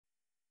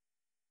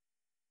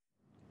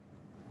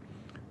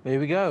There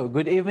we go.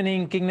 Good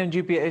evening, Kingdom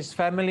GPS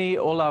family,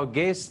 all our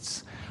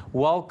guests.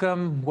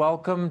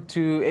 Welcome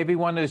to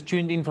everyone who's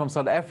tuned in from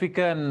South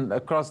Africa and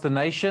across the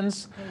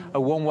nations. A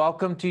warm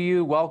welcome to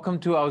you. Welcome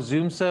to our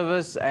Zoom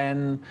service.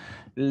 And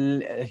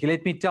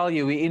let me tell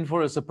you, we're in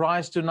for a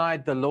surprise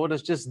tonight. The Lord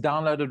has just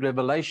downloaded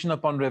revelation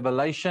upon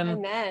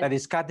revelation that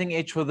is cutting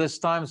edge for this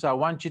time. So I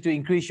want you to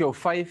increase your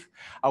faith.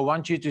 I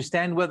want you to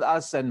stand with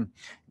us and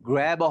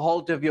grab a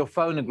hold of your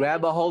phone and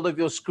grab a hold of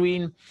your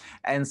screen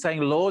and saying,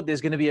 Lord, there's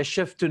going to be a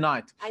shift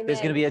tonight. Amen. There's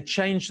going to be a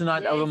change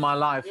tonight over my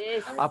life.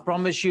 I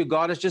promise you,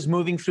 God is just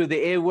moving through the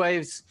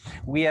airwaves.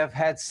 We have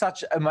had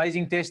such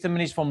amazing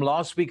testimonies from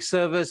last week's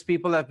service.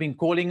 People have been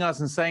calling us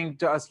and saying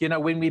to us, you know,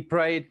 when we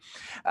prayed,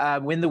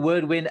 when the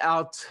word went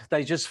out,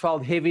 they just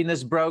felt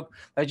heaviness broke.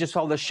 They just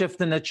felt a shift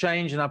and a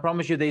change. And I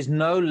promise you, there's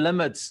no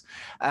limits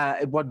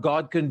what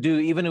God can do,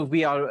 even if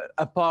we are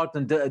apart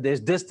and there's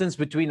distance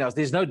between us.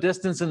 There's no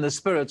distance in the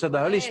Spirit. So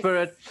the Holy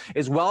Spirit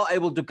is well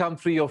able to come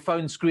through your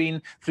phone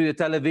screen, through your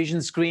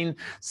television screen.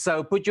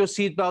 So put your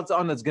seatbelts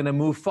on. It's going to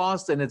move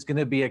fast and it's going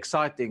to be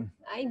exciting.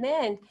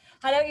 Amen.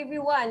 Hello,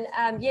 everyone.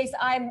 Yes,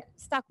 I'm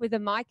stuck with the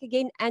mic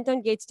again.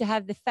 Anton gets to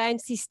have the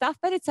fancy stuff,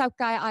 but it's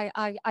okay.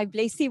 I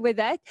bless you with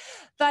that.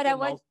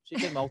 But She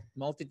can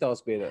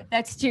multitask better.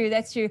 That's true.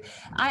 That's true.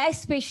 I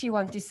especially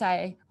want to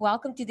say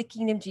welcome to the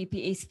Kingdom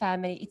GPS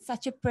family. It's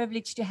such a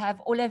privilege to have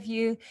all of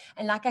you.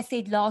 And like I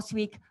said last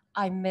week,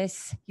 I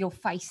miss your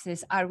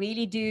faces. I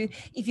really do.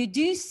 If you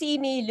do see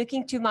me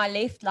looking to my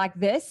left like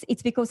this,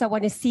 it's because I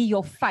want to see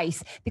your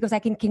face, because I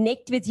can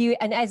connect with you.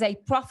 And as a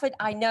prophet,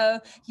 I know,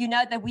 you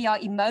know that we are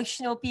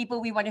emotional people.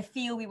 We want to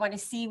feel, we want to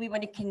see, we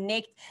want to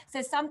connect.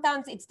 So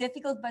sometimes it's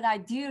difficult, but I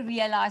do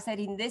realize that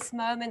in this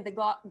moment,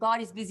 God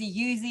is busy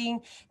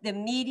using the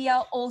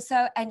media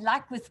also. And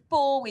like with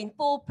Paul, when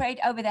Paul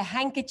prayed over the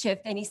handkerchief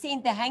and he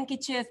sent the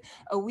handkerchief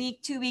a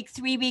week, 2 weeks,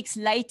 3 weeks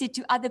later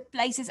to other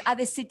places,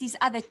 other cities,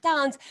 other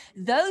towns,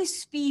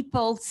 those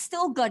people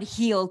still got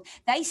healed.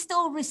 They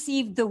still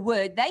received the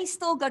word. They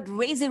still got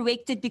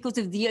resurrected because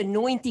of the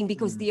anointing,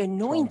 because the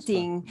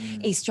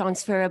anointing is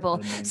transferable.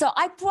 Amen. So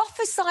I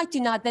prophesy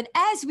tonight that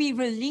as we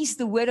release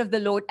the word of the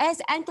Lord,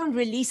 as Anton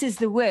releases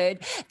the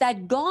word,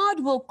 that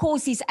God will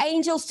cause his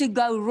angels to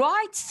go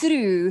right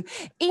through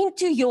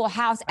into your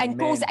house and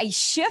cause a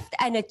shift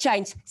and a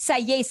change. Say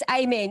yes,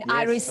 amen. Yes,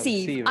 I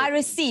receive. I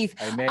receive.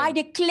 Amen. I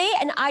declare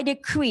and I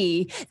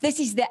decree this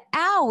is the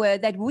hour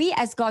that we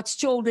as God's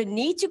children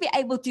need to be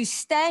able to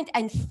stand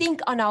and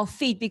think on our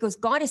feet, because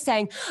God is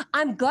saying,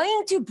 I'm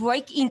going to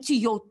break into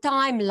your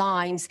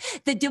timelines,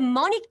 the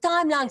demonic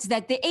timelines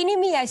that the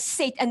enemy has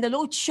set. And the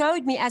Lord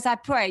showed me as I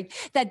prayed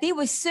that there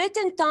were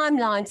certain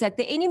timelines that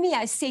the enemy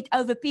has set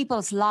over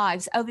people's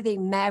lives, over their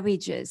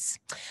marriages,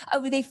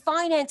 over their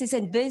finances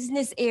and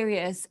business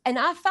areas. And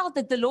I felt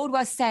that the Lord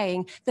was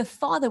saying, the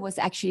Father was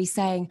actually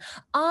saying,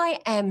 I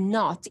am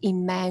not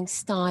in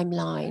man's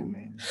timeline.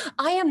 Amen.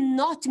 I am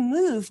not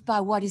moved by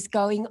what is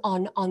going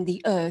on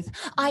the earth.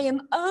 I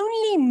am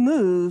only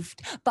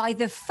moved by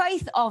the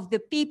faith of the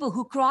people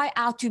who cry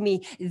out to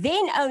me.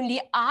 Then only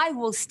I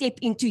will step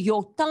into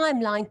your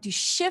timeline to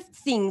shift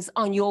things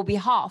on your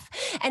behalf.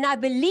 And I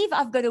believe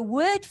I've got a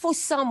word for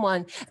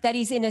someone that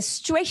is in a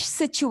stress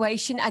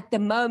situation at the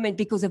moment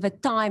because of a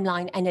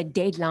timeline and a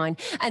deadline.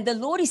 And the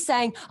Lord is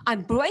saying,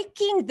 I'm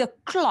breaking the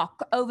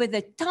clock over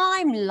the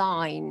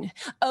timeline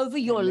over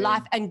your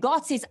life. And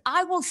God says,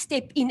 I will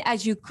step in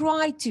as you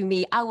cry to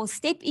me. I will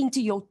step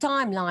into your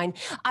timeline.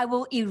 I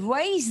will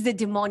erase the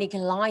demonic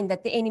line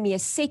that the enemy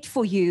has set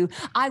for you.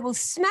 I will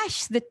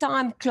smash the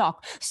time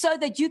clock so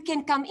that you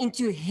can come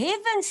into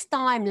heaven's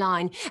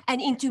timeline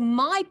and into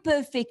my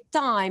perfect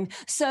time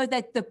so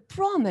that the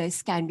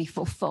promise can be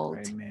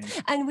fulfilled. Amen.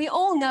 And we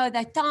all know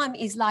that time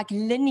is like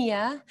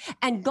linear,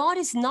 and God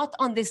is not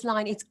on this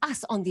line. It's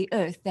us on the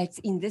earth that's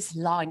in this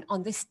line,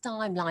 on this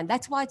timeline.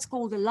 That's why it's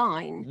called a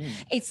line.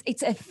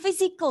 It's a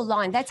physical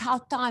line. That's how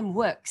time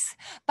works.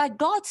 But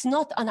God's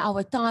not on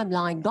our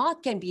timeline.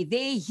 God can be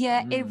there,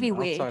 here,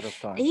 everywhere. Outside of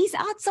time. He's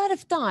outside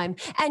of time.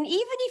 And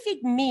even if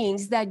it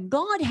means that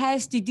God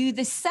has to do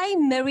the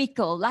same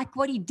miracle like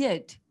what he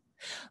did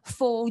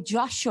for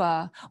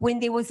Joshua when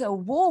there was a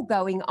war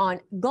going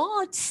on,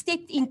 God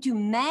stepped into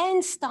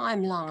man's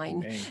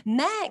timeline.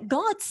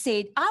 God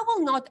said, I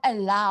will not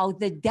allow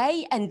the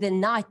day and the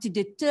night to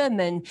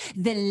determine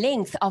the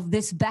length of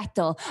this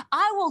battle.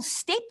 I will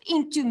step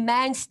into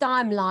man's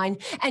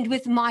timeline, and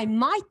with my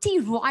mighty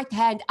right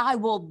hand, I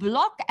will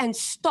block and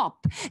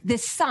stop the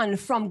sun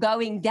from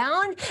going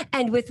down,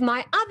 and with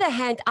my other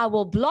hand, I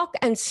will block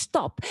and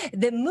stop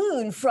the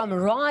moon from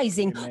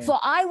rising. For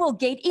I will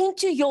get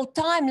into your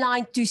timeline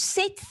timeline to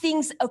set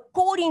things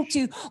according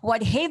to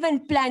what heaven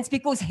plans,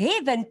 because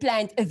heaven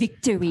planned a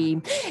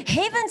victory.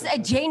 Heaven's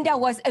agenda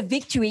was a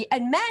victory,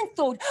 and man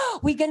thought, oh,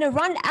 we're going to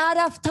run out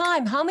of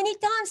time. How many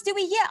times do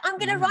we hear, I'm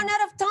going to run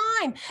out of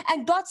time?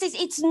 And God says,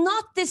 it's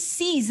not the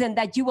season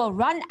that you will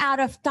run out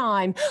of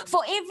time.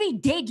 For every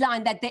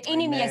deadline that the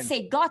enemy has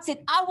said, God said,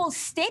 I will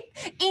step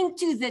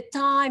into the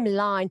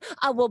timeline.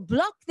 I will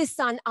block the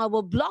sun. I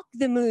will block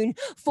the moon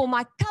for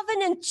my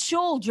covenant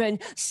children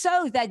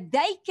so that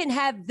they can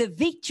have the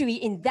victory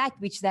in that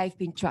which they've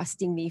been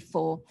trusting me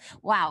for.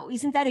 Wow.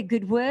 Isn't that a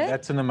good word?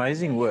 That's an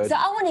amazing word. So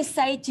I want to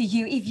say to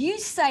you, if you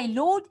say,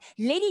 Lord,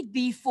 let it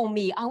be for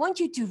me, I want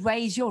you to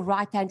raise your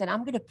right hand and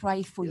I'm going to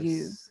pray for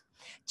you.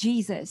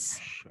 Jesus,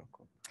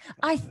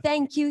 I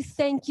thank you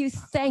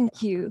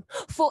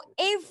for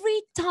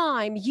every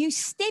time you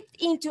stepped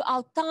into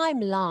our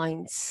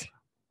timelines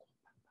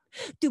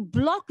to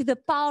block the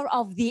power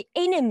of the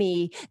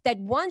enemy that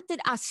wanted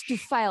us to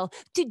fail.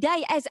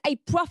 Today, as a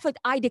prophet,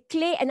 I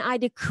declare and I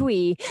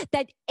decree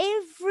that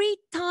every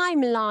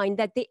timeline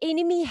that the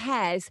enemy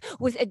has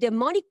with a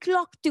demonic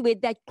clock to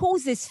it that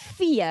causes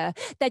fear,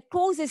 that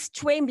causes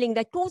trembling,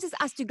 that causes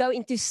us to go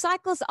into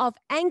cycles of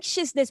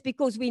anxiousness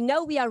because we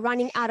know we are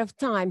running out of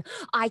time,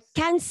 I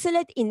cancel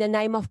it in the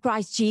name of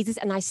Christ Jesus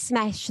and I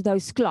smash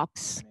those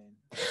clocks.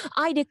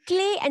 I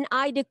declare and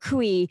I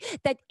decree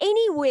that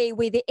anywhere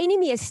where the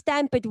enemy is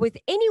tampered with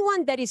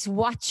anyone that is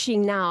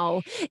watching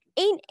now,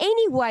 in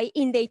any way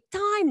in their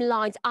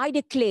timelines, I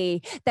declare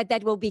that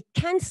that will be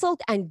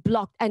cancelled and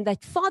blocked, and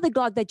that, Father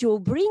God, that you will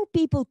bring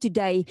people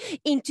today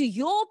into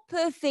your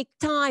perfect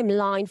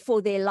timeline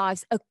for their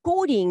lives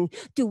according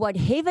to what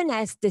heaven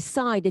has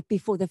decided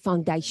before the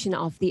foundation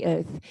of the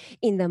earth.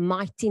 In the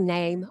mighty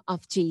name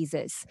of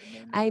Jesus.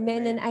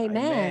 Amen and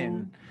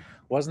amen.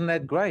 Wasn't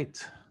that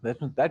great?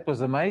 That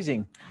was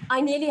amazing. I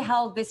nearly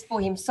held this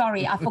for him.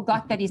 Sorry, I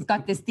forgot that he's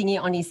got this thingy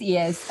on his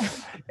ears.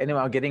 Anyway,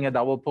 I'm getting a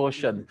double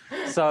portion.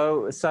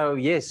 So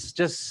yes,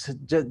 just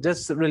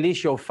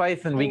release your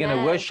faith, and we're going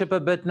to worship a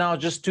bit now.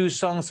 Just 2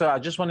 songs. So I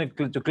just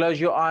wanted to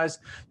close your eyes,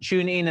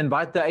 tune in,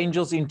 invite the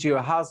angels into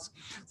your house.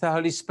 So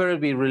Holy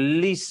Spirit, we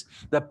release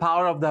the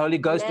power of the Holy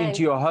Ghost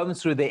into your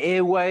homes through the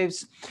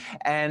airwaves,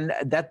 and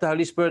that the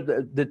Holy Spirit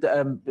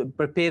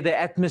prepare the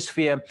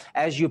atmosphere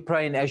as you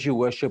pray and as you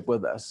worship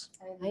with us.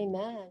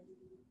 Amen.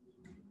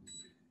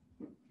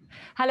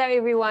 Hello,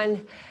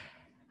 everyone.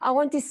 I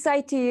want to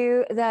say to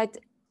you that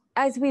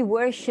as we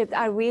worshiped,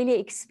 I really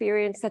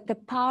experienced that the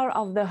power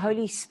of the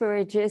Holy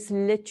Spirit just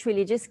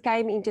literally just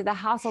came into the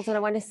household. And I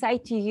want to say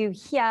to you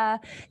here,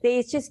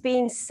 there's just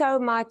been so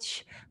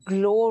much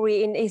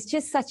glory, and it's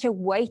just such a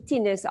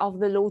weightiness of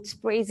the Lord's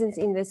presence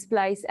in this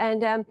place.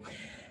 And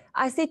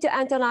I said to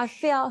Anton, I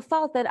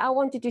felt that I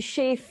wanted to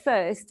share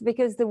first,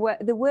 because the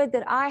word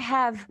that I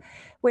have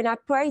when I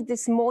prayed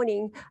this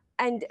morning,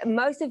 and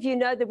most of you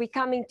know that we're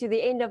coming to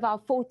the end of our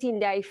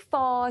 14-day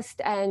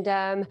fast.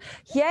 And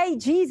yay,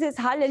 Jesus,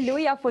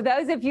 hallelujah, for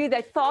those of you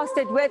that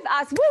fasted with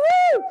us.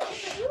 Woo-hoo!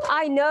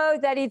 I know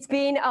that it's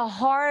been a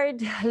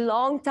hard,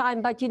 long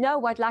time, but you know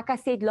what? Like I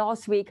said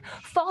last week,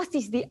 fast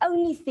is the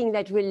only thing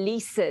that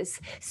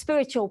releases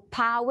spiritual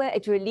power.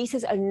 It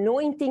releases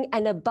anointing,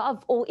 and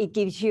above all, it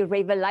gives you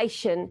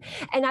revelation.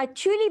 And I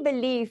truly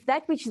believe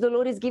that which the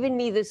Lord has given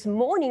me this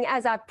morning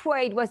as I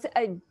prayed was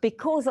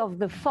because of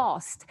the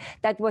fast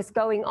that was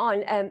going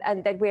on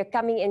and that we're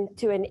coming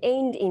into an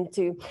end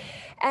into.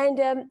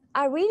 And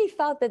I really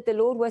felt that the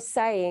Lord was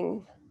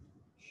saying,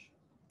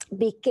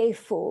 be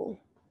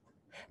careful.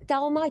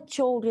 Tell my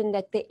children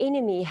that the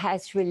enemy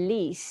has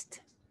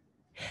released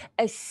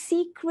a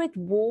secret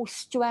war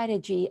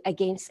strategy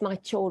against my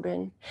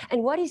children.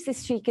 And what is the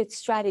secret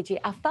strategy?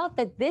 I felt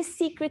that this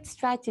secret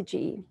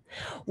strategy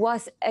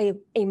was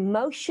an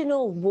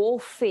emotional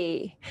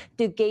warfare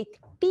to get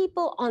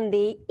people on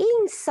the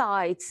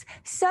insides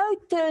so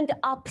turned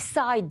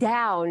upside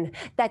down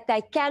that they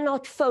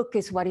cannot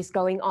focus what is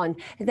going on.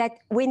 That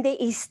when there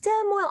is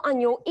turmoil on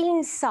your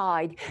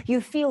inside,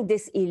 you feel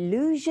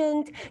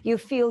disillusioned, you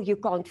feel you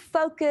can't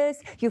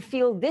focus, you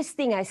feel this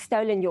thing has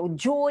stolen your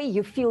joy,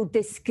 you feel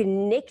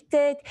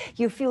disconnected,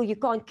 you feel you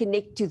can't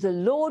connect to the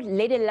Lord,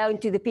 let alone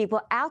to the people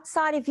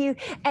outside of you.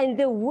 And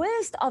the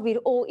worst of it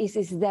all is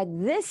that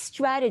this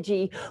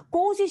strategy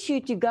causes you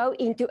to go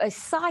into a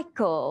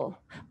cycle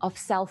of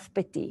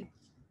self-pity,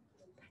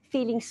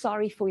 feeling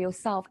sorry for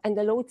yourself. And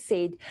the Lord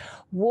said,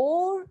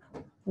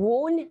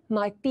 warn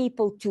my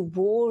people to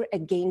war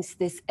against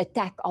this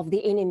attack of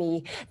the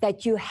enemy,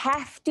 that you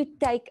have to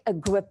take a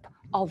grip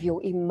of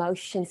your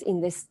emotions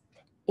in this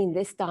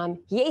time.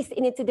 Yes,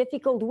 and it's a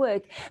difficult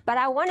word, but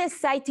I want to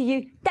say to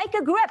you, take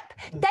a grip.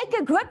 Take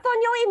a grip on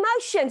your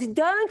emotions.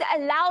 Don't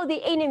allow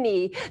the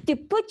enemy to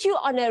put you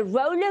on a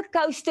roller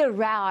coaster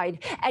ride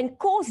and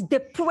cause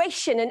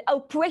depression and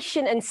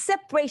oppression and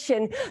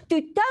suppression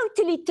to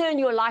totally turn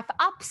your life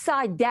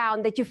upside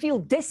down, that you feel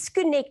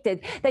disconnected,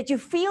 that you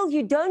feel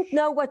you don't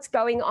know what's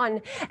going on.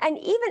 And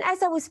even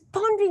as I was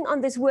pondering on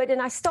this word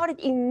and I started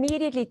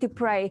immediately to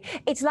pray,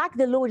 it's like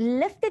the Lord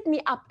lifted me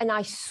up and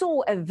I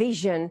saw a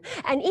vision.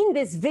 And in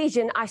this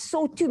vision, I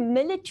saw two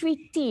military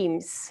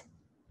teams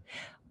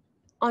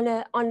on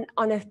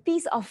a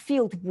piece of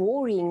field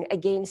warring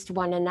against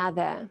one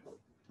another.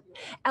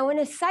 I want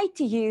to say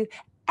to you,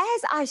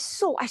 as I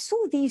saw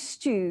these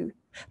two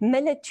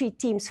military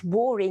teams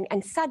warring,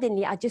 and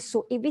suddenly I just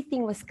saw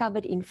everything was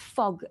covered in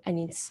fog and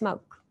in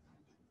smoke.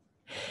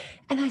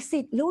 And I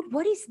said, Lord,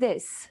 what is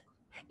this?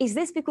 Is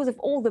this because of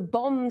all the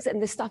bombs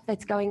and the stuff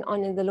that's going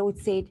on? And the Lord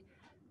said,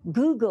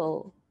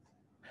 Google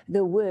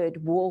the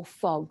word war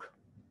fog.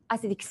 I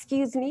said,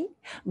 excuse me?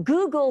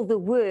 Google the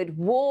word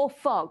war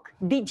fog.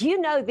 Did you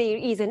know there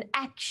is an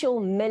actual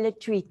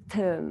military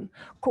term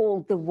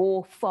called the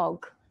war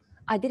fog?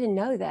 I didn't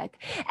know that.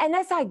 And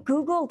as I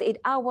Googled it,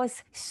 I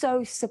was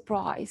so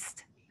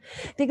surprised.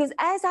 Because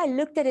as I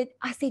looked at it,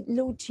 I said,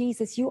 Lord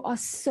Jesus, you are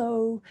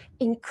so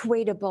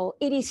incredible.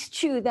 It is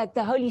true that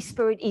the Holy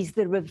Spirit is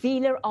the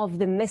revealer of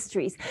the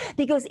mysteries.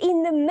 Because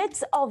in the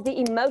midst of the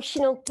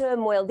emotional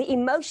turmoil, the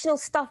emotional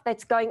stuff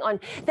that's going on,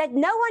 that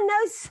no one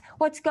knows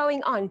what's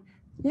going on,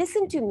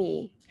 listen to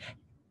me.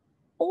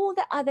 All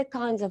the other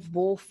kinds of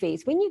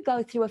warfares, when you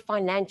go through a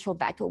financial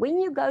battle, when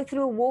you go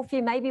through a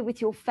warfare maybe with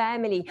your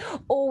family,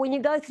 or when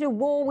you go through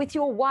war with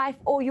your wife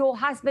or your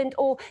husband,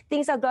 or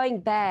things are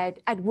going bad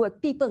at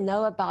work, people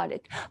know about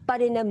it.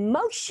 But an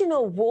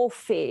emotional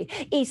warfare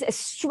is a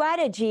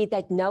strategy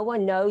that no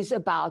one knows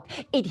about.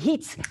 It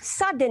hits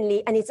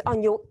suddenly and it's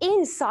on your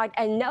inside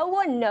and no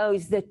one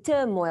knows the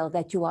turmoil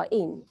that you are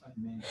in.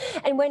 Amen.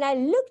 And when I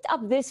looked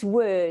up this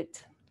word,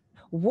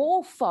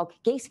 war fog,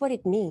 guess what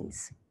it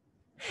means?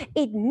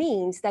 It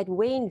means that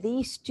when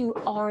these two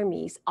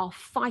armies are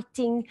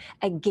fighting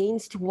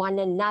against one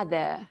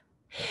another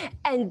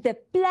and the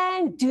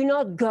plan do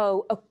not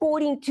go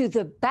according to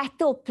the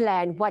battle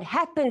plan, what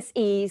happens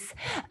is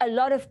a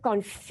lot of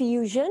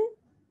confusion,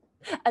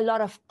 a lot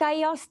of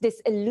chaos,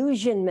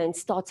 disillusionment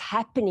starts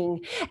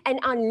happening. And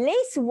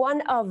unless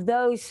one of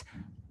those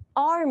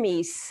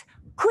armies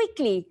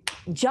quickly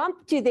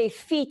jump to their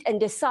feet and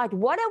decide,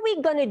 what are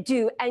we going to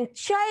do, and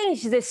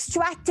change the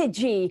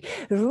strategy,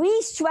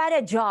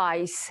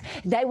 re-strategize,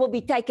 they will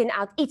be taken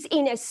out. It's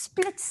in a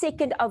split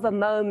second of a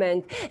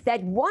moment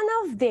that one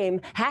of them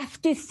have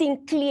to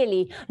think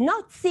clearly,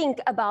 not think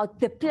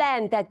about the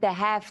plan that they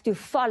have to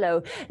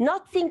follow,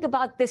 not think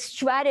about the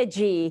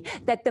strategy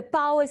that the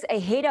powers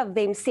ahead of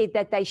them said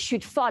that they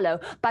should follow,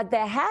 but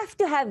they have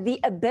to have the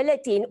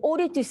ability, in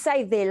order to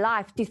save their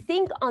life, to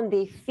think on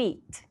their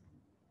feet.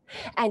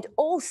 And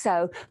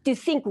also to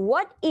think,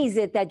 what is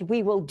it that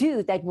we will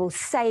do that will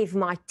save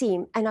my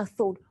team? And I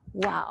thought,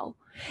 wow,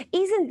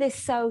 isn't this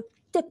so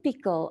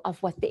typical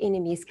of what the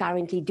enemy is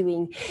currently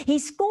doing?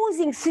 He's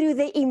causing, through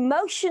the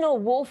emotional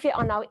warfare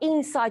on our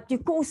inside, to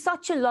cause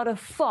such a lot of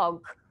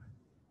fog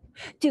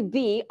to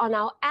be on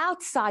our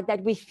outside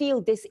that we feel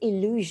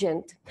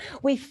disillusioned.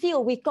 We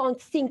feel we can't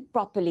think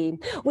properly.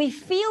 We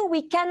feel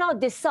we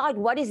cannot decide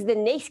what is the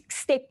next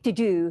step to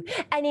do.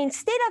 And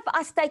instead of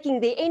us taking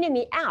the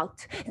enemy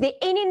out, the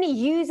enemy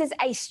uses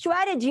a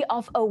strategy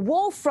of a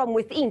war from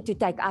within to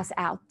take us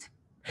out.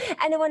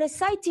 And I want to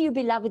say to you,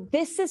 beloved,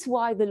 this is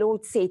why the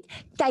Lord said,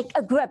 take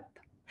a grip.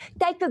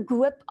 Take a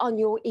grip on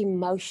your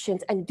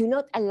emotions and do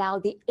not allow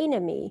the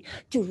enemy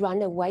to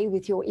run away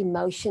with your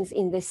emotions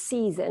in this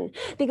season.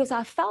 Because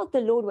I felt the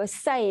Lord was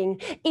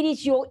saying it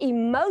is your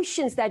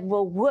emotions that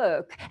will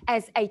work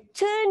as a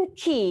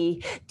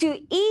turnkey to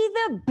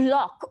either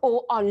block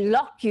or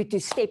unlock you to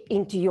step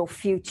into your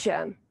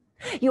future.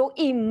 Your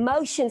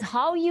emotions,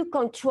 how you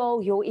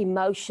control your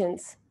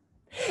emotions.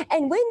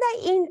 And when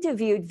they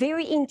interviewed,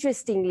 very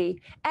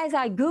interestingly, as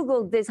I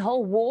Googled this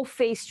whole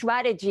warfare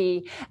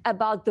strategy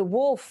about the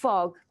war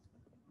fog,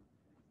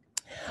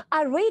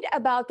 I read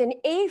about an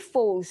Air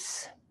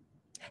Force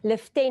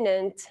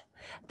lieutenant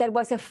that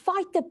was a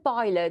fighter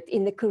pilot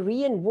in the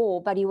Korean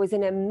War, but he was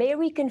an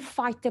American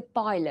fighter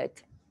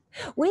pilot.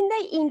 When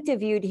they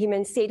interviewed him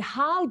and said,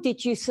 how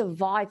did you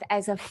survive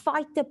as a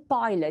fighter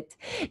pilot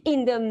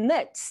in the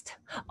midst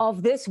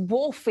of this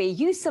warfare?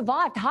 You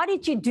survived. How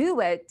did you do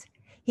it?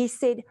 He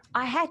said,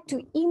 I had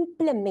to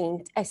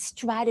implement a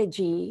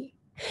strategy,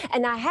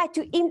 and I had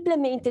to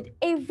implement it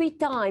every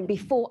time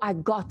before I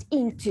got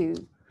into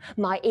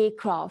my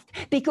aircraft,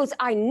 because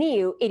I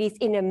knew it is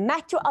in a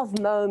matter of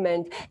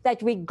moment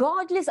that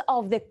regardless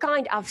of the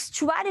kind of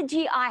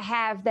strategy I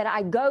have that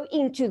I go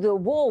into the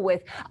war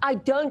with, I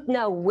don't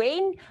know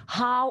when,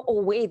 how,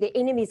 or where the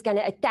enemy is going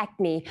to attack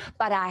me,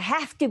 but I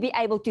have to be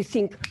able to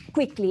think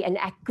quickly and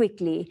act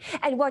quickly.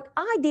 And what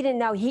I didn't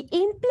know, he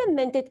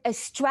implemented a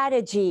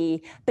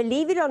strategy,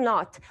 believe it or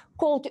not,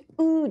 called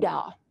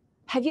OODA.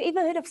 Have you ever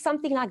heard of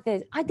something like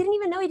this? I didn't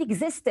even know it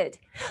existed.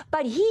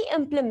 But he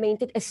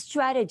implemented a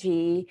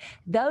strategy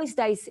those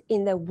days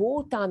in the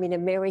wartime in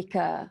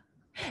America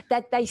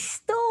that they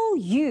still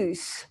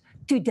use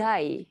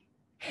today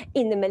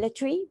in the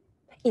military,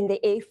 in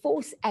the Air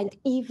Force, and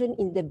even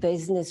in the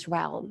business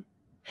realm.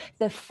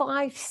 The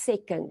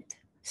 5-second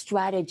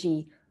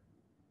strategy,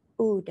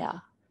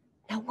 OODA.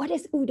 Now, what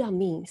does OODA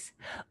mean?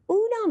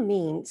 OODA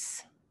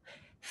means,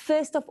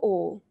 first of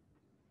all,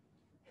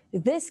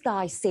 this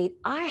guy said,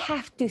 I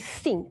have to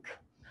think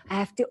I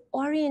have to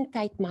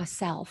orientate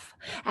myself.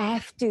 I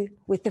have to,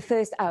 with the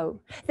first O.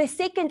 The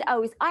second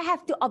O is I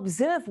have to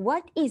observe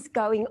what is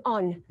going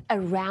on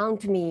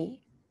around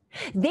me.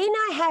 Then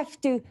I have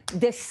to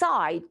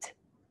decide,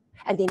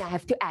 and then I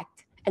have to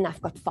act. And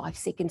I've got 5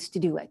 seconds to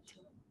do it.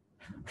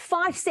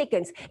 5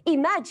 seconds.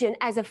 Imagine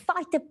as a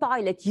fighter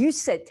pilot, you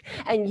sit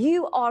and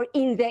you are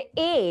in the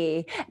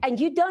air and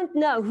you don't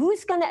know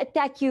who's going to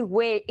attack you.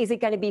 Where is it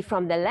going to be,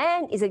 from the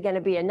land? Is it going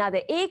to be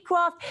another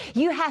aircraft?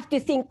 You have to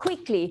think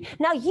quickly.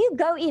 Now you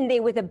go in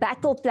there with a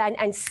battle plan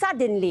and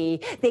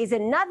suddenly there's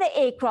another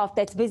aircraft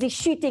that's busy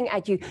shooting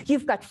at you.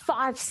 You've got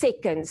 5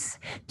 seconds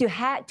to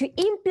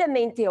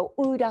implement your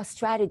UDA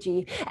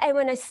strategy. And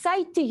when I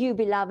say to you,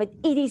 beloved,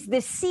 it is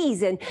the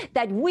season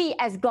that we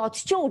as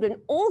God's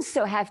children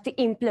also have to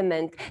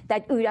implement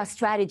that UDA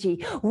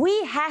strategy. We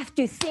have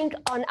to think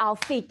on our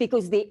feet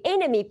because the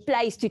enemy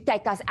plays to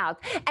take us out.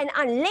 And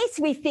unless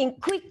we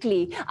think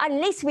quickly,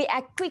 unless we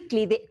act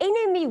quickly, the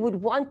enemy would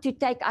want to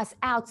take us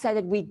out so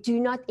that we do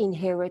not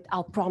inherit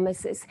our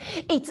promises.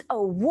 It's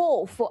a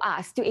war for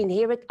us to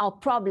inherit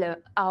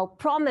our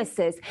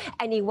promises,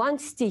 and he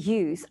wants to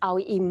use our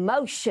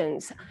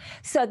emotions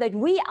so that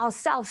we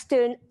ourselves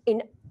turn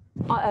in.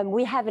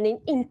 We have an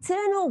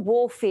internal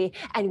warfare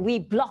and we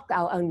block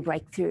our own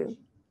breakthrough.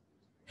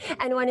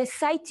 And I want to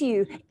say to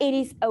you, it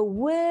is a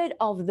word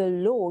of the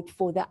Lord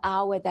for the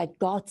hour that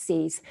God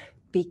says,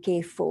 be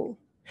careful.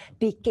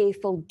 Be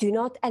careful. Do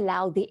not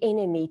allow the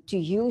enemy to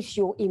use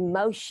your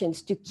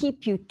emotions to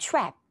keep you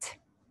trapped,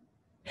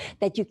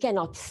 that you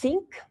cannot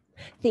think.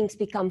 Things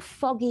become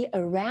foggy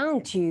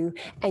around you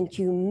and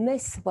you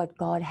miss what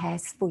God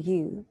has for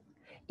you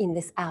in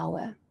this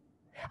hour.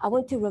 I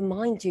want to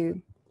remind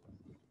you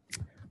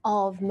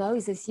of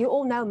Moses. You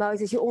all know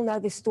Moses. You all know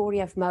the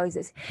story of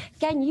Moses.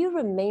 Can you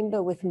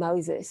remember with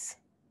Moses,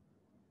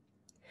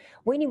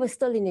 when he was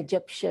still an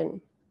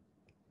Egyptian,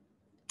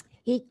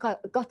 he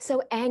got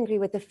so angry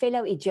with a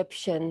fellow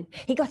Egyptian.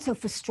 He got so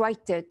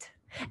frustrated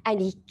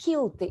and he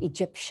killed the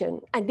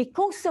Egyptian. And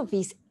because of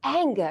his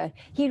anger,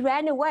 he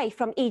ran away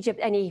from Egypt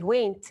and he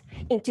went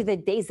into the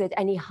desert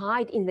and he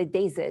hid in the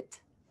desert.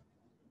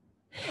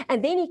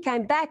 And then he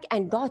came back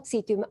and God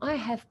said to him, I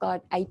have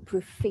got a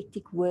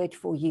prophetic word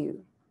for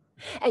you.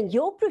 And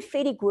your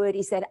prophetic word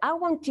is that I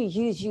want to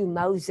use you,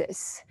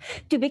 Moses,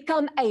 to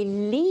become a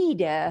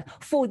leader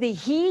for the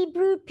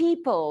Hebrew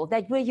people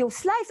that were your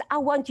slaves. I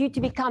want you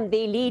to become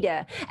their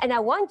leader. And I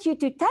want you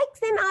to take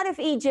them out of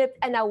Egypt.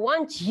 And I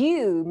want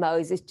you,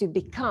 Moses, to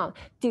become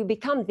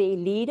their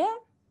leader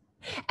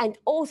and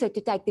also to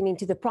take them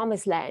into the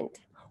promised land.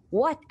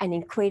 What an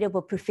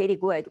incredible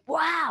prophetic word.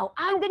 Wow,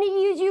 I'm going to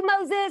use you,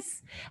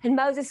 Moses. And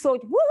Moses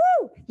thought,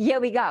 woohoo, here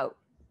we go.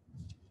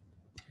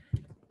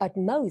 But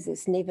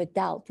Moses never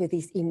dealt with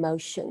his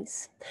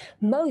emotions.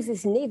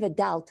 Moses never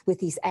dealt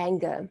with his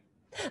anger.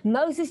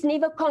 Moses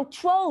never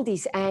controlled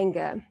his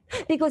anger,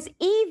 because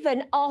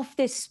even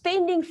after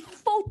spending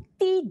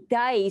 40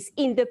 days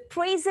in the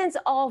presence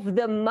of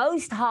the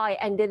Most High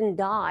and didn't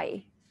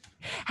die,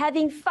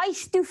 having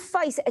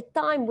face-to-face a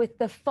time with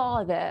the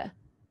Father,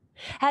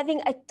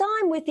 having a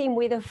time with him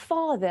where the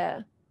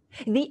Father,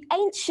 the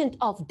Ancient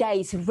of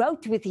Days,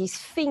 wrote with his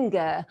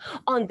finger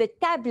on the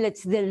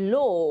tablets the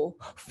law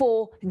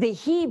for the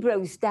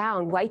Hebrews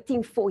down,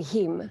 waiting for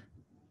him.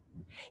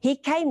 He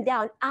came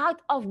down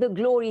out of the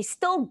glory,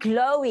 still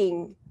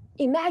glowing.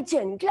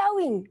 Imagine,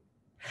 glowing.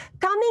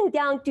 Coming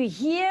down to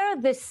hear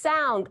the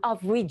sound of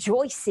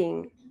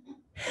rejoicing.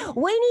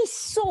 When he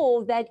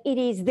saw that it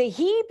is the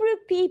Hebrew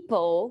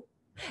people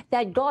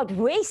that God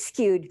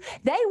rescued,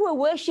 they were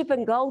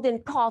worshiping golden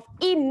calf.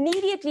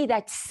 Immediately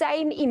that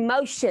same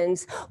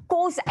emotions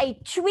caused a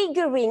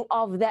triggering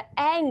of the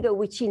anger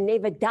which he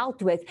never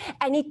dealt with.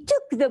 And he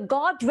took the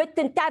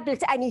God-written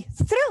tablets and he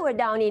threw it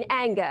down in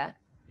anger.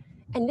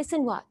 And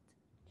listen what?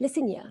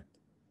 Listen here.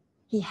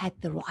 He had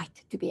the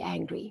right to be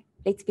angry.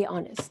 Let's be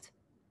honest.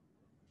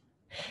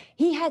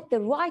 He had the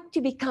right to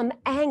become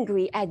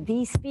angry at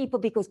these people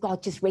because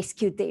God just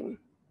rescued them.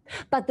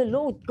 But the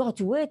Lord,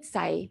 God's word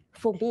say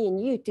for me and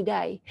you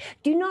today,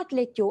 do not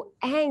let your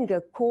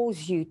anger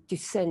cause you to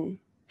sin.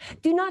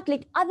 Do not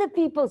let other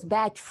people's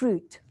bad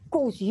fruit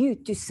cause you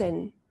to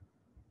sin.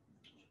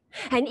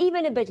 And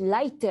even a bit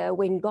later,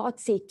 when God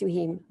said to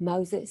him,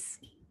 Moses,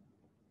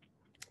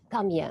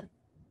 come here.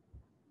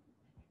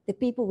 The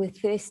people were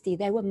thirsty.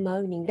 They were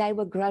moaning. They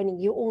were groaning.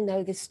 You all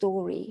know the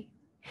story.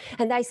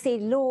 And they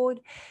said,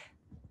 Lord,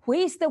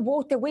 where's the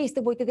water? Where's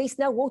the water? There's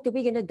no water.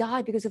 We're going to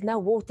die because of no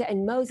water.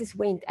 And Moses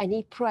went and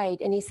he prayed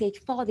and he said,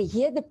 Father,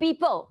 hear the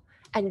people.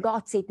 And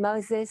God said,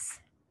 Moses,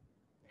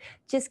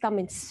 just come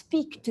and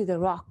speak to the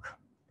rock.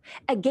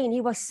 Again,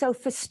 he was so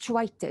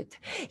frustrated.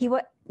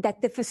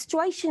 That the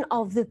frustration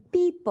of the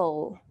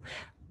people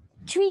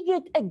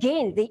triggered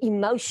again the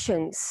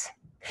emotions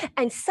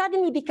and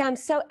suddenly became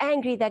so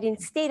angry that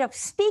instead of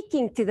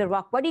speaking to the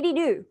rock, what did he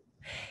do?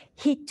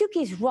 He took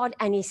his rod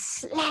and he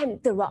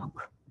slammed the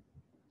rock.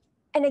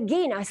 And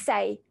again, I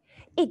say,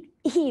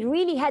 he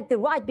really had the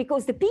right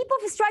because the people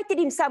frustrated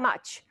him so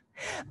much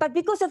But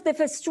because of the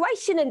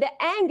frustration and the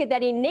anger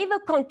that he never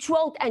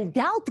controlled and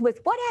dealt with,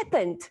 what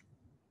happened?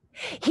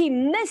 He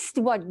missed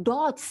what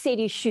God said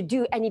he should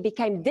do, and he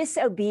became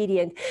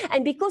disobedient.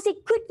 And because he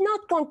could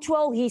not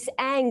control his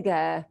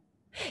anger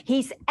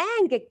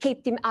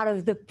kept him out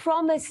of the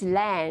promised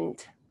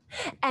land.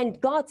 And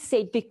God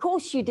said,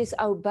 because you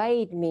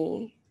disobeyed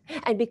me,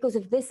 and because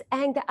of this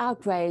anger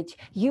outrage,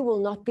 you will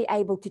not be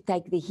able to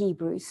take the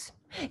Hebrews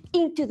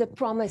into the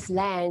promised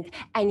land.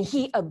 And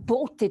he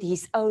aborted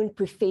his own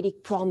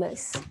prophetic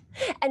promise.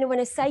 And I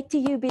want to say to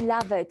you,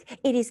 beloved,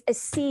 it is a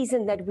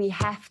season that we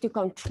have to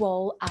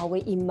control our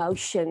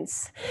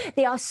emotions.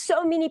 There are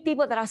so many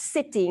people that are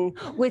sitting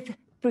with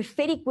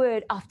prophetic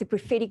word after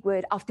prophetic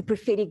word after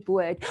prophetic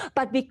word.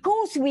 But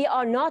because we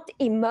are not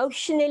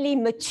emotionally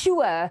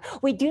mature,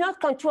 we do not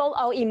control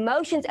our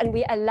emotions, and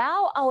we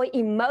allow our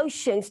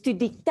emotions to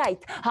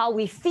dictate how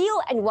we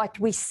feel and what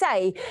we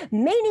say.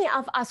 Many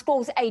of us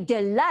cause a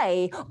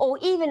delay or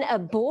even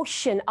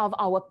abortion of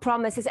our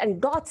promises.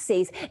 And God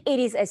says it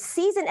is a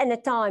season and a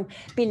time,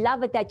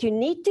 beloved, that you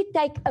need to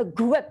take a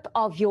grip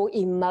of your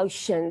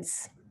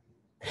emotions.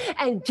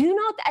 And do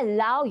not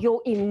allow your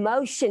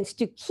emotions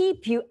to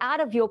keep you out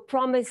of your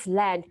promised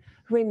land.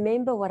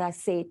 Remember what I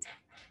said.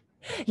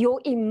 Your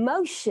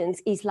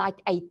emotions is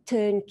like a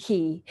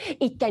turnkey.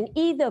 It can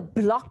either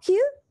block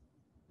you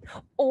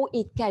or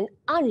it can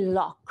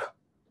unlock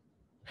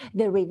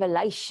the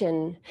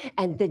revelation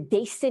and the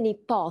destiny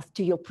path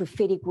to your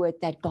prophetic word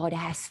that God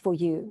has for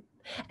you.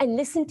 And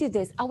listen to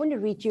this. I want to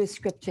read you a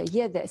scripture.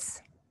 Hear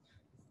this.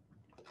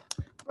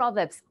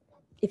 Proverbs.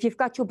 If you've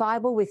got your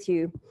Bible with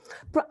you,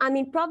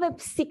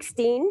 Proverbs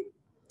 16,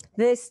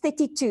 verse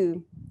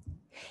 32.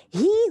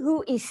 He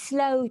who is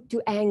slow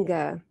to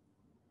anger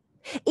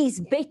is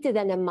better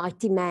than a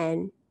mighty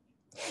man.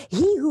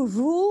 He who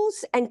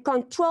rules and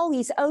controls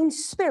his own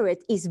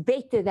spirit is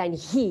better than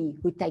he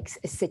who takes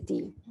a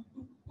city.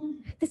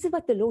 This is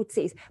what the Lord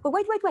says. But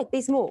wait.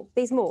 There's more.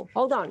 There's more.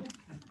 Hold on.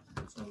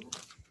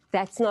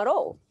 That's not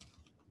all.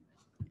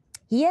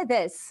 Hear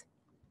this.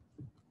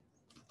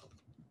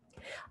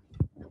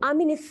 I'm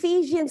in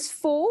Ephesians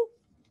 4,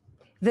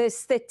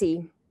 verse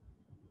 30.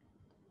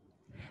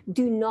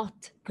 Do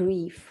not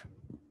grieve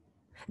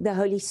the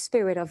Holy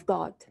Spirit of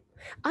God.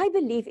 I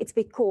believe it's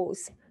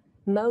because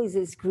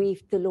Moses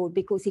grieved the Lord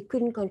because he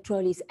couldn't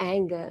control his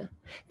anger,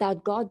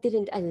 that God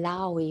didn't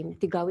allow him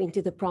to go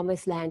into the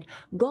promised land.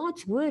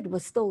 God's word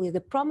was still there. The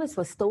promise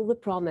was still the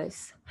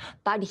promise.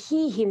 But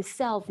he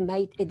himself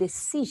made a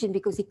decision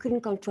because he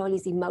couldn't control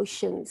his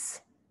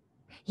emotions.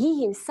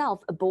 He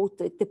himself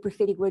aborted the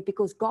prophetic word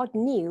because God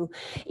knew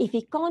if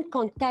he can't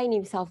contain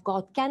himself,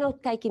 God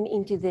cannot take him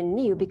into the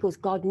new, because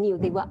God knew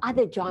there were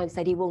other giants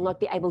that he will not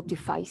be able to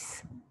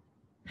face.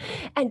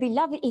 And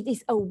beloved, it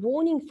is a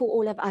warning for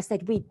all of us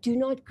that we do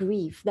not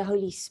grieve the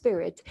Holy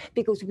Spirit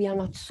because we are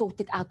not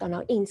sorted out on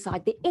our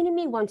inside. The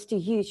enemy wants to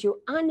use your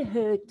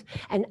unhurt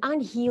and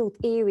unhealed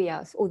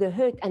areas, or the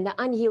hurt and the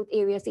unhealed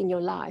areas in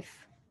your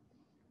life,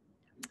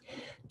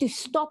 to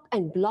stop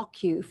and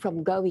block you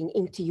from going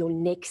into your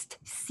next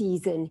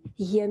season.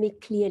 Hear me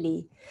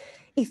clearly.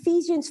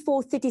 Ephesians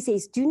 4:30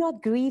 says, do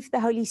not grieve the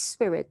Holy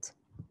Spirit.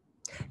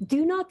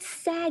 Do not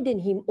sadden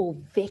him or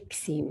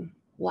vex him.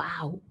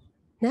 Wow.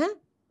 Huh?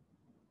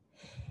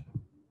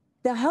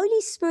 The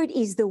Holy Spirit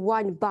is the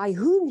one by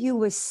whom you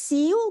were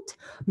sealed,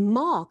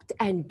 marked,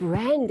 and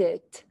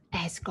branded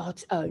as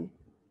God's own.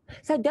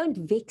 So don't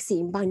vex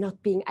him by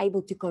not being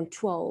able to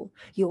control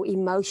your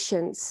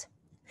emotions.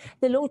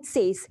 The Lord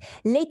says,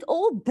 let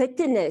all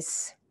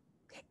bitterness,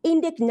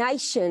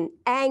 indignation,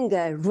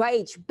 anger,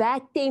 rage,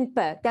 bad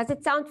temper, does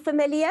it sound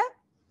familiar?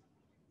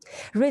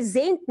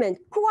 Resentment,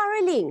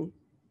 quarreling,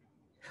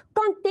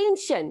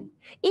 contention,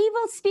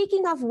 evil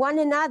speaking of one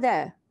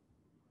another,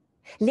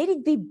 let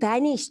it be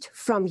banished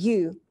from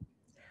you.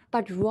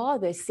 But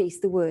rather, says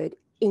the word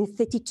in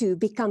 32,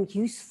 become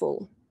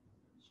useful,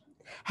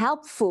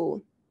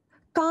 helpful,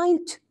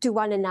 kind to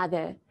one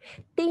another,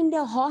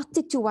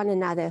 tender-hearted to one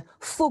another,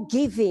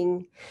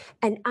 forgiving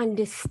and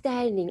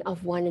understanding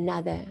of one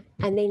another.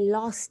 And then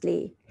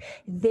lastly,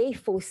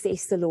 therefore,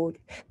 says the Lord,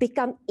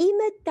 become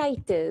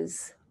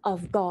imitators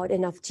of God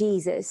and of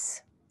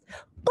Jesus.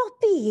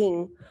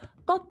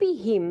 Copy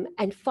him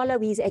and follow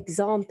his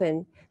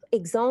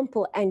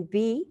example and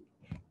be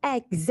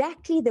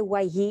exactly the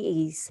way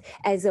he is,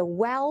 as a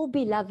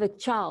well-beloved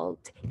child,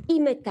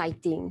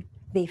 imitating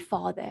their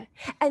father.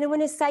 And I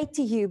want to say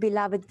to you,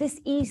 beloved, this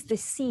is the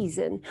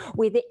season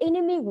where the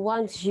enemy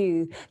wants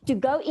you to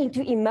go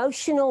into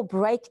emotional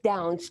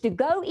breakdowns, to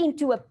go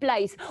into a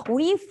place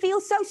where you feel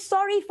so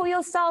sorry for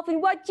yourself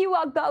and what you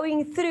are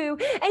going through,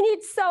 and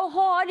it's so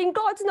hard and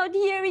God's not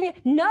hearing you.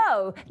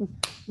 No,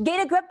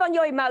 Get a grip on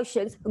your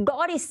emotions.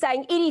 God is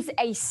saying it is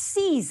a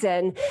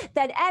season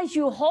that as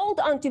you hold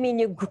on to me and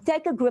you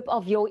take a grip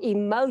of your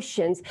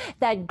emotions,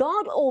 that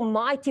God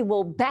Almighty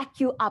will back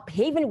you up.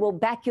 Heaven will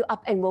back you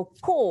up and will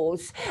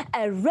cause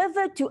a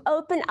river to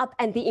open up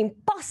and the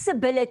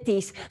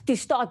impossibilities to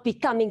start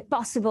becoming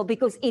possible,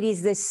 because it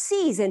is the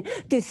season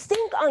to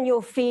think on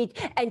your feet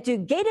and to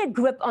get a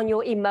grip on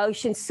your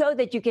emotions so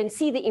that you can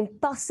see the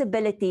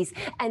impossibilities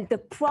and the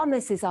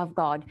promises of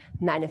God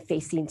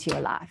manifest into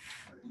your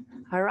life.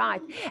 All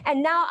right.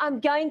 And now I'm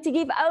going to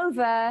give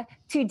over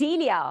to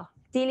Delia.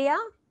 Delia?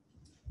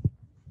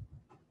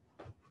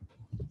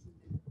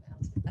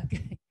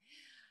 Okay.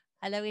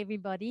 Hello,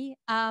 everybody.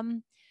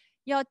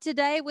 Yeah,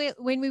 today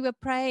when we were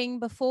praying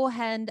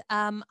beforehand,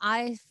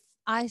 I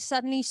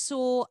suddenly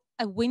saw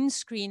a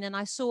windscreen, and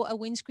I saw a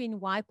windscreen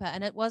wiper,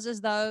 and it was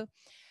as though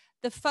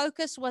the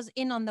focus was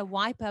in on the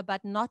wiper,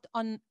 but not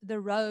on the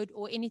road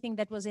or anything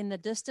that was in the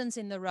distance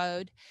in the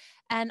road.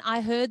 And I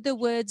heard the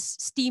words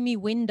steamy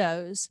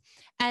windows,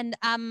 and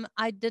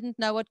I didn't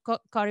know what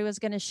Corrie was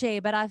going to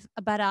share, but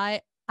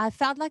I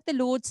felt like the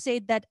Lord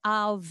said that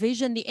our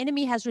vision, the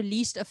enemy has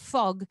released a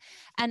fog,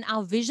 and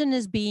our vision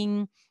is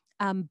being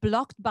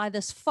blocked by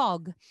this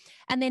fog.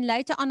 And then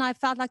later on, I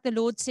felt like the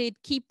Lord said,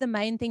 keep the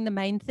main thing, the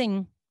main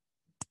thing.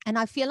 And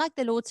I feel like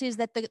the Lord says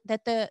that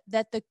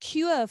the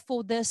cure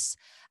for this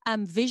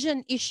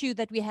vision issue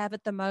that we have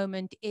at the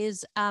moment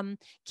is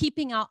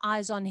keeping our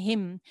eyes on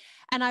Him.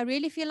 And I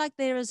really feel like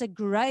there is a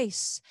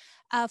grace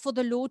for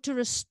the Lord to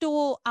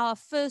restore our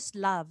first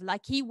love.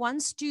 Like He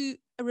wants to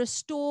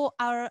restore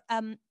our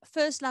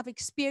first love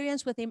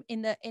experience with Him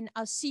in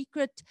our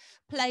secret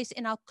place,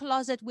 in our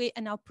closet,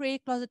 in our prayer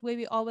closet where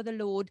we are with the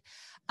Lord.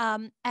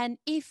 And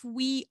if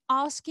we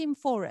ask Him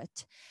for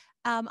it,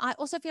 I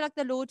also feel like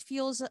the Lord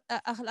feels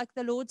like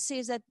the Lord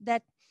says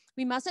that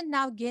we mustn't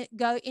now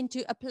go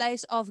into a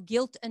place of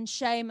guilt and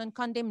shame and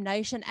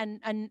condemnation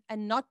and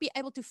not be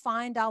able to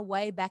find our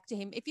way back to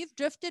Him. If you've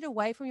drifted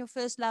away from your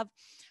first love,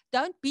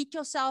 don't beat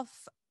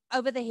yourself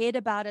over the head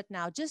about it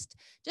now. Just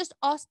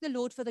ask the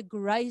Lord for the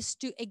grace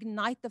to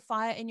ignite the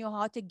fire in your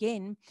heart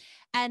again.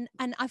 And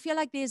I feel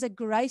like there's a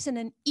grace and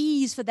an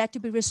ease for that to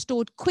be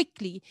restored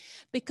quickly,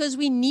 because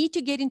we need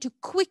to get into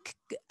quick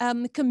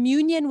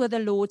communion with the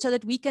Lord so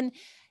that we can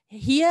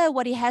hear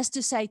what He has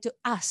to say to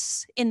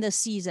us in this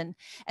season.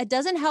 It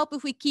doesn't help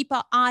if we keep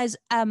our eyes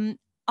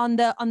on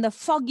the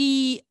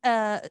foggy,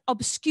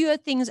 obscure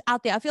things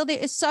out there. I feel there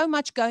is so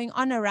much going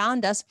on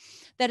around us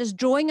that is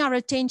drawing our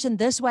attention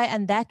this way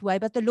and that way,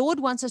 but the Lord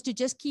wants us to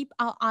just keep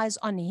our eyes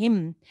on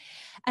Him.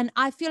 And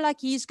I feel like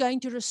He's going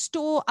to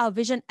restore our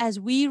vision as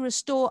we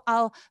restore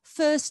our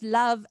first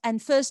love and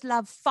first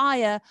love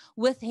fire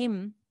with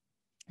Him,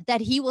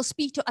 that He will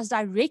speak to us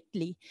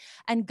directly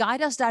and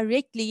guide us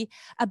directly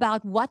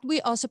about what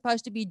we are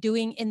supposed to be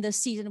doing in this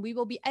season. We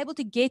will be able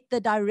to get the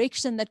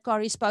direction that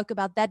Corrie spoke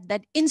about,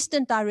 that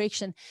instant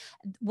direction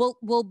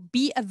will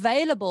be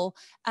available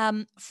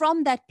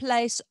from that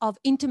place of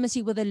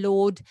intimacy with the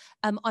Lord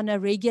on a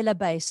regular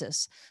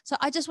basis. So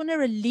I just want to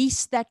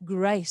release that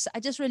grace.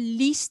 I just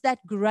release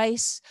that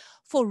grace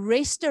for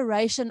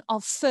restoration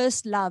of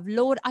first love.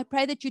 Lord, I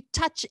pray that you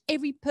touch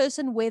every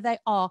person where they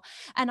are,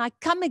 and I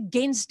come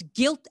against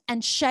guilt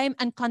and shame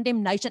and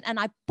condemnation, and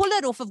I pull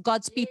it off of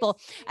God's people,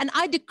 and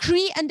I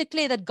decree and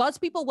declare that God's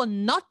people will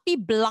not be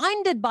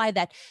blinded by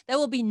that. They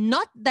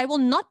will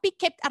not be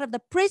kept out of the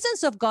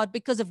presence of God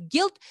because of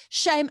guilt,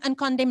 shame, and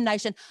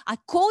condemnation. I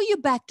call you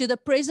back to the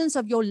presence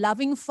of your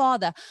loving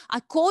Father. I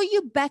call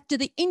you back to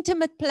the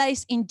intimate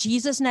place in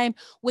Jesus' name,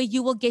 where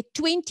you will get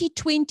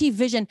 20/20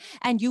 vision,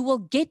 and you will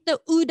get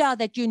the Uda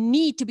that you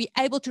need to be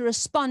able to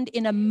respond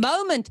in a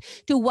moment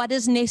to what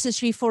is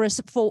necessary for a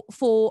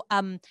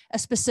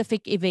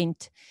specific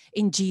event,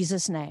 in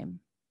Jesus' name.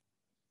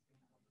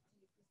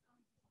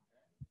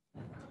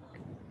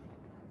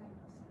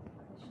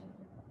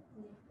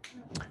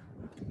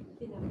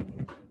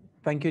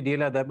 Thank you,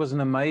 Delia. That was an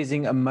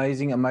amazing,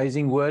 amazing,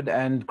 amazing word.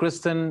 And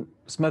Kristen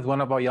Smith,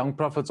 one of our young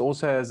prophets,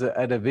 also has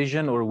had a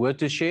vision or a word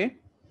to share.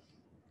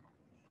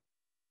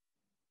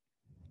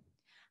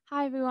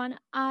 Hi, everyone.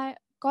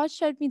 God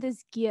showed me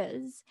these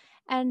gears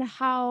and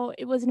how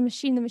it was in a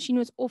machine. The machine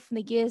was off and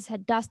the gears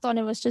had dust on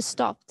it, was just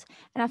stopped.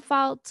 And I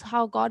felt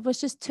how God was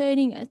just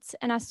turning it.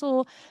 And I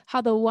saw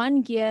how the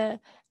one gear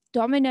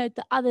dominoed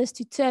the others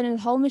to turn, and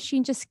the whole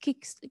machine just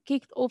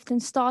kicked off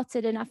and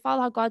started. And I felt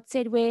how God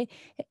said where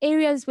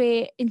areas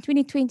where in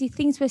 2020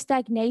 things were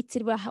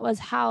stagnated, was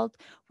held,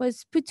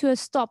 was put to a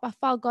stop. I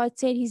felt God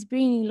said He's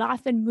bringing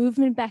life and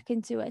movement back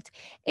into it.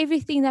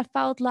 Everything that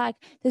felt like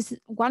this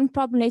one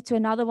problem led to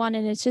another one,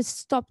 and it just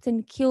stopped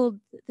and killed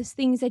these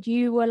things that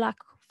you were like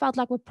felt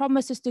like were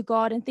promises to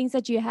God and things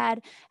that you had,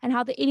 and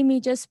how the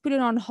enemy just put it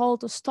on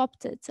hold or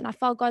stopped it. And I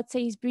felt God say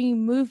he's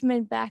bringing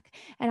movement back,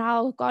 and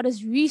how God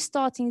is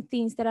restarting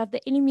things that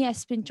the enemy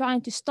has been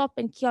trying to stop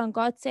and kill, and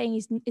God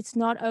saying it's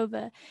not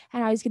over,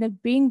 and how he's going to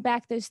bring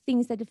back those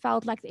things that it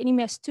felt like the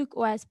enemy has took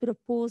or has put a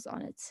pause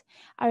on it.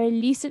 I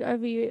release it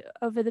over you,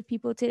 over the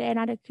people today, and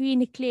I decree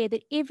and declare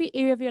that every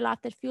area of your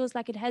life that feels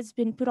like it has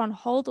been put on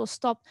hold or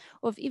stopped,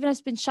 or if even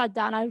has been shut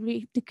down, I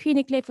decree and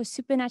declare for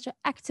supernatural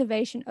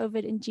activation over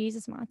it in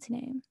Jesus' mighty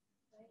name.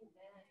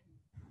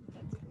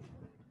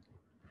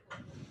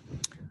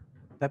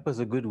 That was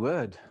a good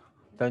word.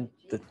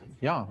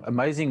 Yeah,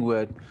 amazing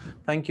word.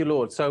 Thank you,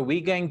 Lord. So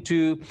we're going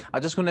to,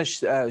 I just want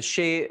to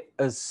share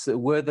a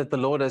word that the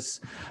Lord has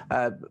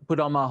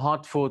put on my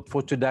heart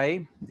for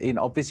today,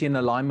 obviously in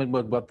alignment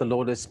with what the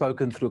Lord has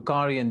spoken through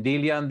Kari and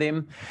Delia and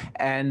them.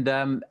 And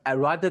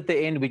right at the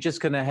end, we're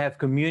just going to have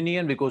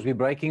communion, because we're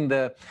breaking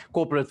the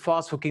corporate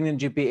fast for Kingdom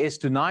GPS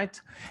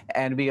tonight.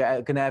 And we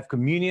are going to have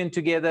communion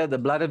together. The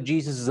blood of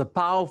Jesus is a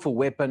powerful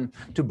weapon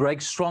to break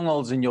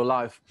strongholds in your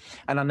life.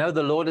 And I know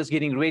the Lord is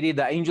getting ready.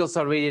 The angels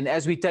are ready. And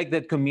as we take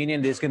that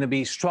communion, there's going to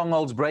be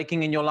strongholds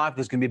breaking in your life.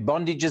 There's going to be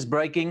bondages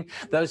breaking.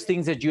 Those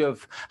things that you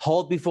have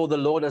held before the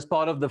Lord as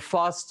part of the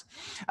fast.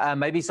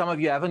 Maybe some of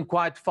you haven't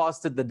quite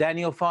fasted the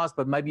Daniel fast,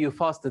 but maybe you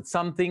fasted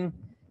something.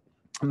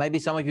 Maybe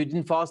some of you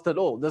didn't fast at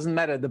all. Doesn't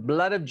matter. The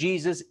blood of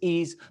Jesus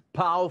is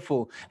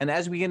powerful. And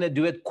as we're going to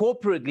do it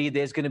corporately,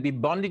 there's going to be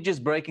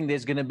bondages breaking.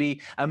 There's going to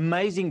be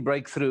amazing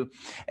breakthrough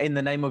in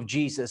the name of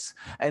Jesus.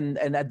 And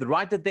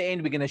right at the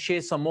end, we're going to share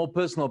some more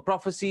personal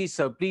prophecies.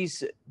 So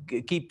please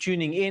keep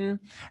tuning in.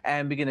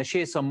 And we're going to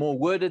share some more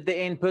word at the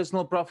end,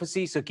 personal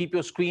prophecy. So keep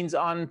your screens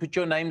on, put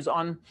your names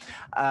on,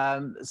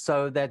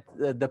 so that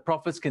the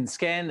prophets can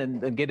scan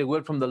and get a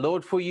word from the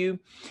Lord for you.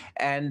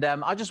 And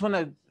I just want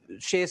to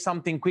share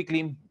something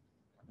quickly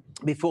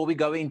before we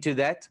go into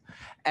that.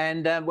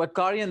 And what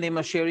Kari and them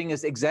are sharing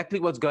is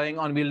exactly what's going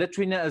on. We're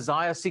literally in an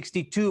Isaiah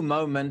 62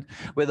 moment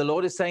where the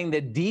Lord is saying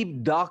that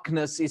deep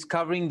darkness is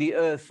covering the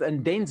earth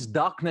and dense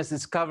darkness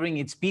is covering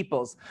its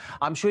peoples.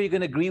 I'm sure you're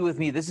going to agree with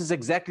me. This is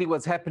exactly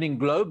what's happening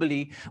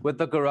globally with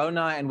the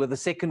corona and with the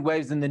second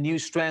waves and the new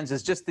strands.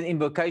 It's just an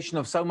invocation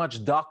of so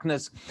much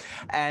darkness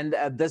and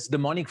this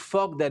demonic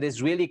fog that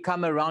has really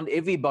come around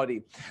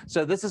everybody.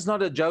 So this is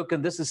not a joke,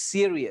 and this is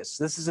serious.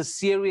 This is a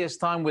serious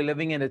time we're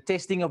living in, a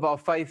testing of our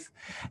faith.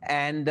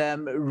 And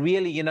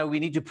really, we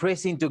need to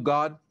press into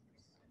God.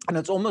 And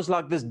it's almost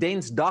like this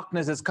dense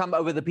darkness has come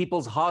over the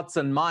people's hearts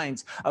and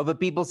minds, over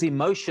people's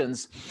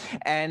emotions.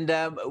 And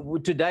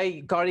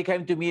today, Kari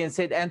came to me and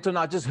said, Anton,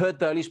 I just heard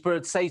the Holy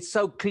Spirit say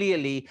so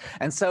clearly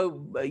and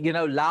so,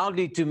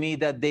 loudly to me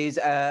that there's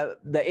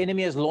the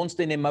enemy has launched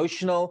an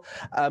emotional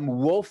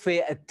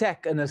warfare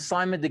attack, an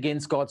assignment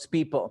against God's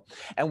people.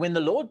 And when the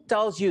Lord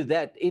tells you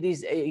that,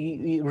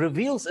 he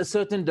reveals a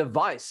certain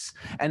device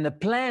and a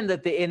plan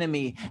that the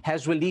enemy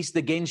has released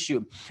against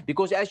you.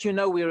 Because as you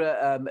know, we're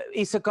a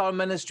Issachar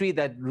ministry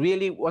that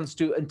really wants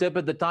to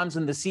interpret the times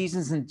and the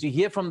seasons and to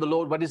hear from the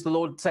Lord, what is the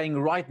Lord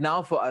saying right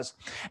now for us.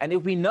 And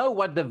if we know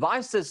what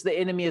devices the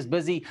enemy is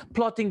busy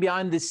plotting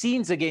behind the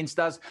scenes against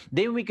us,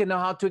 then we can know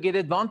how to get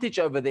advantage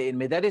over the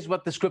enemy. That is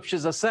what the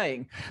scriptures are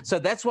saying. So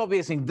that's what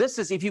we're saying. This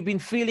is, if you've been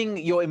feeling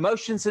your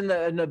emotions in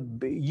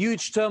a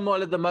huge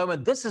turmoil at the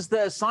moment, this is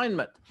the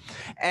assignment.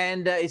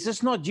 And it's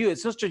just not you.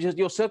 It's not just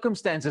your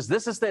circumstances.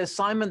 This is the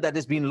assignment that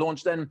has been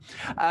launched. And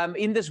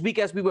in this week,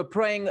 as we were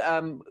praying,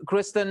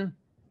 Kristen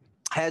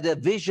had a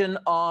vision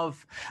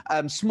of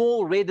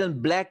small red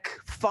and black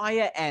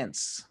fire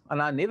ants.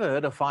 And I never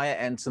heard of fire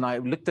ants. And I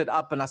looked it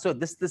up and I saw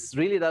this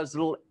really those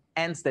little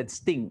ants that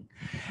sting.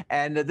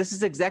 And this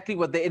is exactly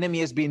what the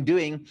enemy has been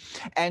doing.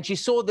 And she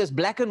saw this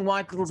black and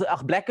white,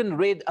 black and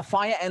red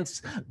fire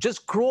ants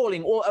just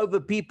crawling all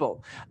over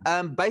people,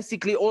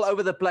 basically all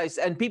over the place.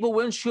 And people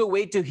weren't sure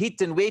where to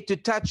hit and where to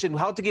touch and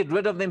how to get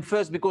rid of them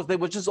first, because they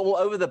were just all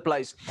over the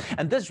place.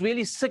 And this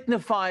really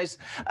signifies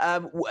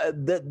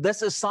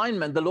this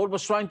assignment. The Lord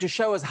was trying to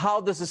show us how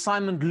this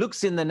assignment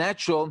looks in the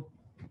natural,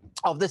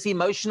 of this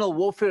emotional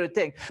warfare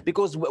attack,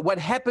 because what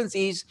happens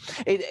is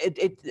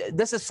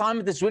this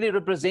assignment is really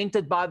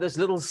represented by this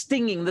little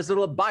stinging, this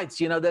little bites.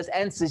 Those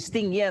ants, they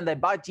sting here and they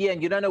bite here,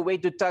 and you don't know where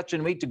to touch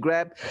and where to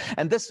grab.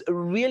 And this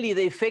really,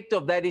 the effect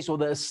of that is, or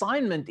the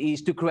assignment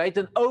is, to create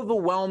an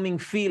overwhelming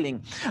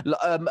feeling.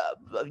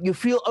 You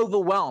feel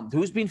overwhelmed.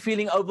 Who's been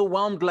feeling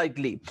overwhelmed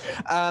lately?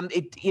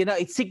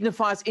 It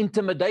signifies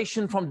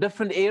intimidation from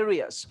different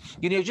areas.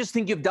 You just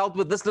think you've dealt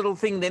with this little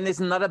thing, then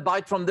there's another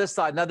bite from this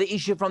side, another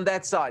issue from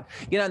that side.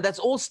 And that's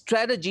all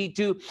strategy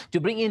to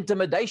bring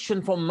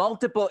intimidation from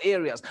multiple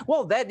areas.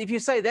 Well, if you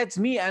say that's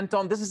me,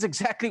 Anton, this is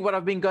exactly what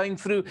I've been going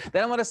through,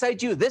 then I want to say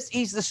to you, this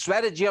is the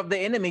strategy of the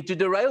enemy to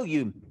derail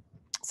you.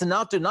 So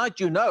now tonight,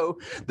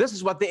 this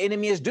is what the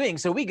enemy is doing.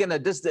 So we're going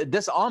to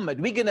disarm it.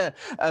 We're going to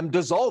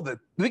dissolve it.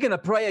 We're going to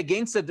pray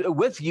against it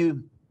with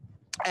you.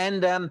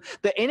 And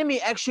the enemy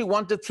actually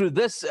wanted through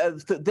this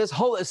this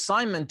whole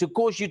assignment to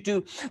cause you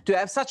to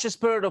have such a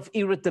spirit of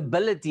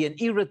irritability and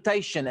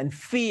irritation and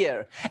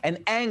fear and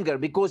anger,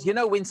 because you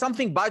know, when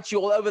something bites you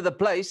all over the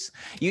place,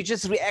 you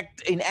just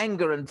react in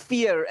anger and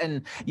fear,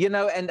 and you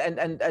know,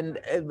 and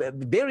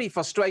very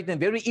frustrated and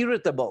very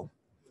irritable.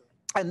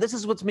 And this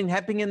is what's been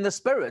happening in the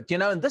spirit, you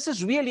know, and this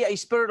is really a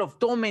spirit of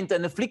torment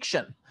and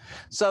affliction.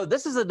 So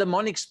this is a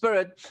demonic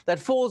spirit that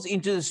falls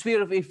into the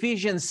sphere of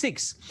Ephesians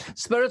 6,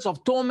 spirits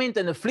of torment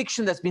and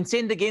affliction that's been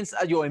sent against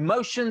your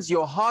emotions,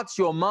 your hearts,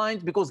 your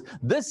mind, because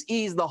this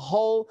is the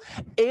whole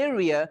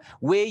area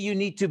where you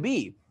need to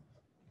be.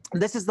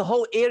 This is the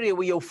whole area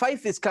where your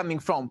faith is coming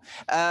from.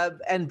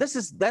 And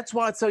that's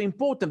why it's so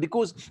important,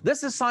 because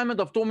this assignment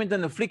of torment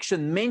and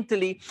affliction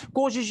mentally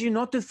causes you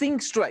not to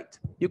think straight.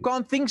 You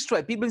can't think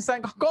straight. People are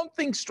saying, I can't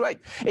think straight.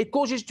 It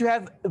causes you to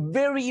have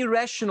very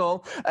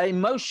irrational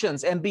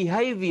emotions and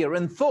behavior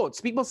and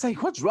thoughts. People say,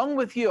 what's wrong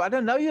with you? I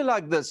don't know you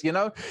like this, you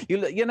know.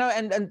 You know,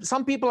 and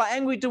some people are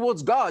angry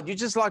towards God. You're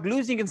just like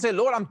losing and say,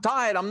 Lord, I'm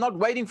tired. I'm not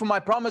waiting for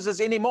my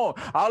promises anymore.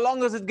 How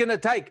long is it going to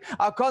take?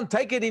 I can't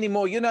take it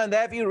anymore, you know, and they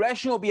have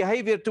irrational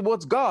behavior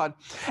towards God.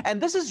 And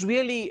this is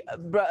really,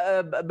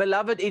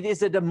 beloved, it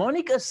is a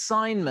demonic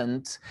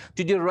assignment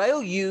to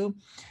derail you,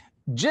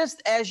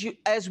 just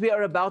as we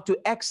are about to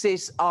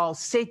access our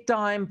set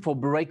time for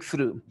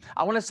breakthrough.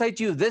 I want to say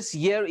to you, this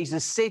year is a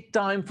set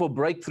time for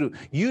breakthrough.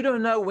 You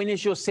don't know when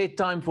is your set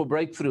time for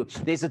breakthrough.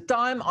 There's a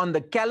time on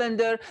the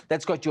calendar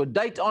that's got your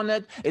date on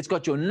it. It's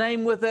got your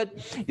name with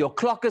it. Your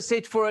clock is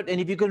set for it. And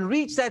if you can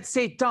reach that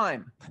set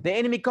time, the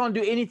enemy can't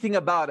do anything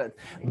about it.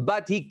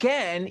 But he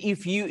can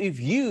if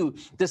you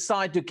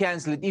decide to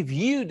cancel it. If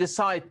you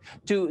decide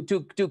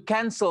to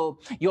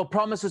cancel your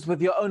promises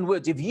with your own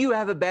words. If you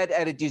have a bad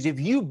attitude, if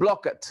you block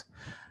it,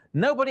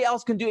 nobody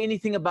else can do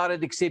anything about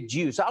it except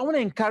you. So I want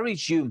to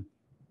encourage you.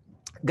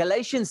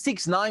 Galatians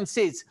 6:9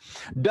 says,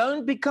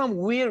 don't become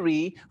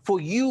weary, for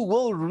you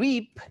will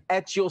reap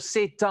at your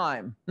set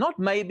time. Not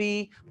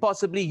maybe,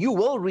 possibly, you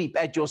will reap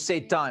at your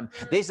set time.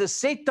 There's a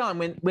set time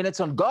when it's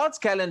on God's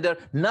calendar,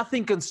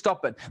 nothing can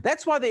stop it.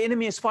 That's why the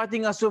enemy is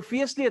fighting us so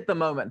fiercely at the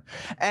moment.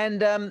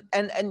 And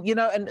you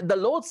know, and the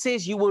Lord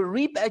says you will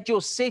reap at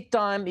your set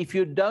time if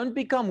you don't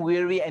become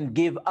weary and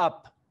give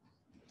up.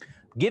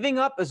 Giving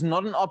up is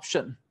not an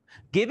option.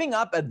 Giving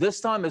up at this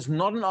time is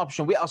not an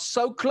option. We are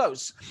so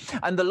close.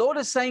 And the Lord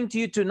is saying to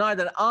you tonight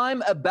that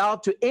I'm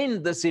about to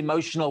end this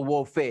emotional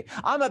warfare.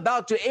 I'm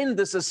about to end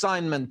this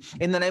assignment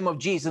in the name of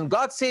Jesus. And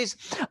God says,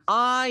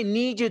 I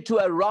need you to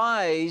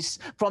arise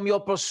from your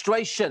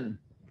prostration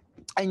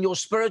and your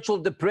spiritual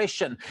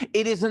depression.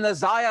 It is an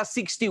Isaiah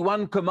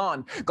 61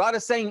 command. God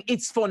is saying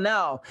it's for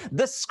now.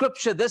 This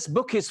scripture, this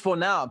book is for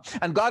now.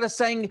 And God is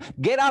saying,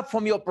 get up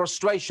from your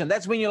prostration.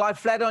 That's when you lie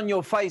flat on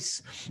your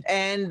face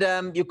and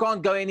you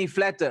can't go any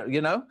flatter,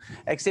 you know,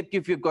 except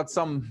if you've got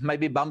some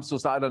maybe bumps or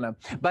so, I don't know.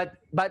 But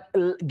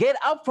get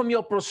up from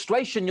your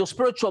prostration, your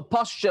spiritual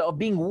posture of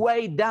being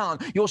weighed down,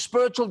 your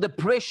spiritual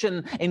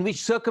depression in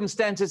which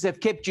circumstances have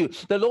kept you.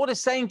 The Lord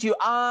is saying to you,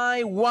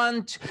 I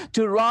want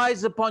to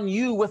rise upon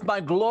you with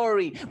my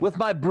glory, with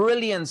my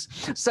brilliance,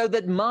 so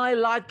that my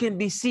light can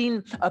be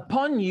seen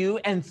upon you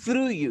and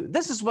through you.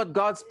 This is what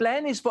God's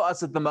plan is for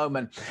us at the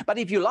moment. But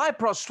if you lie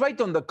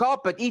prostrate on the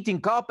carpet, eating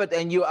carpet,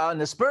 and you are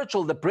in a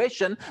spiritual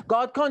depression,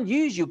 God can't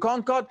use you,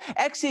 can't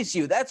access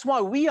you. That's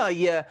why we are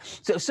here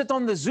to sit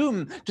on the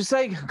Zoom to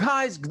say,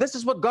 guys, this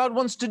is what God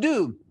wants to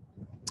do.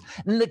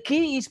 And the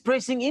key is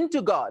pressing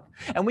into God.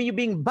 And when you're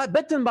being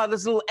bitten by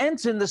this little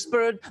ant in the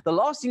spirit, the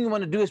last thing you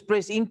want to do is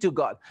press into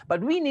God.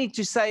 But we need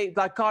to say,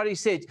 like Kari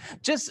said,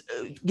 just,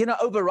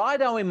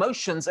 override our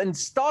emotions and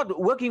start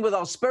working with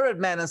our spirit,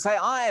 man, and say,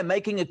 I am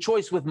making a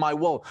choice with my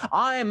will.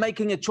 I am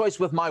making a choice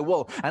with my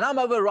will. And I'm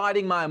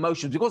overriding my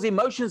emotions, because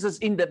emotions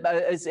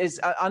is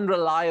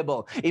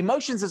unreliable.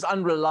 Emotions is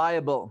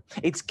unreliable.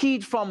 It's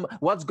keyed from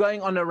what's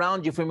going on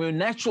around you, from your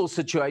natural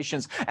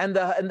situations.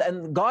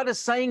 And God is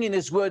saying in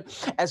His Word,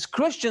 as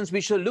Christians,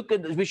 we should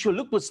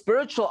look with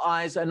spiritual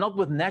eyes and not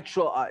with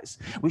natural eyes.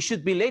 We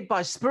should be led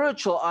by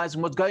spiritual eyes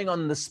and what's going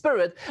on in the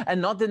spirit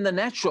and not in the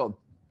natural.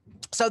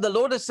 So the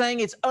Lord is saying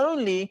it's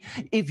only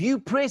if you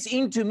press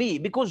into me,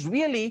 because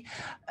really,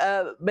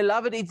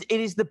 beloved, it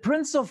is the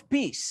Prince of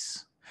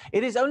Peace.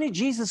 It is only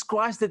Jesus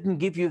Christ that can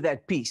give you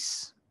that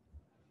peace,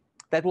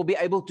 that will be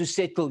able to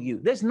settle you.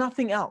 There's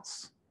nothing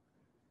else.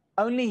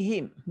 Only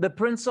Him, the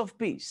Prince of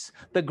Peace,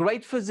 the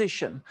great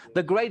physician,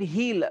 the great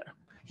healer.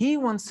 He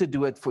wants to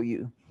do it for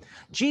you.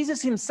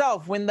 Jesus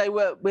Himself, when they're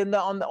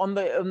on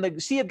the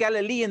Sea of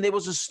Galilee and there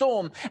was a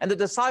storm and the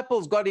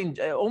disciples got in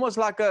almost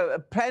like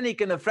a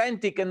panic and a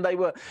frantic, and they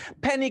were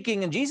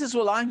panicking, and Jesus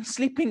was lying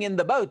sleeping in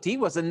the boat. He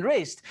was in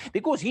rest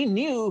because He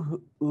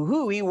knew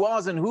who He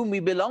was and whom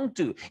He belonged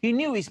to. He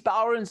knew His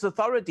power and His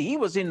authority. He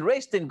was in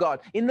rest in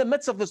God in the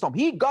midst of the storm.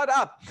 He got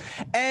up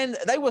and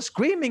they were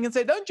screaming and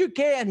said, don't you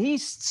care? And He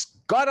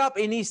got up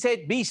and He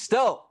said, be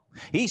still.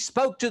 He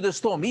spoke to the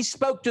storm. He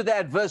spoke to the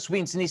adverse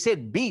winds, and he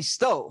said, be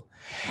still.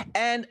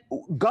 And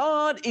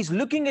God is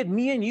looking at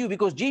me and you,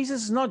 because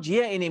Jesus is not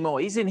here anymore.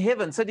 He's in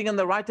heaven, sitting on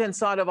the right-hand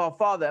side of our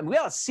Father. And we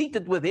are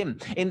seated with him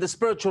in the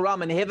spiritual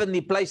realm in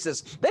heavenly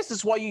places. This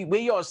is why where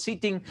you are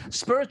sitting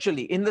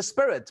spiritually, in the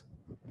Spirit.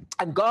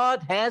 And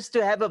God has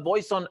to have a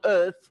voice on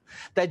earth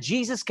that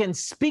Jesus can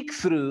speak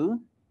through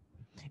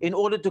in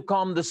order to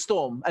calm the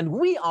storm. And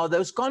we are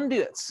those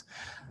conduits.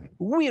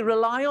 We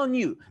rely on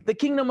you. The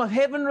kingdom of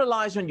heaven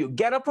relies on you.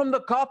 Get up from the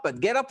carpet.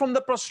 Get up from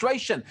the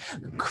prostration.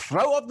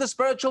 Throw off the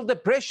spiritual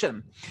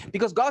depression.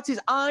 Because God says,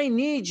 I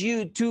need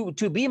you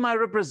to be my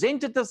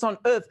representatives on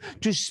earth,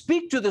 to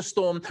speak to the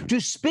storm, to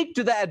speak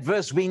to the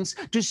adverse winds,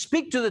 to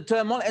speak to the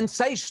turmoil and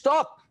say,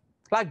 stop.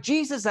 Like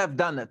Jesus have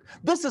done it.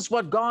 This is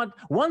what God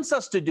wants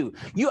us to do.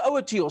 You owe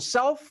it to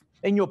yourself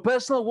in your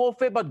personal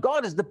warfare, but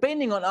God is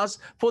depending on us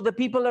for the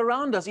people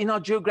around us in our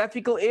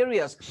geographical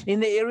areas, in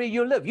the area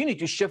you live. You need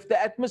to shift the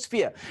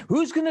atmosphere.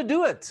 Who's going to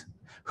do it?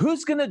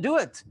 Who's going to do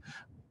it?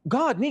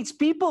 God needs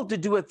people to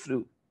do it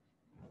through.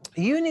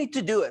 You need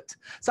to do it.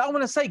 So I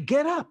want to say,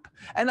 get up.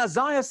 And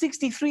Isaiah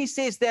 63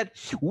 says that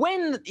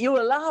when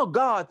you allow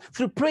God,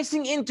 through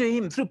pressing into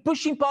him, through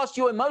pushing past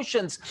your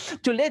emotions,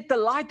 to let the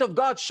light of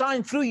God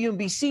shine through you and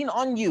be seen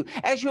on you,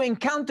 as you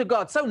encounter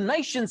God, so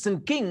nations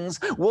and kings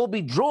will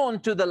be drawn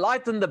to the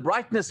light and the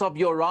brightness of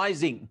your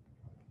rising.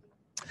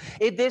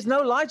 If there's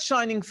no light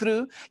shining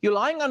through, you're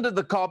lying under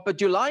the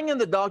carpet, you're lying in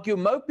the dark, you're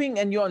moping,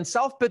 and you're in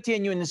self-pity,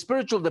 and you're in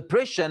spiritual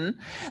depression,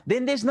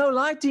 then there's no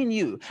light in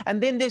you.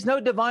 And then there's no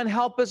divine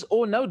helpers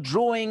or no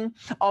drawing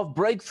of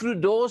breakthrough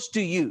doors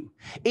to you.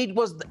 It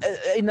was,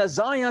 in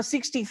Isaiah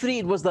 63,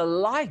 it was the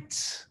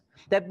light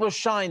that was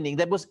shining,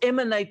 that was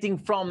emanating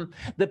from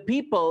the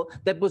people,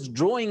 that was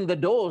drawing the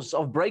doors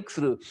of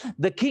breakthrough,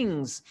 the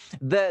kings,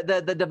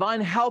 the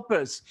divine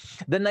helpers,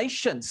 the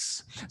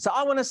nations. So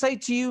I want to say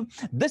to you,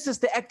 this is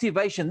the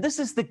activation, this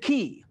is the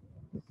key.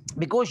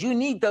 Because you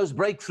need those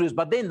breakthroughs,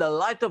 but then the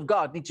light of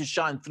God needs to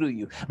shine through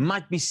you,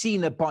 might be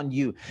seen upon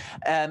you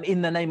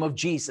in the name of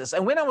Jesus.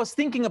 And when I was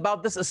thinking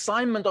about this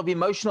assignment of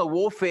emotional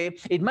warfare,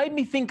 it made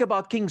me think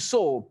about King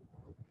Saul.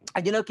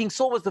 And you know, King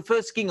Saul was the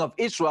first king of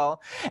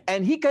Israel,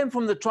 and he came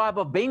from the tribe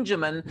of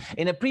Benjamin.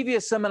 In a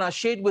previous sermon, I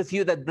shared with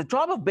you that the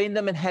tribe of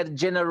Benjamin had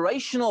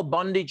generational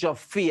bondage of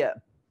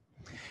fear.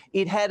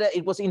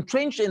 It was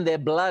entrenched in their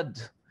blood.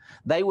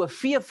 They were a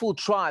fearful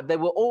tribe. They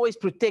were always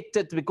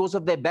protected because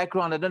of their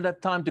background. I don't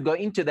have time to go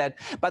into that,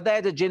 but they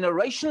had a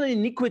generational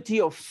iniquity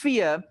of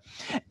fear.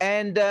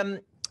 And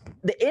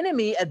the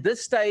enemy at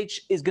this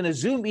stage is going to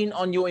zoom in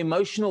on your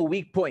emotional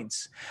weak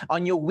points,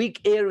 on your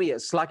weak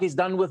areas, like he's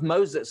done with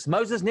Moses.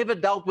 Moses never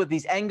dealt with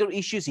his anger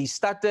issues. He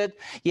stuttered.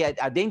 He had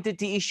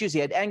identity issues. He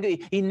had anger.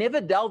 He never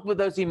dealt with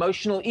those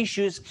emotional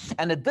issues.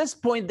 And at this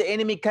point, the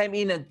enemy came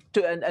in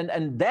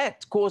and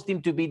that caused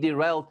him to be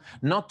derailed,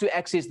 not to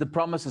access the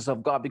promises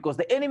of God, because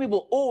the enemy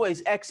will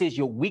always access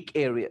your weak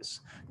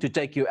areas to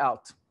take you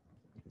out.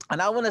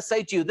 And I want to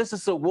say to you, this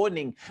is a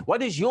warning.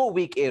 What is your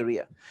weak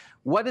area?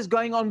 What is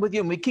going on with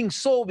you? With King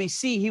Saul, we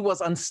see he was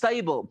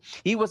unstable.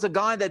 He was a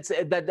guy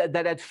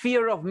that had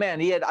fear of man.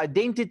 He had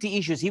identity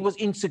issues. He was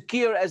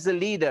insecure as a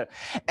leader.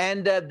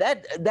 And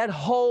that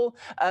whole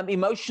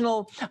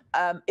emotional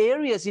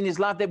areas in his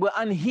life that were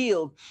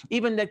unhealed,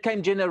 even that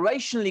came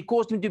generationally,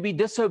 caused him to be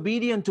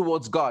disobedient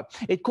towards God.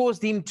 It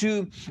caused him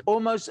to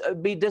almost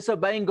be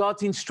disobeying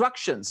God's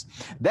instructions.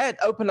 That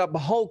opened up a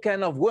whole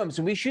can of worms.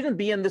 And we shouldn't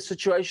be in this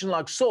situation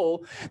like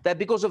Saul, that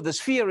because of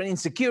this fear and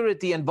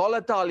insecurity and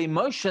volatile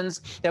emotions,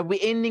 that we're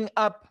ending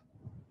up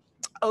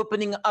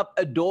opening up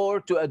a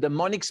door to a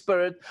demonic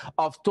spirit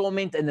of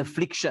torment and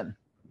affliction.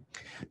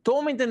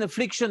 Torment and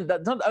affliction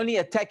does not only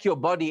attack your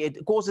body,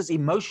 it causes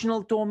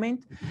emotional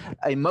torment,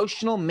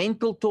 emotional,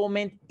 mental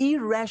torment,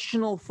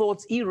 irrational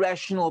thoughts,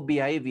 irrational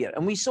behavior.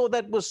 And we saw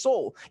that with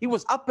Saul. He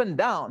was up and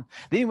down.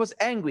 Then he was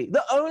angry.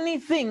 The only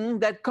thing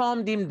that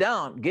calmed him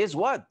down, guess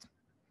what?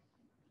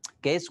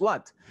 Guess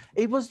what?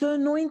 It was the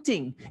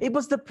anointing. It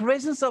was the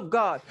presence of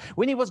God.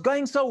 When he was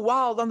going so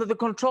wild under the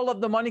control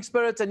of demonic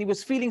spirits and he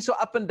was feeling so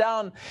up and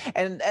down,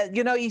 and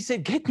he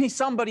said, get me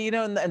somebody,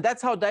 and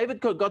that's how David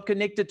got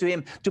connected to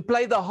him, to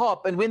play the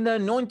harp. And when the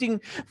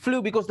anointing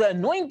flew, because the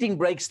anointing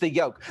breaks the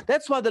yoke.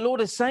 That's why the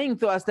Lord is saying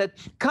to us that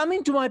come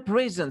into my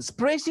presence,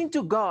 press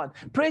into God,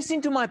 press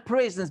into my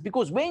presence,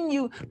 because when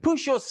you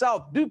push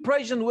yourself, do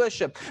praise and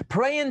worship,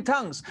 pray in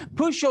tongues,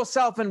 push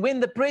yourself, and when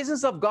the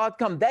presence of God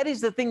comes, that is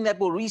the thing that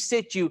will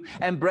reset you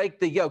and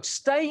break the yoke.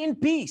 Stay in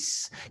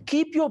peace.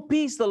 Keep your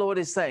peace, the Lord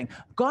is saying.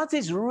 God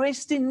says,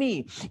 rest in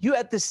me. You're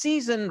at the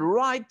season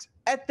right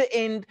at the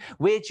end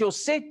where it's your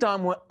set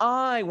time where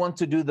I want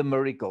to do the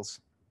miracles.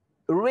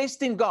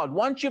 Rest in God.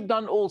 Once you've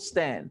done all,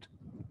 stand.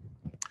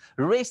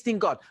 Rest in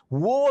God.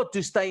 War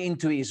to stay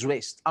into his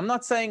rest. I'm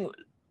not saying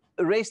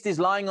rest is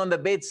lying on the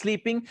bed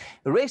sleeping.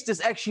 Rest is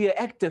actually an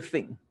active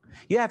thing.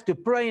 You have to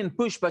pray and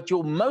push, but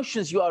your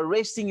emotions, you are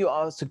resting, you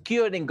are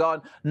secured in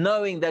God,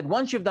 knowing that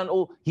once you've done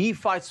all, He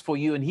fights for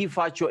you and He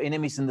fights your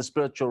enemies in the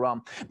spiritual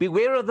realm.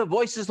 Beware of the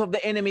voices of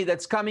the enemy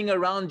that's coming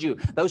around you,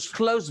 those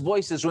close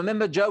voices.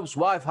 Remember Job's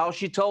wife, how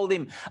she told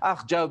him,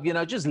 Job,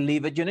 just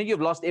leave it.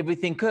 You've lost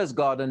everything. Curse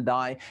God and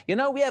die.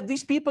 We have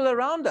these people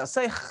around us.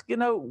 Say,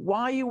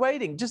 why are you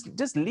waiting?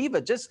 Just leave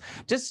it.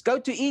 Just go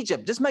to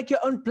Egypt. Just make your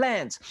own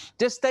plans.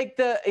 Just take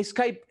the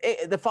escape,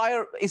 the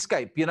fire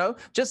escape,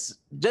 just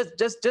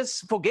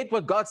forget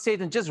what God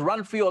said and just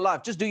run for your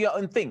life. Just do your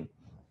own thing.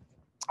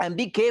 And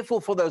be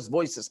careful for those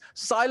voices.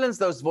 Silence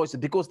those voices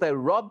because they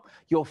rob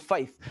your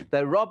faith.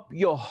 They rob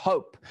your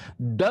hope.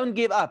 Don't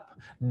give up.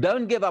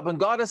 Don't give up. And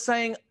God is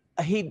saying,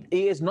 He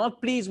is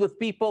not pleased with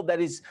people that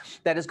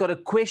has got a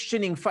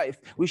questioning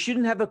faith. We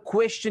shouldn't have a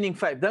questioning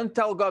faith. Don't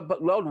tell God,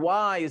 but Lord,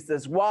 why is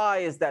this? Why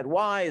is that?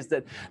 Why is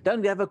that?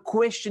 Don't have a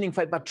questioning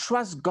faith, but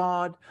trust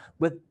God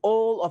with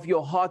all of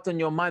your heart and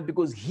your mind,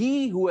 because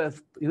He who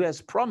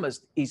has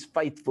promised is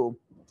faithful.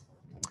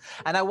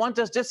 And I want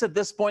us, just at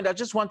this point, I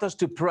just want us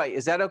to pray.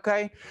 Is that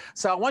okay?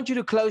 So I want you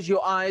to close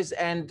your eyes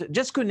and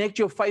just connect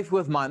your faith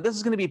with mine. This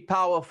is going to be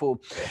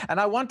powerful. And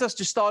I want us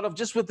to start off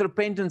just with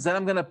repentance. Then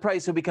I'm going to pray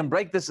so we can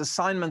break this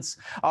assignments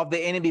of the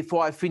enemy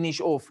before I finish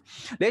off.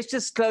 Let's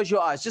just close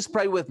your eyes. Just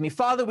pray with me.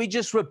 Father, we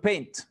just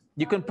repent.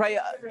 You can pray,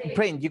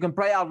 you can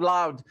pray out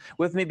loud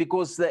with me,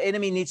 because the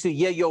enemy needs to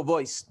hear your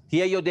voice,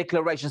 hear your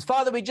declarations.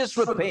 Father, we just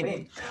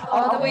repent.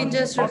 Father, we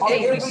just repent of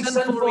every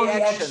sinful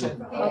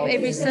reaction. Of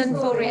every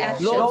sinful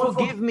reaction. Lord,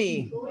 forgive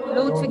me.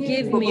 Lord,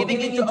 forgive For me.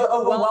 getting into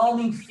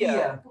overwhelming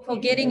fear. For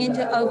getting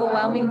into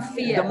overwhelming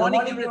fear.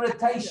 Demonic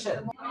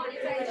irritation.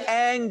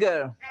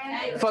 Anger.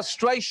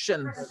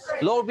 Frustration.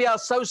 Lord, we are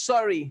so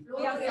sorry.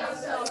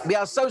 We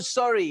are so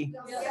sorry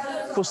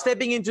for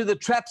stepping into the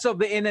traps of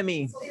the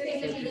enemy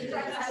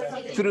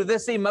through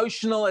this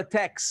emotional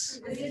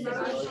attacks.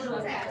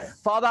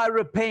 Father, I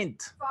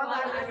repent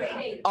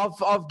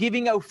of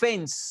giving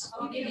offense,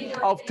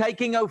 of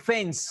taking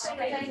offense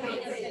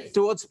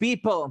towards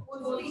people,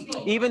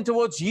 even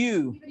towards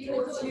you.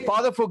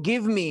 Father,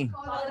 forgive me.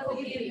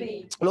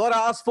 Lord,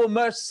 I ask for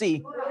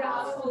mercy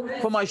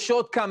for my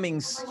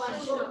shortcomings.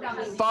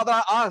 Father,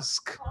 I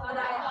ask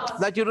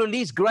that you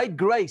release great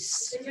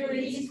grace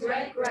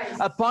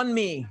upon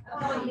me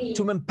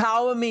to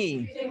empower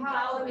me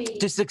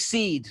to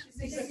succeed.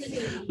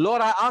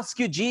 Lord, I ask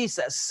you,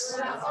 Jesus,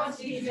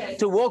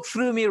 to walk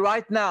through me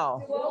right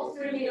now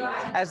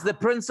as the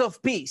Prince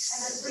of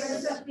Peace,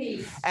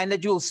 and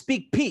that you will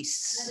speak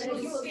peace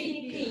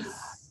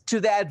to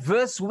the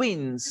adverse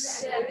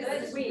winds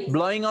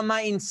blowing on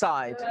my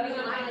inside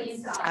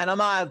and on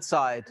my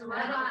outside.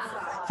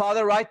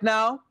 Father, right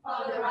now,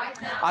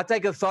 I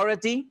take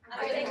authority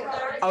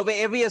over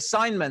every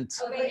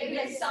assignment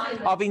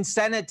of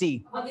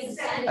insanity,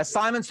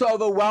 assignments to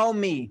overwhelm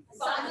me.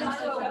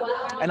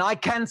 And I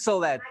cancel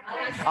that.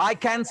 I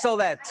cancel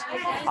that.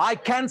 I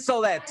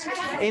cancel that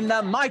in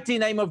the mighty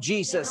name of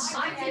Jesus.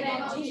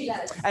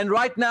 And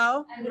right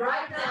now,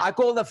 I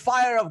call the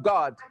fire of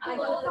God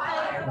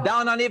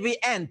down on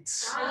every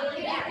ant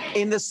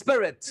in the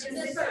spirit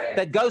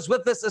that goes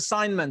with this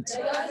assignment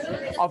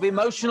of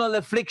emotional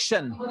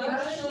affliction.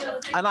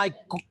 And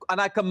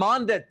I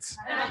command it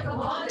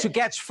to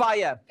catch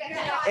fire.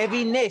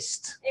 Every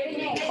nest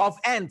of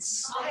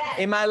ants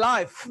in my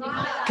life,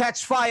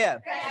 catch fire.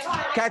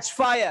 Catch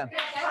fire.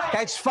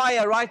 Catch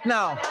fire right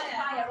now.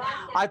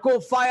 I call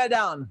fire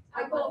down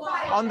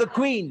on the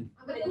queen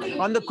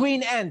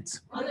ant.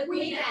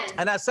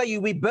 And I say you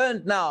be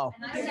burned now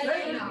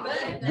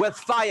with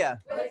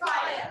fire.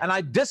 And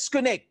I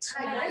disconnect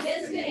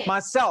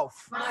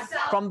myself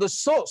from the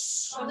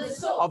source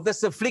of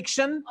this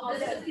affliction,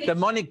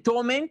 demonic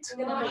torment,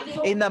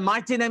 in the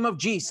mighty name of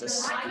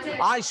Jesus.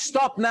 I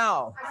stop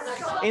now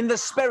in the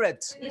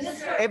spirit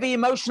every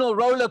emotional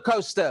roller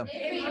coaster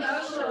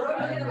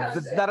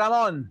that I'm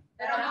on.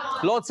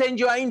 Lord, send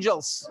your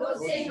angels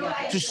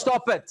to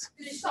stop it,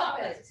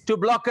 to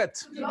block it.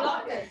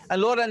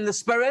 And Lord, in the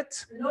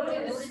spirit,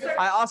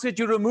 I ask that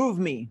you remove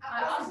me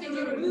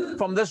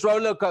from this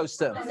roller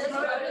coaster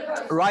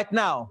right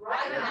now.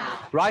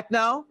 Right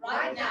now,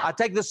 I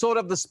take the sword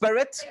of the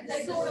spirit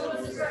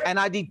and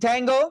I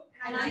detangle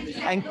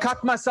and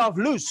cut myself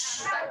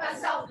loose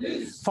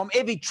from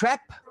every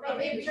trap,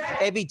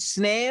 every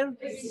snare,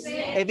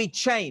 every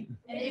chain,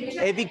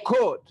 every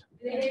cord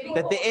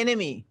that the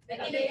enemy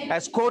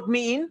has caught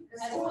me in,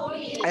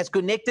 has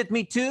connected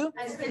me to.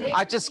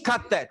 I just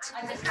cut that.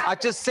 I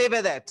just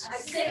sever that.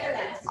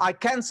 I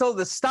cancel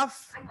the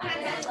stuff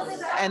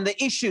and the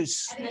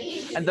issues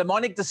and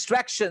demonic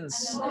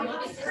distractions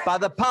by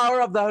the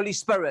power of the Holy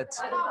Spirit.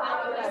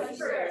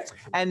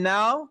 And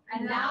now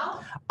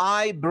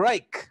I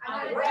break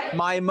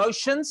my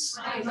emotions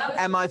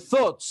and my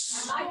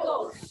thoughts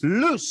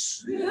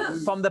loose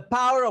from the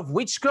power of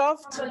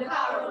witchcraft,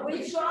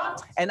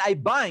 and I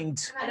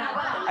bind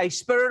a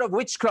spirit of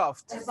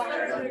witchcraft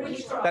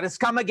that has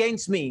come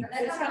against me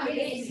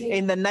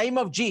in the name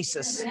of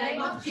Jesus.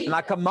 And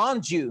I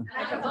command you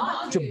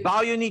to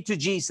bow your knee to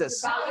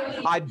Jesus.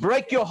 I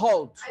break your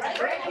hold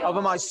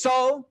over my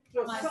soul,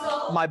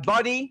 my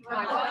body,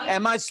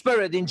 and my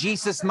spirit in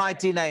Jesus'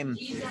 mighty name.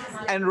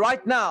 And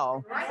right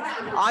now,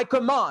 I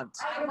command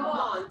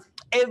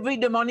every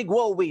demonic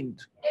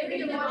whirlwind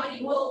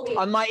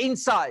on my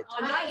inside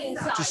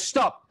to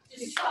stop.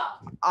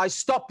 I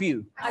stop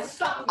you.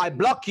 I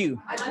block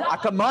you. I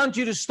command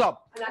you to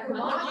stop.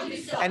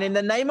 And in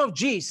the name of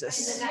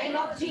Jesus,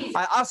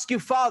 I ask you,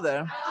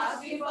 Father,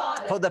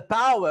 for the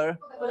power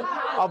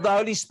of the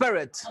Holy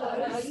Spirit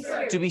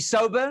to be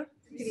sober,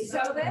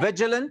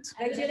 vigilant,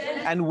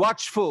 and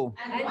watchful.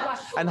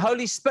 And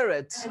Holy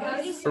Spirit,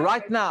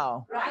 right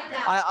now,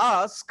 I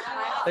ask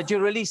that you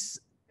release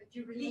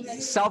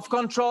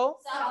self-control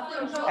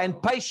and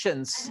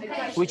patience,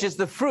 which is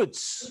the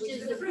fruits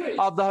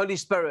of the Holy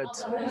Spirit,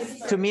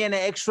 to me in an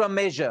extra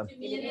measure.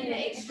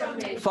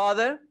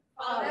 Father,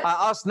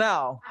 I ask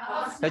now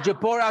that you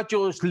pour out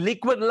your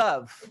liquid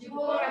love,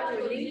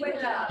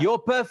 your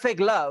perfect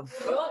love,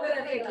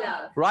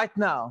 right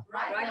now,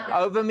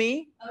 over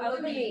me,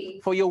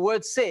 for your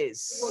word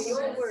says,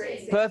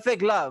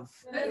 perfect love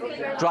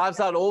drives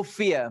out all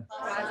fear.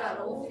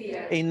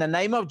 In the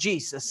name of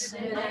Jesus,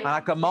 and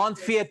I command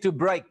fear to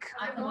break.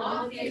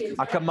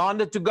 I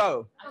command it to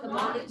go.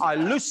 I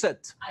loose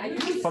it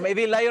from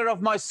every layer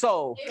of my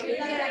soul.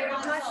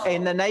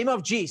 In the name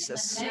of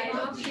Jesus,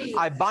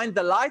 I bind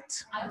the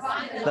light,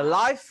 the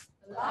life,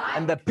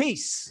 and the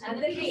peace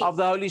of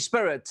the Holy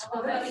Spirit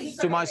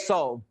to my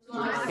soul.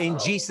 In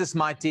Jesus'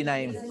 mighty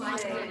name.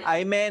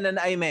 Amen and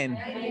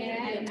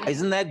amen.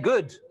 Isn't that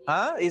good?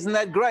 Huh? Isn't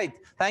that great?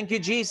 Thank you,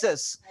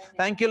 Jesus.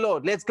 Thank you,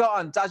 Lord. Let's go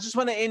on. I just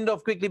want to end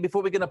off quickly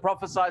before we're going to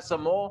prophesy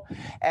some more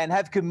and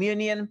have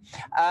communion.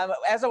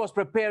 As I was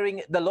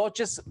preparing, the Lord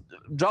just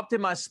dropped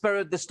in my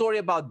spirit the story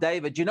about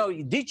David. You know,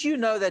 did you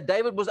know that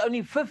David was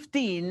only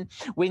 15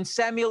 when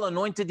Samuel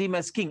anointed him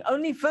as king?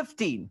 Only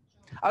 15.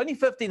 Only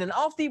 15. And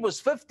after he was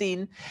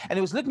 15 and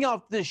he was looking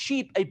after the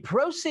sheep, a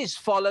process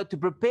followed to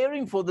prepare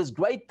him for this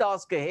great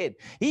task ahead.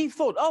 He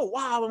thought, oh,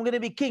 wow, I'm going to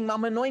be king.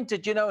 I'm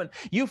anointed, you know. And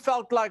you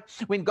felt like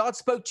when God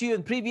spoke to you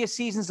in previous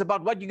seasons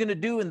about what you're going to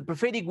do, and the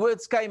prophetic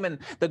words came and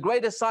the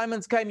great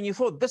assignments came, and you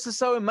thought, this is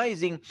so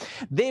amazing.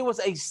 There was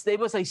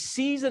a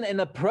season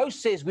and a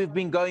process we've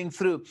been going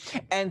through.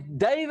 And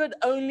David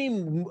only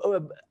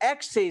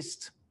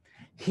accessed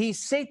his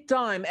set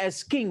time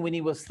as king when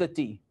he was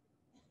 30.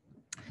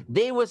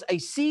 There was a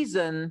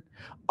season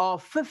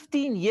of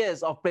 15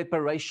 years of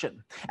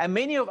preparation. And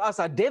many of us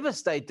are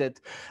devastated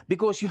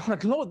because you're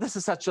like, Lord, this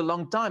is such a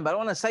long time. But I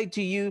want to say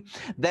to you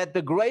that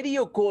the greater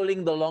your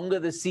calling, the longer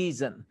the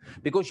season,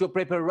 because your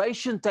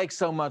preparation takes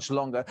so much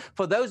longer.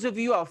 For those of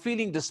you who are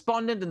feeling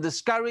despondent and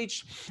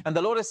discouraged, and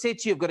the Lord has said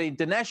to you, you've got an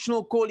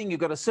international calling, you've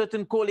got a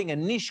certain calling, a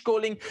niche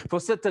calling for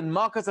certain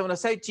markets. I want to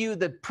say to you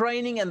that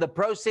training and the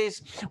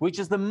process, which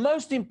is the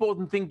most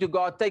important thing to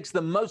God, takes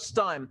the most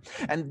time.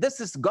 And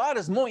God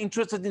is more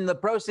interested in the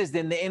process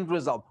than the end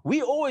result.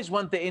 We always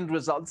want the end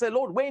result. Say,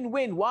 Lord, when?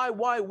 Why,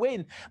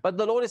 when? But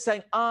the Lord is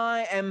saying,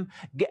 I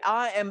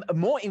am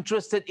more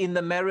interested in the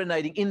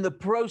marinating, in the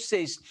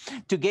process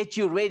to get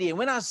you ready. And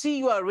when I see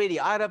you are ready,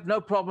 I have no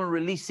problem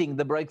releasing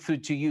the breakthrough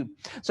to you.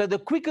 So the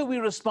quicker we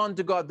respond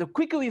to God, the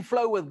quicker we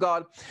flow with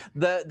God,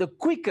 the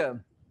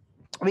quicker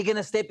we're going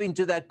to step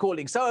into that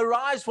calling. So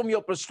arise from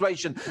your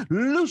prostration,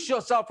 loose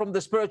yourself from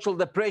the spiritual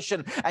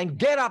depression, and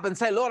get up and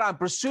say, Lord, I'm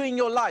pursuing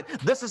your light.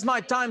 This is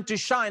my time to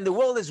shine. The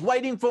world is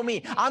waiting for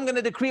me. I'm going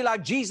to decree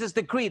like Jesus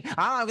decreed.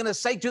 I'm going to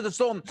say to the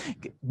storm,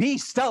 be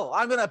still.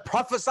 I'm going to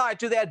prophesy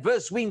to the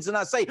adverse winds, and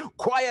I say,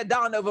 quiet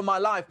down over my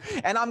life.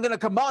 And I'm going to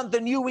command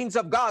the new winds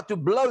of God to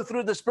blow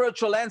through the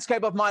spiritual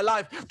landscape of my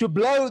life, to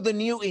blow the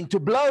new in, to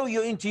blow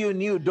you into your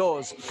new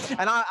doors.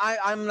 And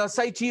I'm going to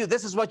say to you,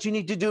 this is what you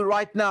need to do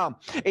right now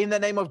in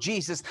the name of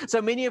Jesus.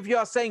 So many of you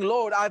are saying,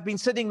 Lord, I've been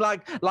sitting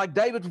like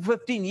David for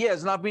 15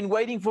 years, and I've been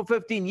waiting for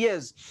 15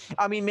 years.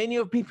 I mean, many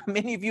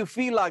of you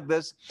feel like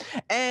this.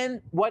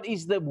 And what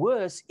is the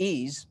worst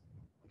is,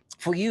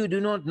 for you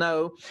do not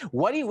know,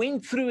 what he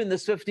went through in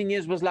this 15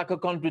 years was like a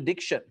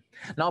contradiction.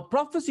 Now,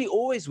 prophecy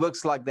always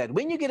works like that.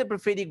 When you get a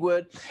prophetic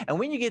word and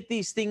when you get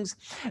these things,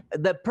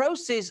 the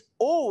process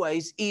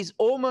always is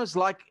almost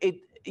like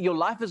your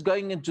life is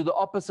going into the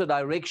opposite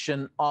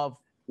direction of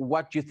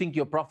what you think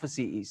your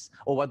prophecy is,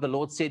 or what the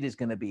Lord said is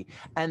going to be.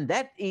 And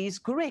that is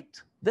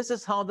correct. This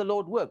is how the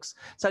Lord works.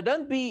 So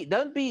don't be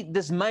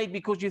dismayed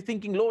because you're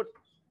thinking, Lord,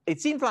 it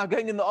seems like I'm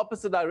going in the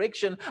opposite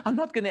direction. I'm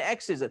not going to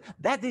access it.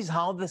 That is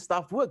how the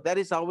stuff works. That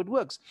is how it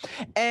works.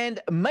 And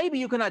maybe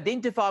you can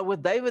identify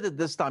with David at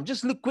this time.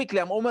 Just look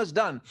quickly. I'm almost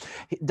done.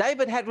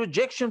 David had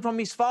rejection from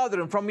his father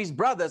and from his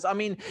brothers. I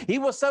mean, he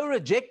was so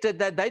rejected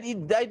that they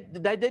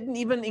didn't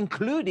even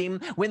include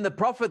him when the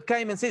prophet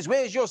came and says,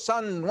 where's your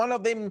son? One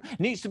of them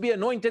needs to be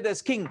anointed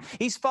as king.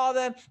 His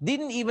father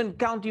didn't even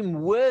count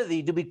him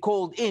worthy to be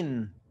called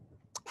in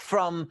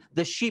from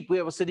the sheep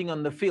who were sitting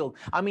on the field.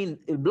 I mean,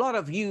 a lot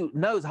of you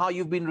knows how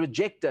you've been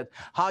rejected,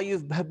 how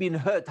you've been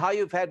hurt, how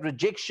you've had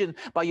rejection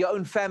by your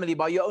own family,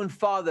 by your own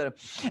father.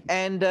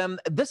 And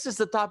this is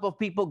the type of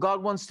people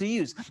God wants to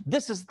use.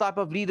 This is the type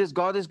of leaders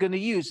God is going to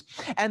use.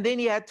 And then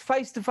he had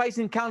face-to-face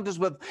encounters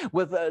with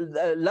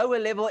lower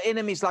level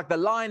enemies like the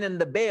lion and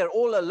the bear,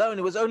 all alone.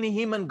 It was only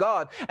him and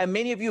God. And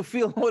many of you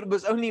feel, Lord, it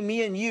was only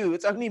me and you.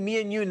 It's only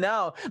me and you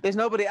now. There's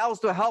nobody else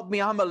to help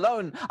me. I'm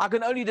alone. I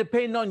can only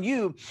depend on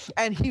you.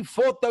 And he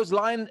fought those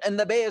lions and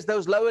the bears,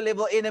 those lower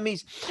level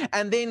enemies.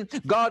 And then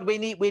God,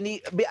 when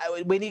he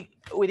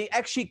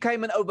actually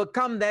came and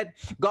overcome that,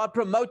 God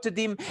promoted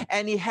him,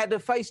 and he had a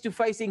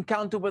face-to-face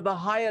encounter with a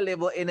higher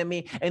level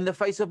enemy in the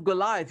face of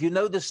Goliath. You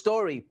know the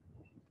story.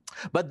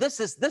 But this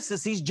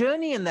is his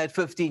journey in that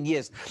 15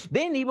 years.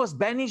 Then he was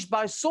banished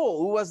by Saul,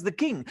 who was the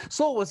king.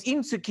 Saul was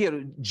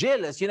insecure,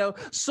 jealous. You know,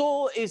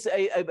 Saul is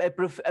a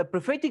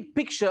prophetic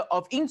picture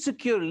of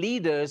insecure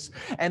leaders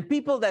and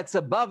people that's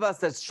above us,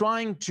 that's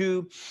trying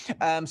to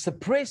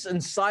suppress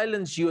and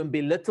silence you and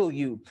belittle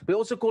you. We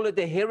also call it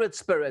the Herod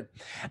spirit,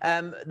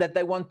 that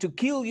they want to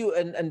kill you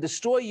and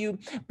destroy you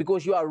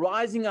because you are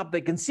rising up. They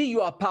can see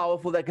you are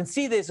powerful. They can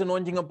see there's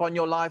anointing upon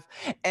your life,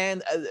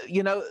 and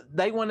you know,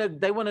 they want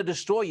to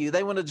destroy you.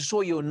 They want to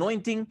destroy your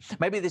anointing.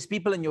 Maybe there's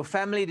people in your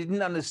family that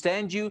didn't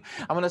understand you.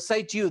 I want to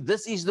say to you,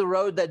 this is the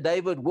road that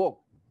David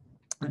walked.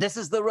 This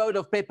is the road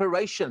of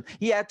preparation.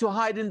 He had to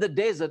hide in the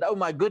desert. Oh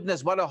my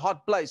goodness, what a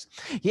hot place.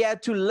 He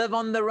had to live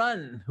on the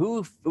run.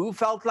 Who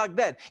felt like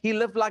that? He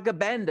lived like a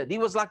bandit. He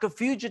was like a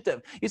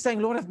fugitive. He's saying,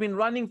 Lord, I've been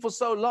running for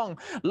so long.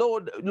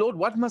 Lord,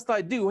 what must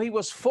I do? He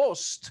was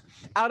forced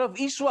out of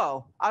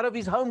Israel, out of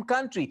his home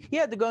country. He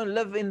had to go and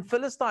live in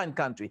Philistine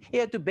country. He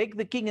had to beg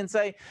the king and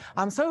say,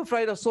 I'm so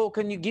afraid of Saul.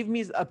 Can you give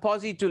me a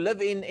posse to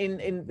live in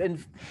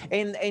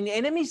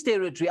enemy's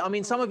territory? I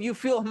mean, some of you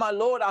feel, my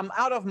Lord, I'm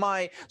out of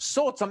my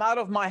sorts. I'm out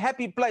of my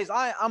happy place.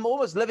 I'm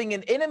always living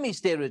in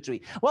enemy's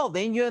territory. Well,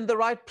 then you're in the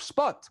right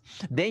spot.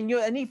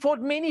 And he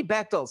fought many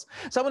battles.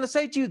 So I want to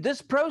say to you,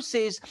 this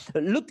process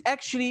looked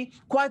actually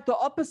quite the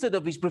opposite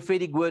of his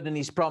prophetic word and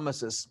his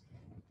promises.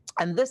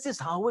 And this is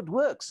how it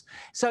works.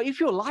 So if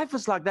your life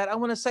is like that, I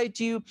want to say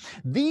to you,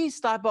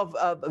 this type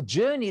of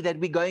journey that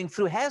we're going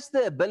through has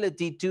the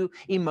ability to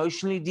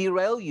emotionally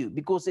derail you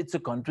because it's a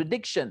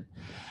contradiction.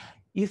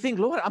 You think,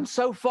 Lord, I'm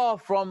so far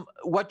from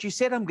what you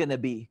said I'm going to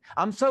be.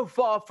 I'm so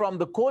far from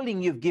the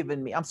calling you've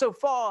given me. I'm so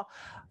far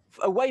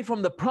away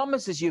from the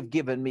promises you've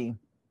given me.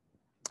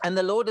 And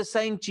the Lord is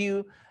saying to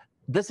you,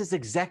 this is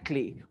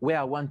exactly where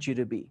I want you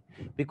to be,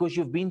 because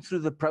you've been through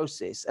the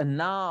process. And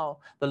now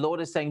the Lord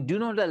is saying, do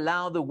not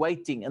allow the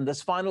waiting and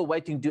this final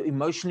waiting to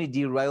emotionally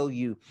derail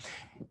you.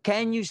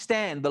 Can you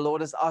stand? The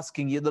Lord is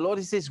asking you. The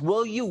Lord says,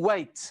 will you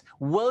wait?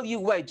 Will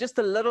you wait just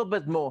a little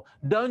bit more?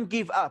 Don't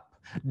give up.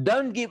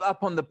 Don't give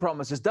up on the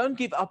promises. Don't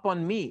give up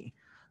on me.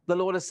 The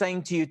Lord is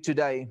saying to you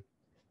today.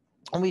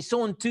 And we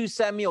saw in 2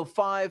 Samuel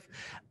 5,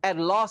 at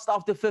last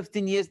after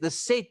 15 years, the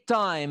set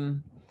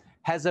time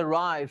has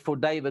arrived for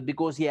David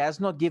because he has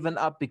not given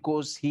up,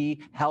 because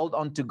he held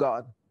on to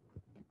God.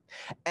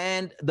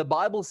 And the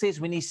Bible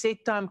says when his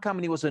set time came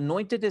and he was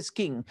anointed as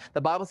king, the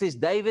Bible says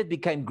David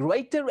became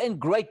greater and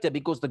greater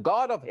because the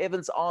God of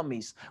heaven's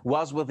armies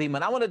was with him.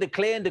 And I want to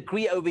declare and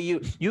decree over you,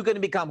 you're going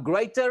to become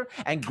greater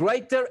and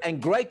greater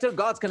and greater.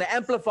 God's going to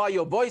amplify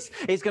your voice.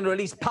 He's going to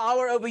release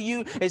power over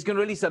you. He's going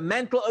to release a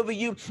mantle over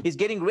you. He's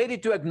getting ready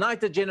to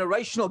ignite the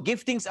generational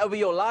giftings over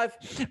your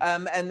life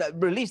and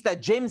release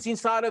that gems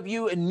inside of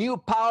you. A new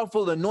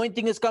powerful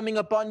anointing is coming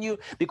upon you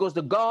because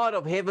the God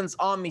of heaven's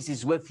armies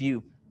is with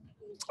you.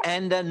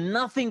 And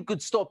nothing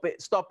could stop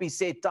his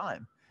set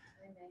time.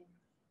 Amen.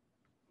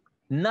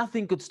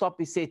 Nothing could stop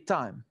his set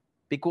time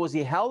because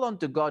he held on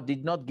to God,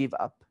 did not give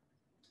up.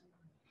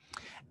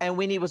 And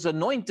when he was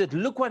anointed,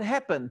 look what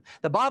happened.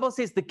 The Bible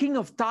says the king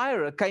of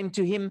Tyre came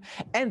to him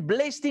and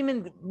blessed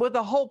him with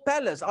a whole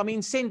palace. I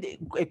mean, sent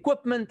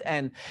equipment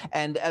and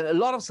a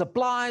lot of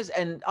supplies.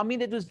 And I mean,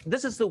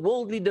 this is the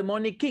worldly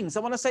demonic kings. I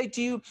want to say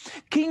to you,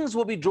 kings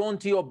will be drawn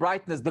to your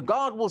brightness. The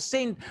God will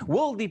send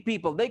worldly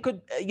people. They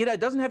could,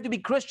 it doesn't have to be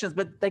Christians,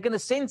 but they're going to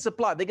send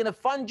supply. They're going to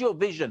fund your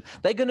vision.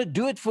 They're going to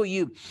do it for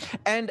you.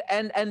 And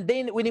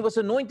then when he was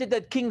anointed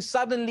that king,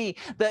 suddenly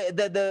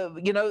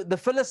the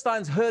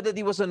Philistines heard that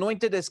he was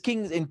anointed as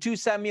king in 2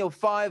 Samuel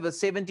 5, verse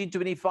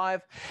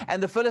 17-25.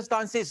 And the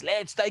Philistine says,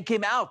 let's take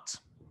him out.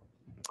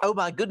 Oh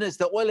my goodness,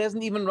 the oil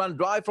hasn't even run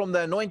dry from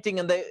the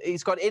anointing, and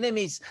he's got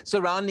enemies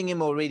surrounding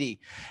him already.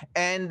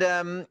 And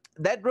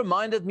that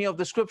reminded me of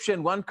the scripture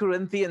in 1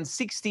 Corinthians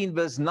 16,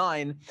 verse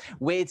 9,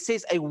 where it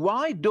says, a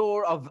wide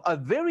door of a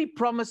very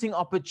promising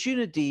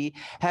opportunity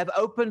have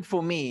opened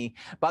for me,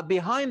 but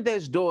behind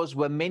those doors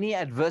were many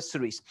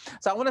adversaries.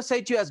 So I want to say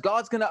to you, as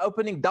God's going to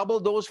opening double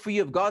doors for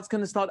you, if God's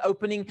going to start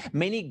opening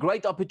many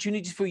great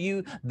opportunities for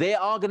you,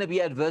 there are going to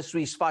be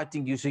adversaries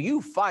fighting you. So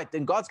you fight,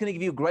 and God's going to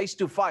give you grace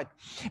to fight,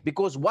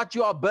 because what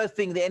you are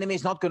birthing, the enemy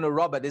is not going to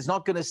rob it. It's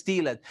not going to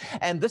steal it.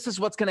 And this is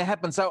what's going to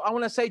happen. So I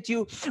want to say to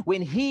you,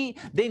 when he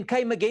then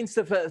came against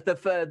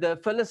the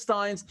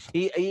Philistines,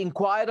 he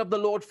inquired of the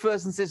Lord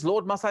first and says,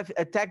 Lord, must I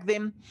attack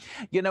them?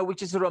 You know,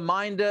 which is a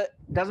reminder,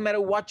 doesn't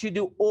matter what you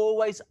do,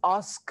 always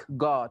ask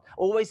God,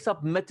 always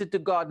submit it to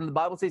God. And the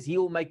Bible says he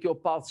will make your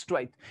path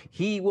straight.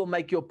 He will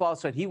make your path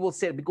straight. He will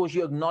say it because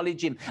you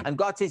acknowledge him. And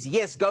God says,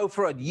 yes, go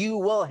for it. You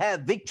will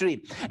have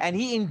victory. And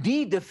he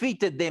indeed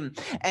defeated them.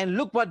 And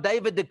look what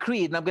David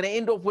decreed. And I'm going to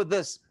end off with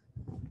this.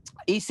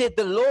 He said,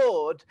 the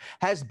Lord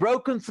has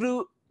broken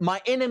through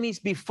my enemies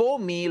before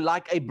me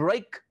like a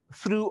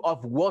breakthrough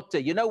of water.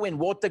 You know, when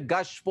water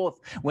gushes forth,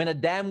 when a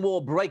dam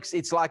wall breaks,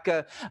 it's like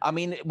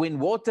when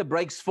water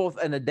breaks forth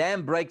and a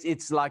dam breaks,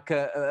 it's like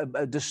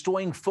a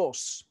destroying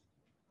force.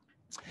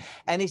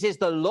 And he says,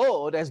 the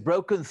Lord has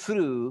broken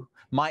through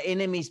my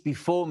enemies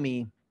before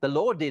me. The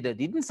Lord did it.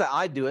 He didn't say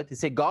I do it. He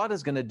said God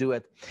is going to do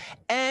it.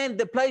 And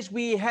the place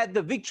we had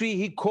the victory,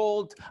 he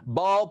called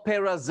Baal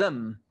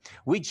Perazim,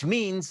 which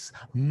means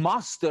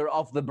master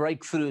of the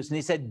breakthroughs. And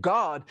he said,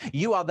 God,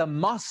 you are the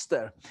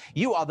master.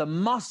 You are the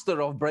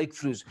master of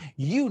breakthroughs.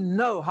 You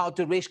know how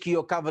to rescue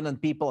your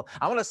covenant people.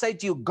 I want to say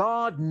to you,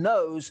 God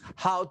knows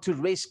how to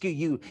rescue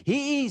you.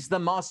 He is the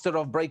master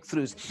of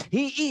breakthroughs.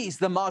 He is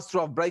the master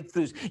of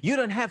breakthroughs. You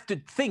don't have to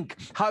think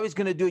how he's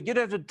going to do it. You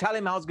don't have to tell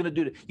him how he's going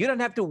to do it. You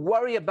don't have to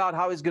worry about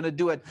how he's going to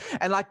do it.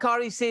 And like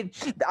Kari said,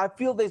 I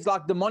feel there's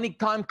like demonic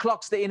time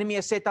clocks the enemy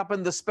has set up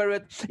in the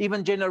spirit,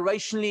 even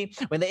generationally,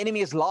 when the enemy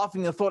is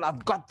laughing and thought,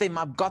 I've got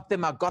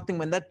them.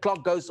 When that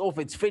clock goes off,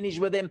 it's finished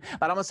with them.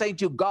 But I'm saying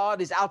to you,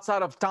 God is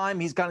outside of time.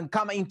 He's going to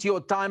come into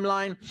your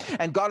timeline,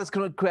 and God is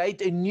going to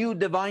create a new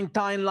divine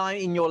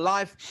timeline in your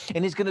life,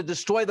 and he's going to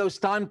destroy those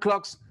time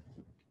clocks.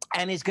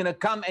 And he's going to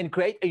come and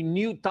create a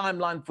new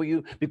timeline for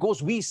you,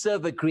 because we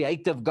serve a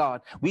creative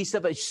God. We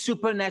serve a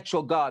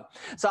supernatural God.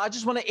 So I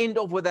just want to end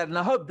off with that. And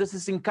I hope this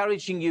is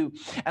encouraging you.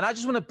 And I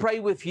just want to pray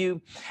with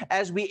you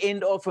as we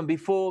end off and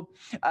before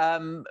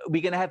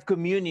we're going to have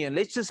communion.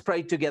 Let's just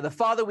pray together.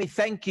 Father, we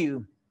thank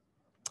you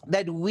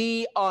that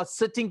we are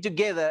sitting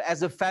together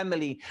as a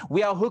family.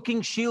 We are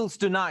hooking shields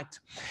tonight,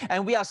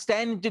 and we are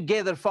standing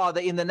together,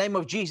 Father, in the name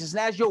of Jesus. And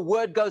as your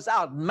word goes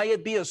out, may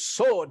it be a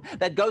sword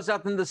that goes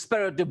out in the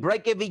spirit to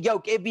break every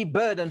yoke, every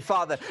burden,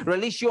 Father.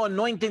 Release your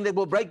anointing that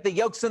will break the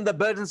yokes and the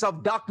burdens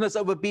of darkness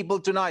over people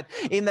tonight.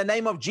 In the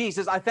name of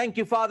Jesus, I thank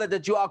you, Father,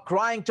 that you are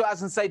crying to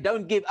us and say,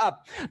 don't give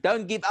up.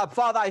 Don't give up.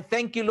 Father, I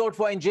thank you, Lord,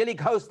 for angelic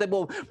hosts that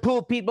will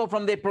pull people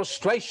from their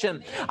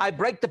prostration. I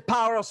break the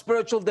power of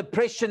spiritual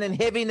depression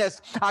and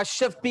heaviness. I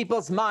shift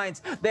people's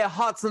minds, their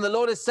hearts, and the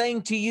Lord is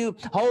saying to you,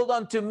 hold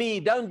on to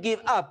me, don't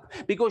give up,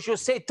 because your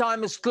set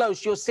time is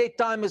close. Your set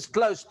time is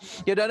close.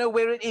 You don't know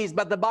where it is,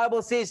 but the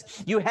Bible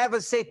says you have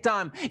a set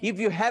time. If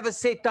you have a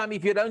set time,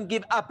 if you don't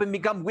give up and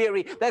become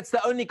weary, that's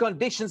the only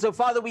condition. So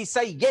Father, we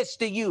say yes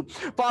to you.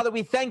 Father,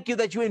 we thank you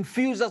that you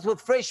infuse us with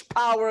fresh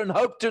power and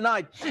hope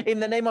tonight in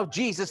the name of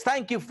Jesus.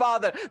 Thank you,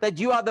 Father, that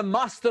you are the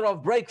master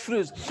of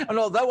breakthroughs. And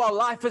although our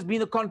life has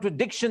been a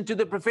contradiction to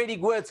the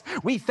prophetic words,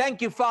 we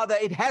thank you, Father,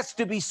 it has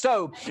to be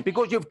so,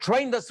 because you've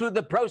trained us through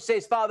the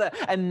process, Father.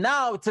 And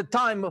now it's a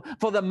time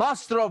for the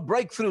master of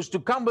breakthroughs to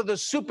come with the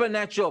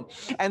supernatural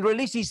and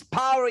release his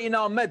power in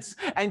our midst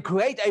and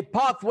create a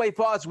pathway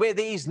for us where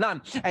there is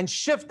none, and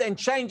shift and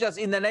change us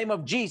in the name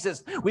of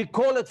Jesus. We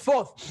call it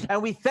forth,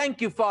 and we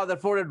thank you, Father,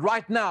 for it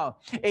right now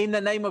in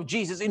the name of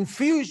Jesus.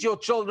 Infuse your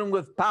children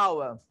with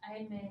power.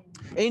 Amen.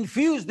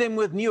 Infuse them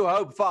with new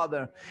hope,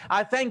 Father.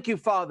 I thank you,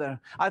 Father.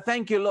 I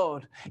thank you,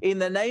 Lord, in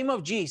the name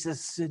of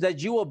Jesus,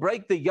 that you will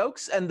break the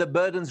yokes and the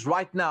burdens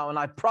right now. And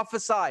I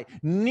prophesy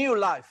new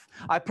life.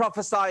 I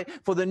prophesy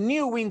for the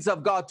new winds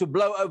of God to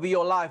blow over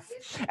your life,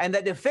 and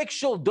that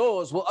effectual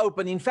doors will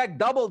open. In fact,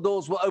 double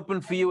doors will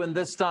open for you in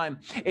this time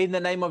in the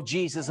name of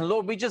Jesus. And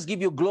Lord, we just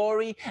give you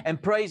glory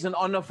and praise and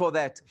honor for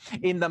that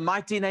in the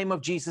mighty name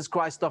of Jesus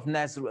Christ of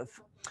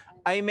Nazareth.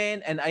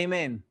 Amen and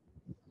amen.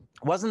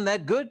 Wasn't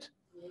that good?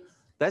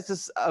 That's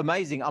just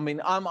amazing. I mean,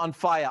 I'm on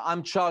fire.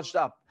 I'm charged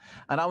up.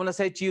 And I want to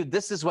say to you,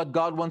 this is what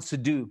God wants to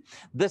do.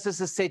 This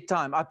is a set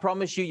time. I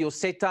promise you, your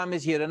set time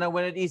is here. I don't know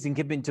when it is. It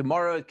can be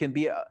tomorrow. It can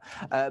be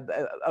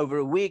over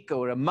a week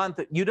or a month.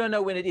 You don't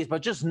know when it is,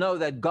 but just know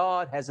that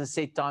God has a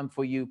set time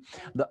for you.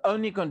 The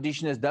only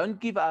condition is don't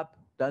give up.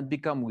 Don't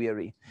become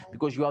weary,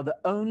 because you are the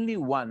only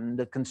one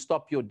that can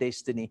stop your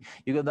destiny.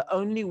 You are the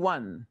only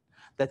one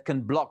that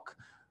can block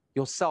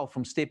yourself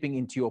from stepping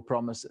into your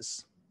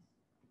promises.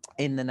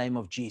 In the name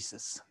of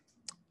Jesus.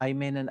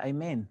 Amen and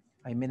amen.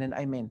 Amen and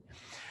amen.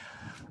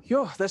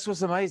 Yo, this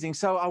was amazing.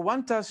 So I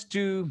want us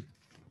to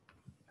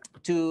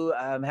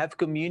have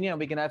communion.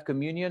 We're going to have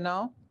communion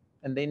now.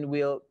 And then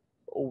you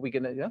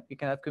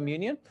can have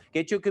communion.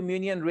 Get your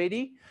communion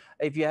ready.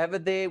 If you have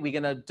it there, we're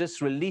going to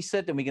just release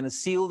it, and we're going to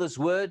seal this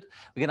word.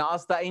 We're going to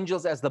ask the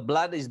angels as the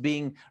blood is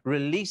being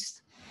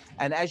released.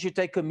 And as you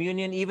take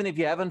communion, even if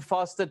you haven't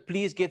fasted,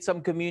 please get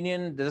some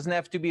communion. It doesn't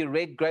have to be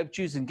red grape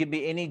juice. It can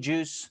be any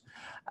juice,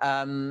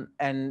 and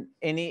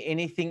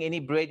anything, any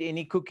bread,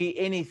 any cookie,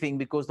 anything,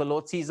 because the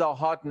Lord sees our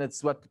heart, and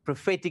it's what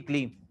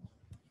prophetically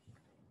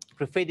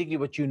prophetically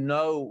what you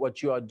know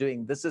what you are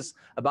doing. This is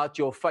about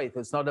your faith.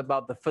 It's not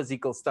about the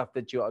physical stuff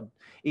that you are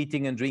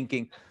eating and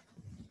drinking.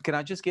 Can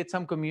I just get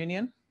some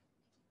communion?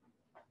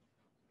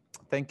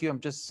 Thank you. I'm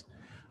just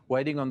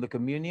waiting on the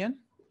communion.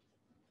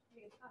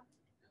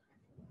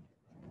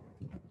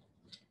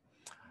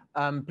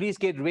 Please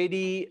get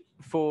ready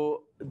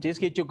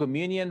just get your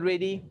communion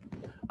ready.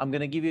 I'm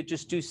going to give you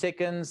just 2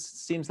 seconds.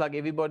 Seems like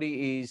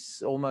everybody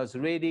is almost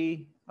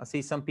ready. I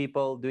see some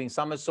people doing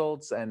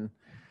somersaults and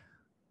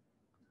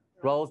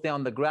rolls down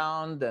on the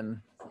ground. And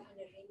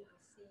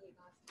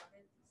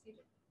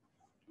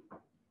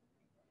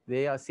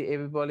there, I see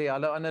everybody.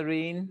 Hello,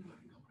 Anareen.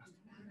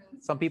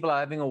 Some people are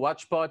having a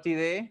watch party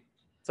there.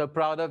 So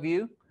proud of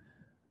you.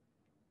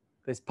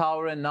 There's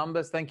power in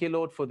numbers. Thank you,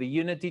 Lord, for the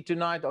unity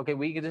tonight. Okay,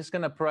 we're just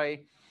going to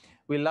pray.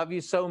 We love you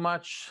so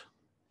much.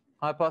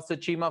 Hi, Pastor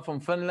Chima from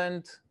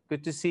Finland.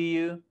 Good to see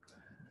you.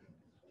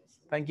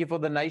 Thank you for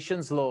the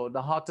nations, Lord.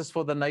 The heart is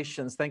for the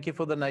nations. Thank you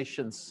for the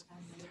nations.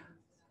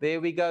 There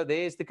we go.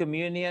 There's the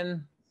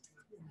communion.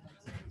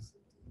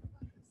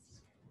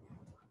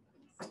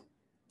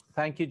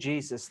 Thank you,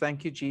 Jesus.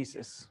 Thank you,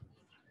 Jesus.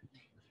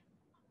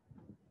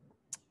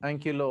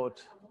 Thank you, Lord.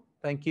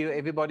 Thank you.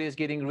 Everybody is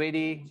getting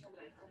ready.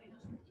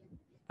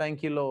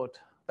 Thank you, Lord.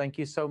 Thank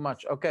you so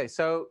much. Okay,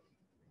 so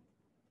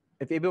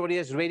if everybody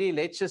is ready,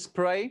 let's just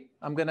pray.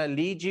 I'm going to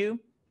lead you.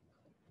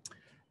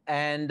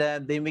 And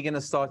then we're going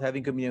to start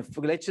having communion.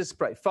 Let's just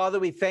pray. Father,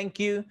 we thank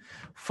you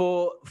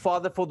for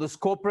this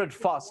corporate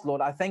fast, Lord.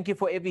 I thank you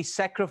for every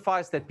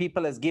sacrifice that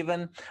people has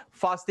given,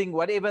 fasting,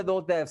 whatever,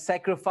 Lord, they have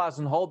sacrificed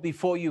and hold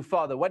before you,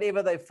 Father.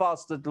 Whatever they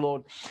fasted,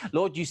 Lord.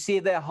 Lord, you see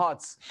their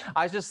hearts.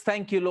 I just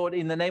thank you, Lord,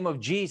 in the name of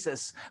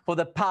Jesus, for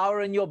the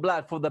power in your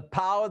blood,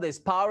 there's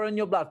power in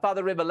your blood.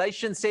 Father,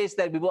 Revelation says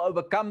that we will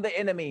overcome the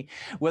enemy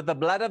with the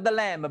blood of the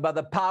Lamb, by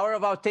the power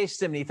of our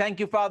testimony. Thank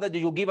you, Father, that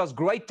you'll give us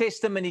great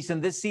testimonies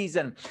in this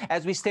season.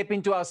 As we step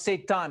into our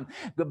set time,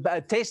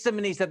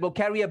 testimonies that will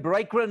carry a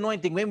breakthrough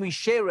anointing. When we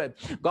share it,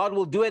 God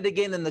will do it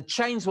again and the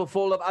chains will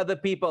fall of other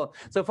people.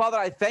 So, Father,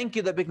 I thank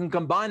you that we can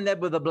combine that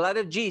with the blood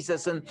of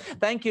Jesus. And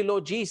thank you,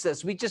 Lord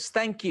Jesus. We just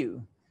thank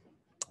you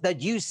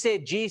that you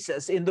said,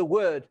 Jesus, in the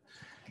word,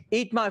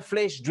 eat my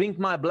flesh, drink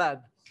my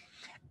blood.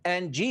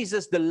 And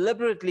Jesus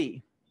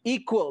deliberately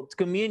equaled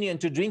communion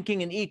to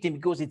drinking and eating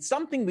because it's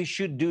something we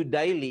should do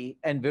daily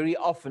and very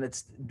often.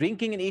 It's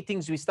drinking and eating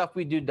is stuff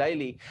we do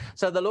daily.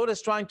 So the Lord is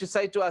trying to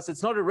say to us,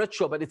 it's not a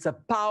ritual, but it's a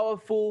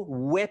powerful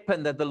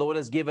weapon that the Lord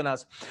has given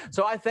us.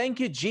 So I thank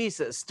you,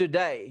 Jesus,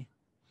 today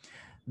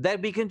that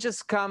we can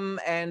just come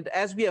and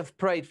as we have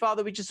prayed,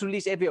 Father, we just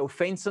release every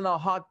offense in our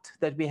heart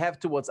that we have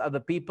towards other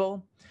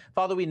people.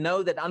 Father, we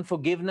know that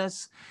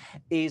unforgiveness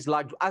is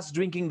like us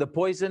drinking the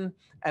poison,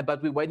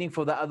 but we're waiting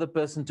for the other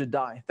person to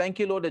die. Thank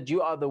you, Lord, that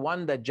you are the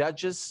one that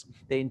judges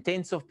the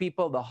intents of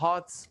people, the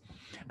hearts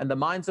and the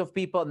minds of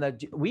people, and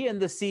that we're in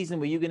the season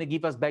where you're going to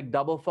give us back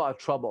double for our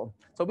trouble.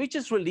 So we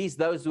just release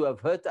those who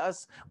have hurt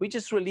us. We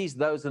just release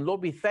those. And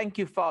Lord, we thank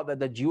you, Father,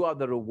 that you are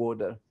the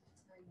rewarder.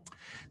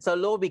 So,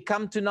 Lord, we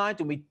come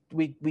tonight and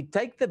we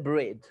take the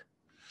bread.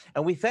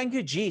 And we thank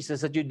you,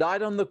 Jesus, that you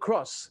died on the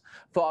cross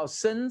for our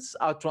sins,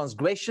 our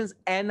transgressions,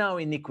 and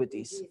our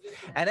iniquities.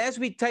 And as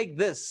we take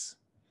this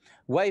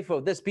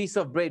wafer, this piece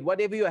of bread,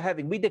 whatever you're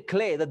having, we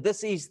declare that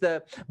this is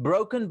the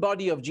broken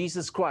body of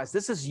Jesus Christ.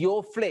 This is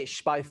your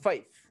flesh by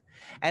faith.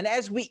 And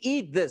as we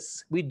eat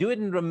this, we do it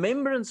in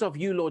remembrance of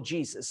you, Lord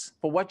Jesus,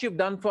 for what you've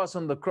done for us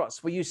on the cross.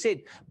 For you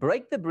said,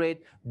 break the bread,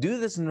 do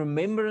this in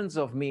remembrance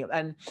of me.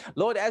 And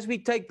Lord, as we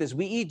take this,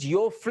 we eat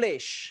your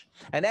flesh.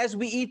 And as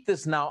we eat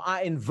this now,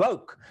 I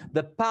invoke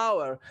the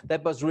power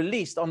that was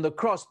released on the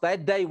cross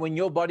that day when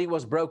your body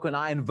was broken.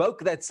 I invoke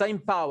that same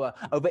power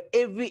over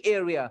every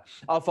area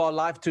of our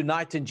life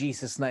tonight in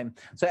Jesus' name.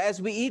 So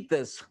as we eat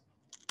this,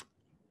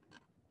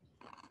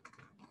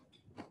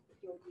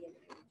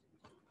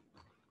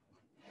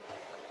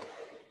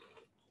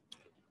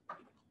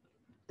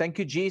 thank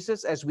you,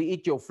 Jesus, as we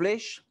eat your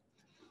flesh,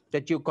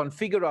 that you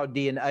configure our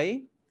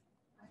DNA,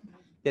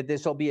 that there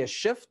shall be a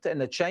shift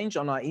and a change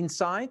on our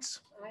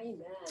insides. Amen.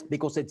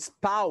 Because it's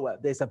power.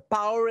 There's a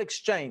power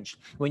exchange.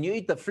 When you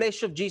eat the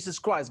flesh of Jesus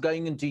Christ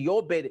going into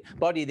your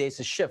body, there's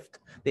a shift.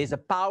 There's a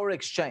power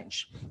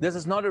exchange. This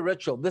is not a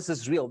ritual. This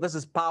is real. This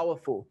is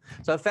powerful.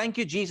 So thank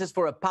you, Jesus,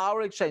 for a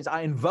power exchange.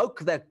 I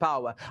invoke that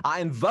power. I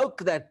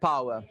invoke that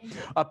power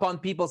upon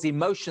people's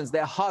emotions,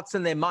 their hearts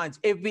and their minds,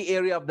 every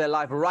area of their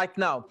life right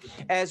now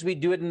as we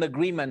do it in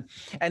agreement.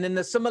 And in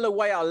a similar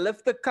way, I'll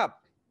lift the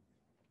cup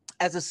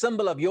as a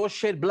symbol of your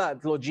shed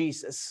blood, Lord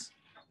Jesus,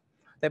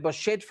 that was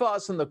shed for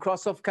us on the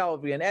cross of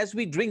Calvary. And as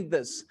we drink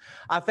this,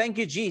 I thank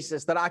you,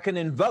 Jesus, that I can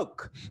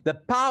invoke the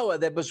power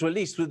that was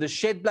released through the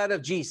shed blood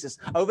of Jesus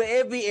over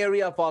every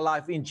area of our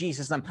life in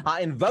Jesus' name.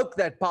 I invoke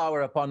that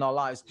power upon our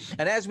lives.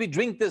 And as we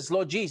drink this,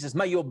 Lord Jesus,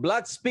 may your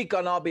blood speak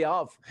on our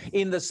behalf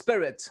in the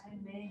Spirit.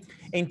 Amen.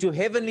 Into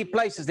heavenly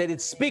places, that it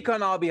speak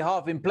on our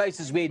behalf in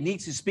places where it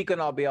needs to speak on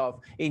our behalf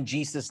in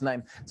Jesus'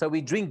 name. So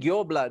we drink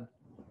your blood.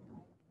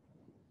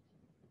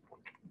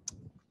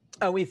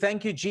 And we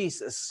thank you,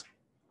 Jesus,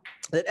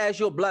 that as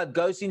your blood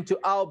goes into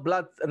our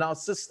blood and our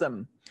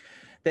system,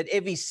 that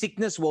every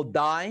sickness will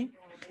die.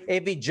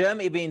 Every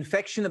germ, every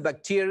infection, and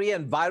bacteria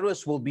and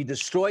virus will be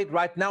destroyed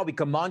right now. We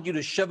command you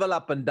to shrivel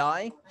up and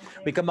die.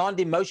 We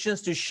command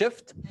emotions to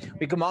shift.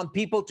 We command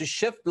people to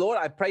shift. Lord,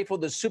 I pray for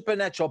the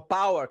supernatural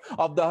power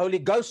of the Holy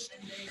Ghost,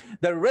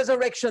 the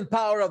resurrection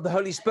power of the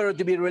Holy Spirit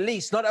to be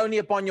released, not only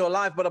upon your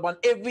life, but upon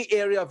every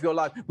area of your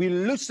life. We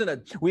loosen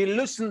it. We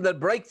loosen the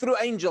breakthrough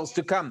angels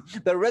to come,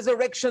 the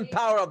resurrection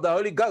power of the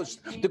Holy Ghost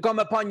to come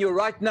upon you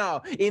right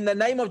now. In the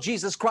name of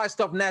Jesus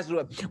Christ of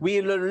Nazareth, we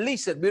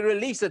release it. We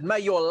release it. May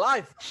your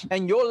life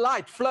and your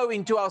light flow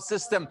into our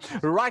system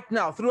right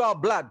now through our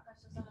blood.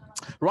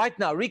 Right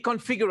now,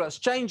 reconfigure us,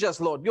 change us,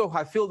 Lord. Yo,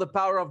 I feel the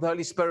power of the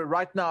Holy Spirit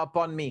right now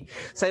upon me.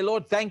 Say,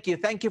 Lord, thank you.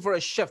 Thank you for a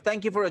shift.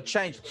 Thank you for a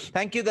change.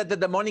 Thank you that the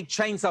demonic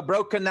chains are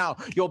broken now.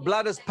 Your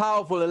blood is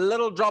powerful. A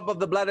little drop of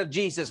the blood of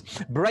Jesus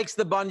breaks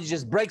the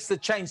bondages, breaks the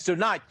chains.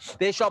 Tonight,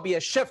 there shall be a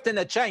shift and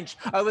a change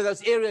over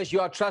those areas you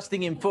are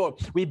trusting Him for.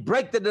 We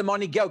break the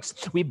demonic yokes.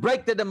 We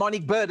break the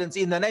demonic burdens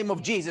in the name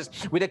of Jesus.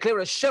 We declare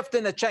a shift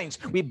and a change.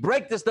 We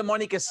break this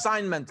demonic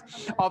assignment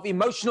of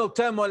emotional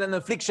turmoil and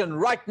affliction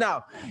right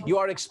now. You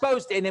are exposed,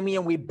 enemy,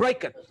 and we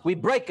break it. We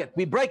break it.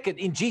 We break it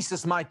in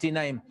Jesus' mighty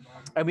name.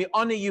 And we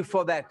honor you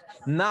for that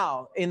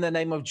now in the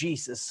name of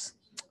Jesus.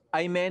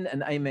 Amen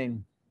and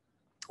amen.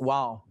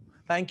 Wow.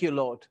 Thank you,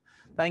 Lord.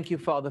 Thank you,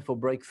 Father, for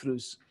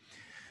breakthroughs.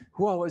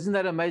 Wow, isn't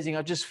that amazing?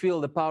 I just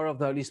feel the power of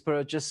the Holy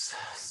Spirit just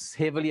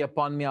heavily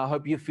upon me. I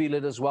hope you feel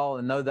it as well,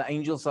 and know the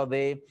angels are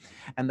there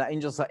and the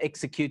angels are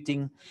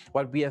executing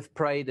what we have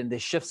prayed, and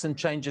there's shifts and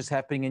changes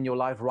happening in your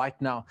life right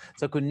now.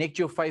 So connect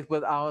your faith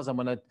with ours. I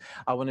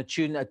want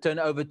to turn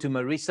over to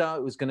Marisa,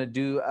 who's going to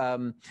do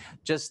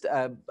just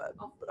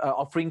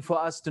offering for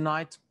us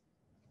tonight.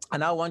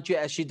 And I want you,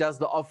 as she does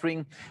the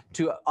offering,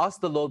 to ask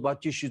the Lord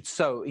what you should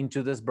sow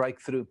into this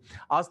breakthrough.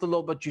 Ask the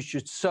Lord what you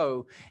should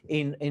sow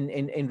in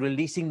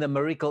releasing the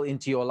miracle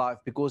into your life,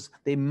 because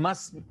there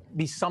must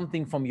be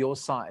something from your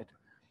side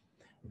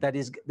that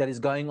is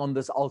going on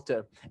this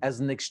altar as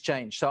an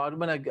exchange. So I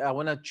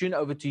want to tune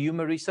over to you,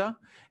 Marisa,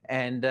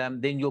 and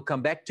then you'll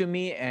come back to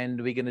me,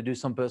 and we're going to do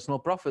some personal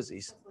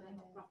prophecies.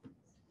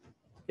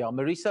 Yeah,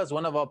 Marisa is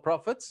one of our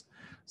prophets,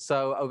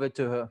 so over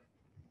to her.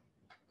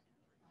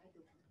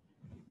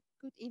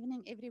 Good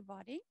evening,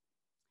 everybody.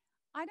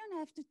 I don't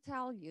have to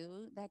tell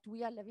you that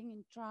we are living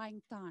in trying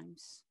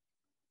times.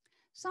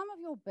 Some of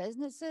your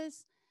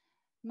businesses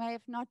may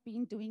have not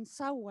been doing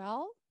so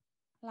well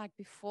like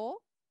before.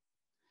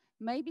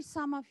 Maybe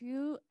some of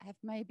you have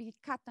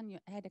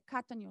had a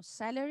cut on your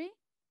salary.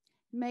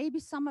 Maybe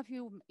some of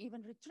you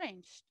even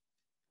retrenched.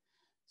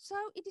 So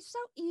it is so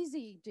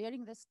easy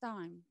during this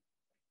time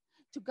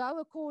to go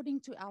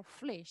according to our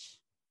flesh.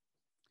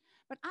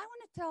 But I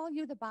want to tell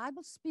you, the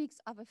Bible speaks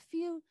of a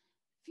few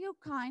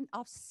kind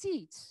of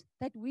seeds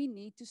that we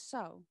need to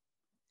sow.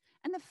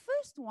 And the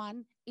first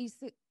one is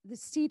the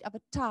seed of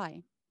a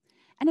tithe.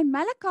 And in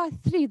Malachi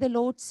 3, the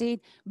Lord said,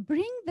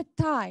 bring the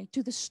tithe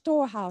to the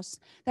storehouse,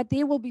 that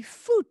there will be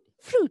fruit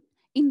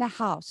in the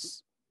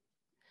house.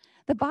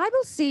 The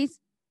Bible says,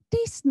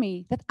 test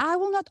me, that I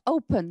will not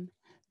open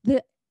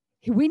the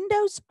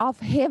windows of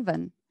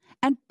heaven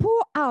and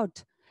pour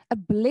out a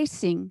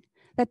blessing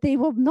that there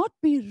will not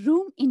be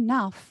room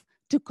enough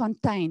to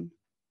contain.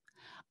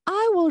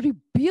 I will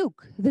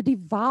rebuke the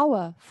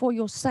devourer for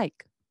your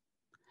sake.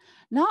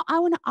 Now I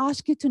want to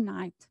ask you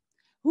tonight,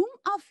 whom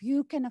of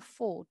you can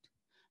afford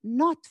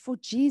not for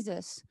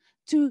Jesus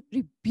to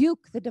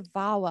rebuke the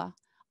devourer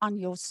on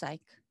your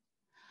sake?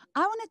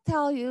 I want to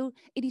tell you,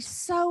 it is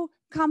so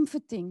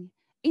comforting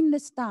in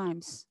these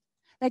times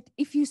that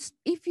if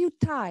you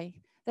tithe,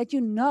 that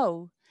you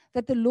know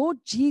that the Lord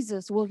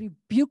Jesus will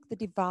rebuke the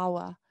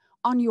devourer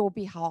on your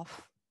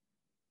behalf.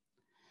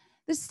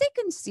 The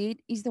second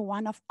seed is the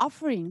one of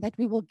offering that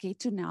we will get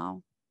to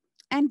now.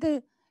 And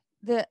the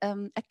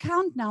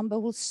account number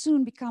will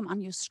soon become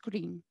on your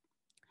screen.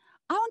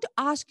 I want to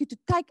ask you to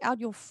take out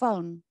your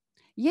phone.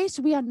 Yes,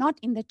 we are not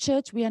in the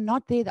church. We are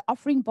not there. The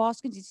offering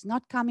basket is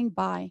not coming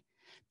by.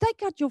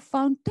 Take out your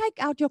phone. Take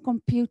out your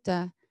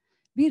computer.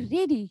 Be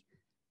ready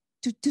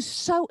to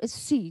sow a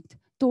seed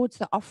towards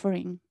the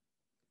offering.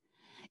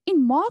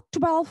 In Mark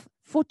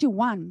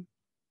 12:41,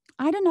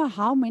 I don't know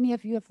how many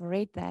of you have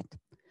read that,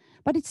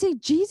 but it says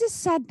Jesus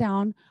sat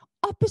down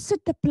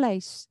opposite the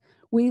place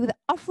where the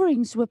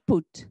offerings were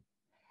put,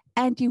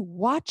 and he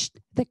watched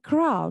the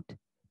crowd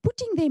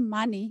putting their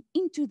money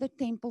into the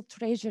temple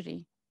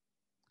treasury.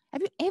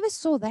 Have you ever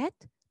saw that?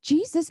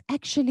 Jesus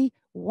actually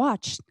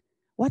watched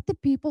what the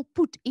people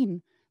put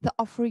in the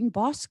offering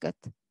basket.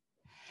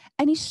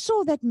 And he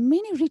saw that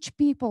many rich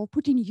people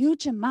put in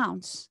huge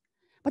amounts.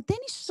 But then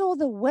he saw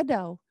the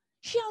widow.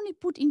 She only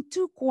put in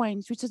 2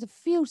 coins, which is a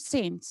few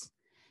cents.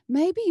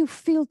 Maybe you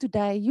feel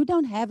today you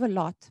don't have a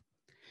lot.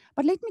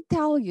 But let me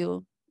tell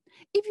you,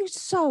 if you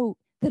sow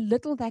the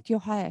little that you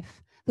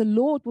have, the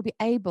Lord will be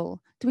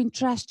able to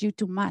entrust you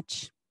too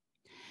much.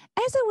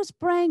 As I was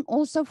praying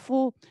also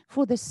for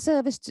the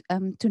service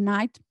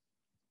tonight,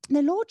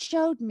 the Lord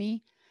showed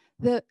me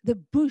the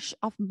bush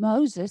of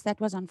Moses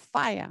that was on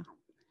fire.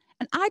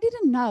 And I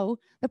didn't know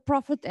the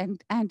prophet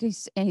and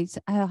his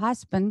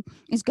husband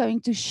is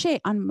going to share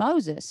on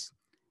Moses.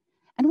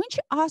 And when she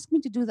asked me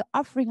to do the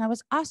offering, I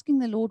was asking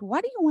the Lord,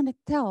 what do you want to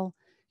tell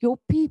your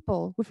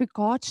people with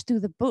regards to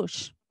the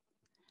bush?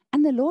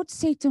 And the Lord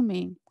said to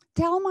me,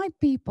 tell my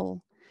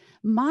people,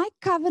 my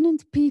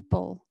covenant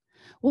people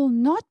will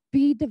not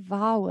be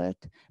devoured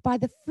by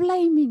the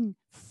flaming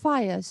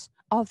fires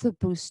of the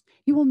bush.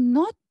 You will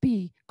not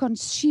be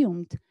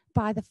consumed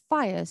by the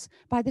fires,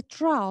 by the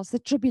trials, the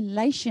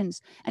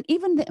tribulations, and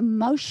even the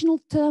emotional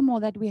turmoil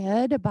that we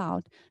heard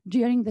about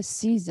during the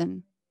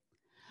season.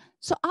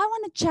 So I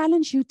want to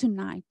challenge you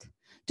tonight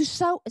to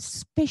sow a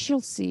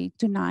special seed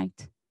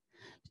tonight,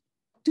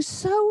 to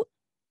sow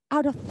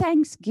out of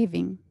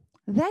thanksgiving.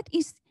 That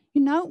is,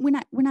 you know,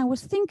 when I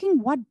was thinking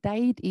what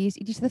day it is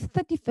the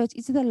 31st.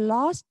 It's the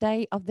last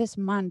day of this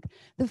month,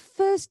 the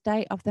first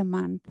day of the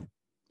month.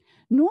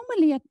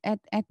 Normally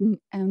at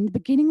the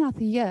beginning of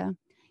the year,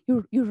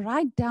 you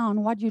write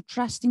down what you're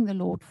trusting the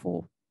Lord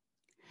for.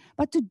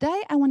 But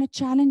today I want to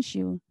challenge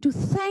you to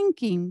thank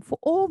Him for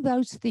all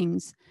those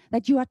things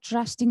that you are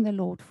trusting the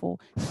Lord for.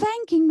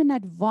 Thank Him in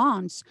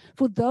advance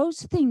for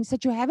those things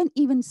that you haven't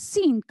even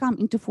seen come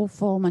into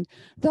fulfillment.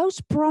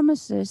 Those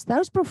promises,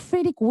 those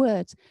prophetic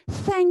words,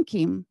 thank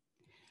Him.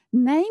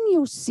 Name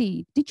your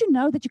seed. Did you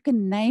know that you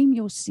can name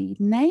your seed?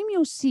 Name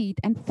your seed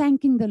and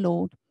thanking the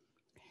Lord.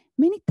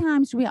 Many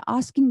times we are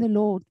asking the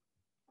Lord,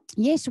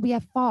 yes, we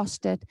have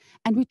fasted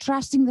and we're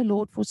trusting the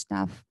Lord for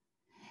stuff.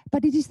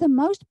 But it is the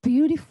most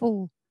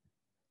beautiful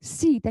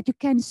seed that you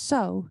can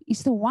sow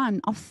is the one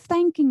of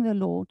thanking the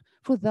Lord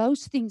for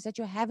those things that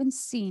you haven't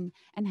seen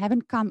and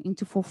haven't come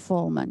into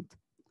fulfillment.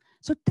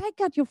 So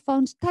take out your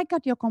phones, take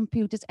out your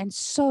computers and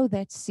sow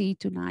that seed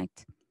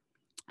tonight.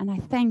 And I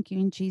thank you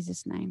in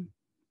Jesus' name.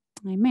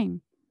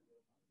 Amen.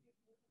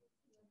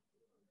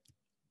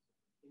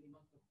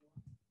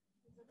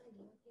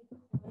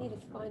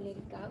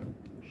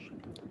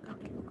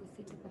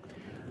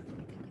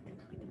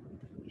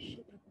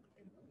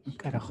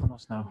 Okay, dan gaan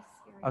ons nou.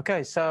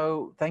 Okay,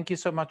 so thank you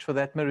so much for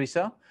that,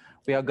 Marisa.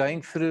 We are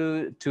going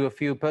through to a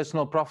few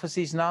personal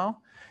prophecies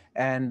now.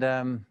 And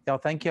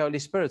thank you, Holy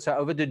Spirit. So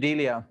over to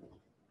Delia.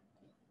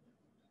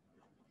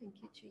 Thank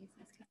you, Jesus.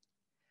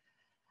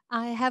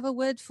 I have a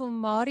word for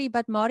Mari,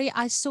 but Mari,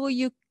 I saw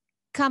you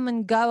come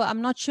and go.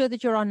 I'm not sure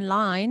that you're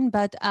online,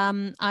 but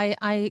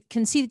I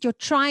can see that you're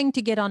trying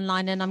to get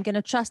online, and I'm going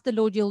to trust the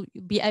Lord you'll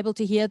be able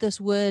to hear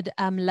this word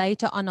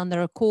later on the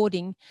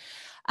recording.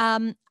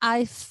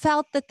 I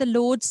felt that the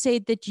Lord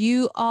said that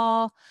you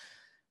are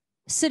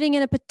sitting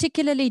in a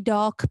particularly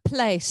dark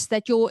place,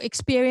 that you're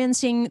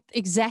experiencing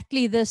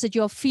exactly this, that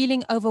you're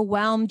feeling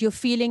overwhelmed, you're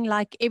feeling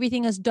like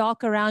everything is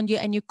dark around you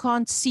and you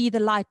can't see the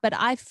light. But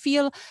I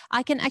feel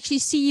I can actually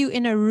see you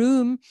in a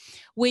room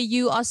where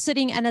you are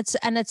sitting and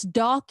it's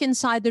dark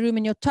inside the room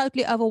and you're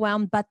totally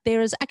overwhelmed, but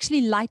there is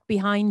actually light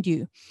behind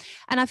you.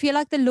 And I feel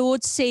like the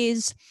Lord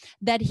says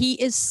that He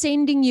is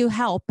sending you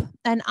help.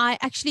 And I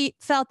actually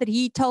felt that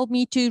He told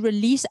me to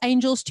release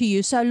angels to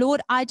you. So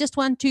Lord, I just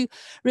want to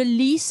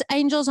release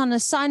angels on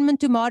assignment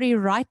to Mari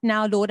right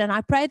now, Lord. And I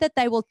pray that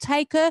they will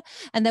take her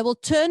and they will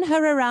turn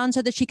her around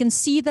so that she can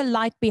see the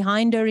light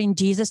behind her in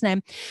Jesus'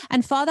 name.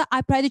 And Father,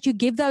 I pray that you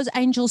give those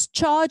angels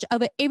charge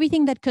over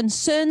everything that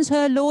concerns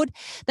her, Lord,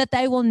 that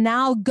they will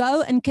now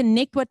go and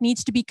connect what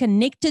needs to be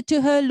connected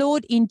to her,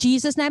 Lord, in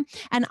Jesus' name.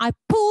 And I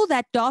pull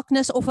that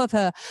darkness off of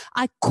her.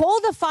 I call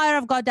the fire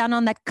of God down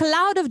on that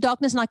cloud of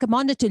darkness, and I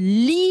command her to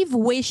leave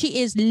where she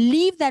is,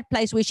 leave that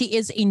place where she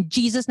is in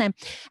Jesus' name.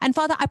 And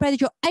Father, I pray that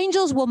your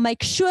angels will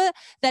make sure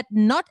that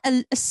not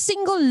a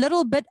single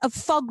little bit of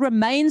fog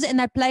remains in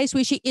that place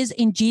where she is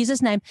in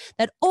Jesus' name,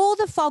 that all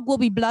the fog will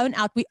be blown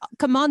out. We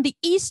command the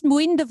east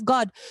wind of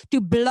God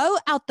to blow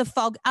out the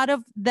fog out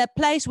of the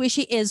place where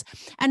she is.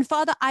 And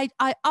Father, I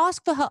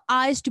ask for her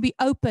eyes to be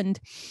opened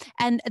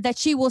and that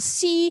she will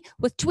see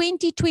with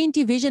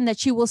 20/20 vision, that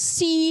she will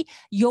see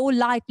your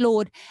light,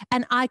 Lord.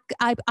 And I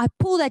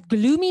pull that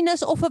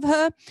gloominess off of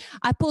her.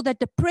 I pull that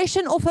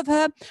depression off of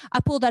her.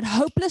 I pull that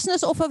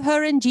hopelessness off of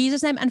her in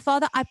Jesus' name. And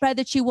Father, I pray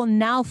that she will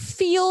now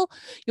feel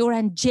your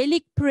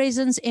angelic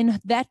presence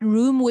in that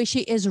room where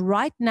she is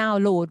right now,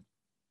 Lord.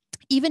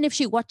 Even if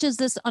she watches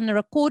this on a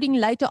recording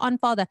later on,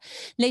 Father,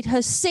 let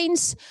her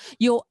sense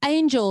your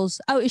angels.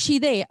 Oh, is she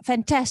there?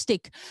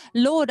 Fantastic.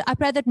 Lord, I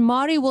pray that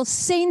Mari will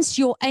sense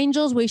your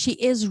angels where she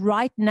is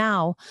right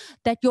now,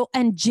 that your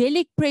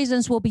angelic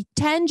presence will be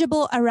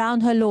tangible around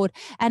her, Lord.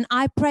 And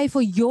I pray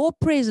for your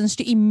presence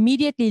to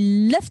immediately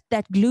lift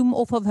that gloom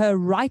off of her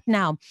right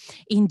now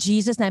in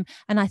Jesus' name.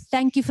 And I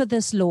thank you for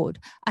this, Lord.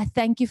 I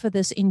thank you for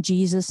this in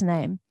Jesus'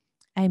 name.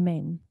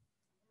 Amen.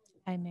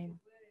 Amen.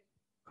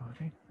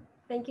 Okay.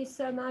 Thank you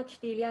so much,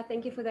 Delia.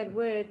 Thank you for that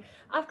word.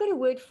 I've got a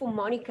word for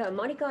Monica.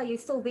 Monica, are you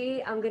still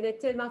there? I'm going to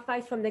turn my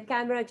face from the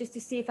camera just to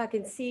see if I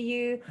can see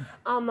you.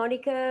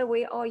 Monica,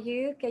 where are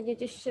you? Can you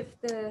just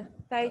shift the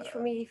page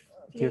for me,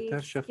 please?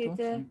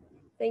 Cuter.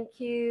 Thank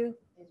you.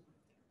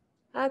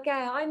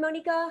 Okay. Hi,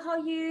 Monica. How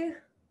are you?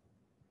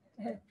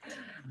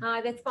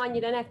 That's fine.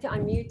 You don't have to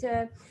unmute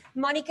her.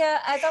 Monica,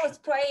 as I was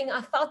praying,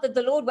 I felt that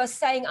the Lord was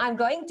saying, I'm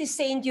going to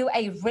send you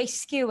a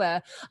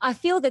rescuer. I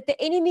feel that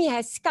the enemy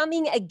has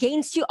coming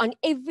against you on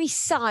every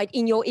side,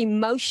 in your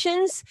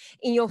emotions,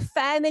 in your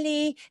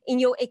family, in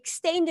your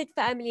extended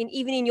family, and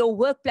even in your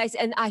workplace.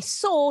 And I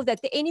saw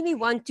that the enemy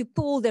want to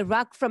pull the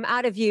rug from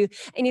out of you.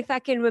 And if I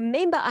can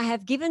remember, I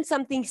have given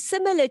something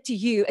similar to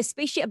you,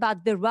 especially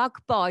about the rug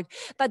part.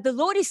 But the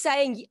Lord is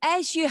saying,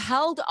 as you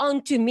held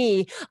on to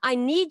me, I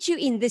need you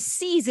in this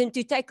season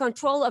to take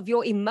control of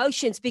your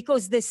emotions,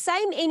 because the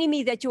same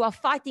enemy that you are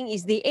fighting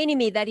is the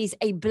enemy that is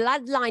a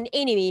bloodline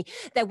enemy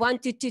that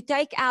wanted to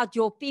take out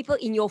your people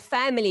in your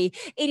family.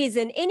 It is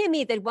an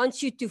enemy that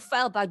wants you to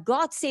fail. But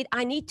God said,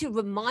 I need to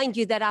remind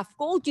you that I've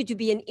called you to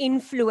be an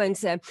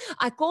influencer.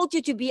 I called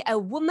you to be a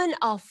woman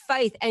of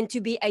faith and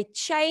to be a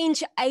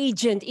change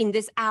agent in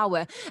this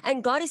hour.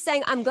 And God is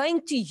saying, I'm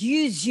going to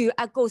use you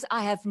because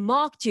I have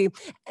marked you.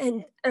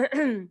 And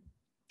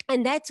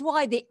and that's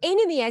why the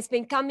enemy has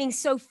been coming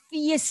so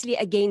fiercely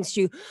against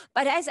you.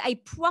 But as a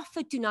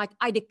prophet tonight,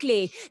 I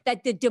declare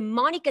that the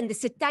demonic and the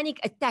satanic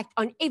attack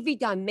on every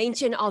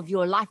dimension of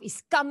your life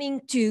is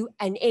coming to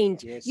an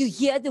end. Yes. You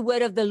hear the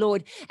word of the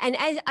Lord. And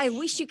as I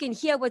wish you can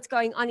hear what's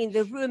going on in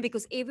the room,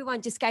 because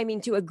everyone just came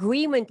into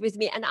agreement with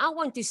me. And I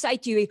want to say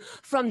to you,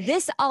 from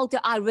this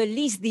altar, I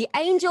release the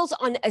angels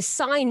on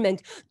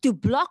assignment to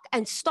block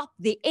and stop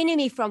the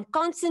enemy from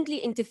constantly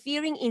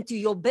interfering into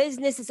your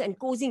businesses and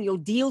causing your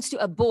deals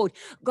to abort.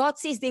 God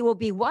says there will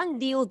be one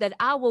deal that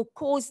I will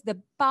cause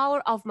the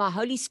power of my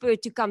Holy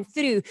Spirit to come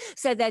through,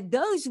 so that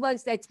those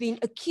ones that's been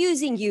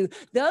accusing you,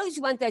 those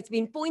ones that's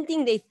been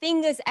pointing their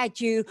fingers at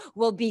you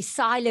will be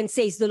silent,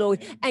 says the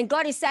Lord. And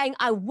God is saying,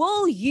 I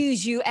will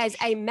use you as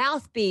a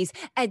mouthpiece.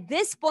 At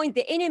this point,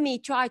 the enemy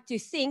tried to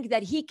think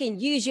that he can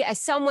use you as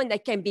someone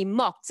that can be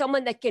mocked,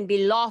 someone that can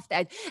be laughed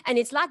at. And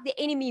it's like the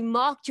enemy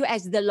marked you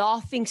as the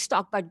laughing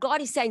stock. But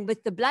God is saying,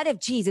 with the blood of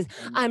Jesus,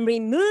 I'm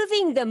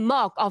removing the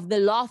mark of the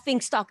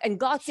laughing stock. And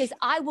God says,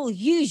 I will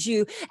use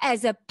you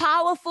as a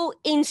powerful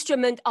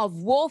instrument of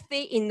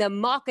warfare in the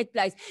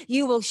marketplace.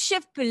 You will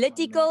shift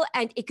political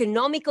and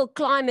economical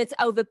climates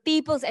over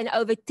peoples and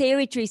over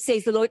territories,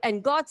 says the Lord.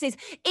 And God says,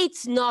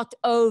 it's not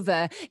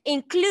over,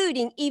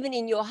 including even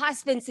in your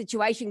husband's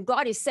situation.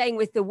 God is saying,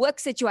 with the work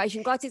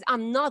situation, God says,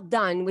 I'm not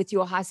done with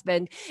your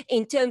husband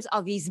in terms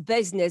of his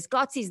business.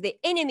 God says the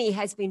enemy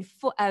has been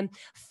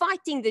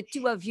fighting the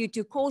two of you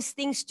to cause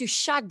things to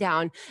shut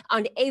down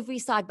on every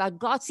side. But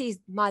God says,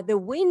 the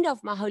wind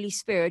of my Holy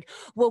Spirit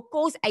will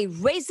cause a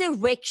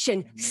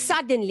resurrection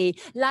suddenly,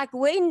 like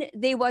when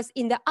there was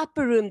in the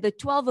upper room, the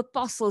 12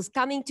 apostles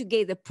coming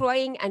together,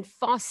 praying and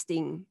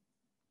fasting.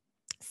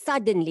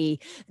 Suddenly,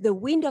 the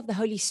wind of the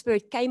Holy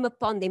Spirit came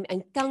upon them,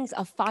 and tongues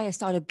of fire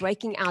started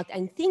breaking out,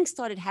 and things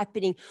started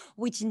happening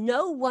which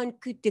no one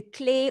could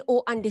declare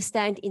or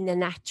understand in the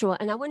natural.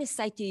 And I want to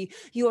say to you,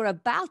 you're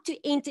about to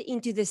enter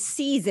into the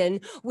season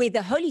where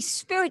the Holy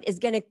Spirit is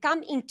going to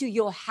come into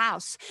your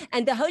house,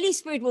 and the Holy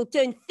Spirit will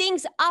turn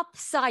things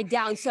upside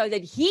down so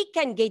that he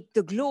can get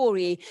the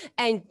glory,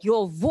 and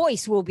your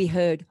voice will be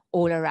heard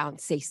all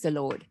around, says the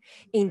Lord,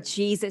 in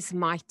Jesus'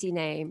 mighty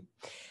name.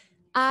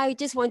 I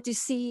just want to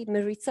see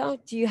Marisa.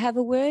 Do you have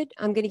a word?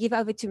 I'm going to give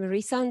over to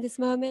Marisa in this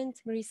moment.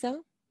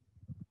 Marisa?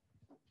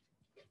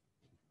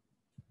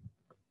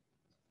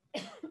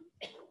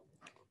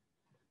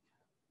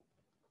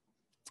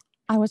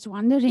 I was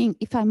wondering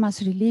if I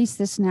must release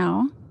this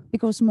now,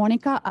 because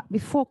Monica,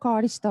 before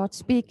Kari starts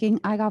speaking,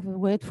 I have a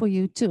word for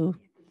you too.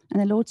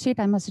 And the Lord said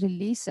I must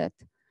release it.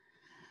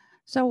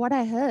 So what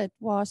I heard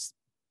was,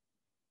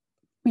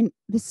 in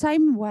the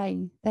same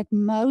way that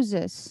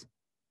Moses,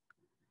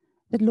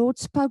 the Lord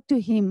spoke to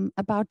him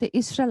about the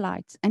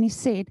Israelites, and he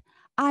said,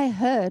 I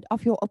heard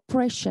of your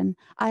oppression.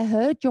 I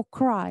heard your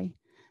cry.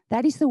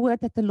 That is the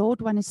word that the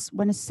Lord wants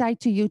to say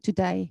to you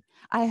today.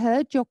 I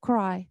heard your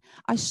cry.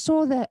 I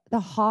saw the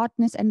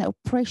hardness and the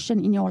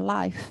oppression in your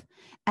life,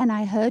 and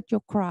I heard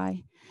your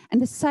cry. And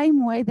the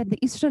same way that the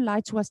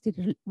Israelites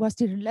was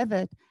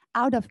delivered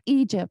out of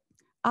Egypt,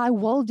 I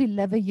will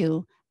deliver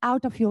you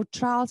out of your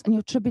trials and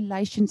your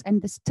tribulations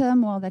and this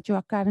turmoil that you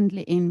are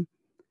currently in.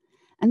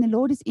 And the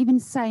Lord is even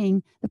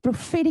saying the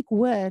prophetic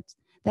word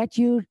that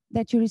you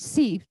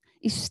received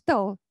is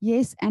still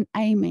yes and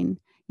amen.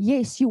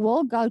 Yes, you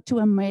will go to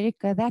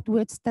America. That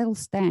word still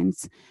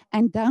stands.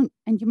 And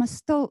you must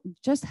still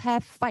just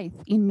have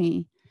faith in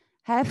me.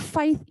 Have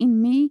faith in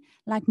me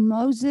like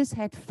Moses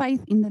had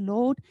faith in the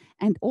Lord.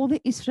 And all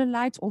the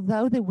Israelites,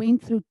 although they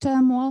went through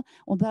turmoil,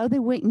 although they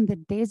were in the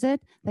desert,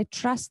 they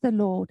trust the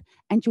Lord,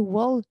 and you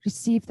will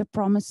receive the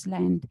promised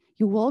land.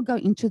 You will go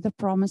into the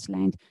promised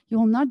land. You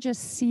will not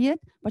just see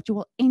it, but you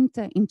will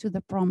enter into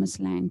the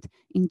promised land.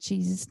 In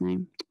Jesus'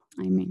 name,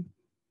 amen.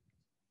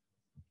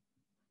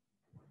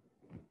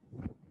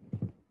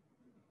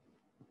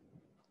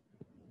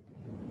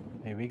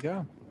 There we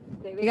go.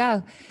 There we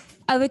go.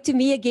 Over to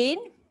me again.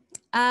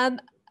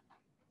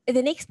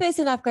 The next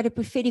person I've got a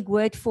prophetic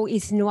word for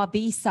is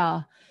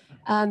Nwabisa.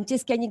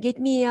 Just can you get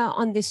me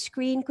on the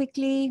screen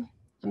quickly?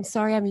 I'm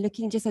sorry, I'm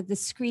looking just at the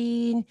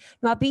screen.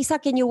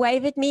 Nwabisa, can you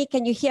wave at me?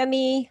 Can you hear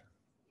me?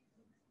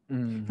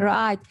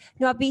 Right.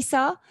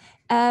 Nwabisa,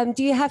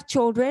 do you have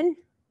children?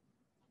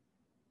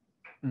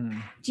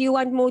 Do you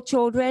want more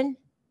children?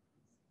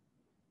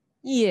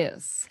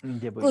 Yes.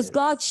 Because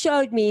God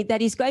showed me that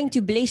He's going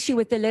to bless you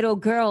with a little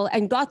girl.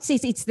 And God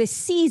says it's the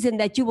season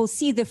that you will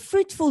see the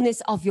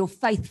fruitfulness of your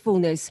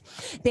faithfulness.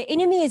 The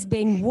enemy has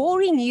been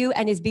warring you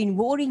and has been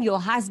warring your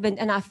husband.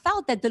 And I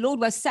felt that the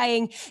Lord was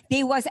saying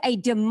there was a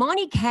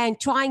demonic hand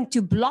trying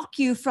to block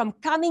you from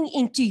coming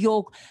into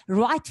your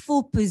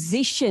rightful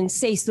position,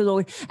 says the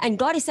Lord. And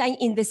God is saying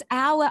in this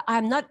hour,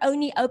 I'm not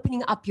only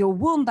opening up your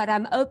womb, but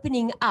I'm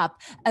opening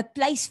up a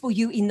place for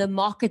you in the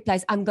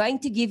marketplace. I'm going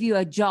to give you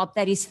a job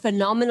that is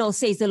phenomenal,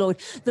 says the Lord.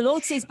 The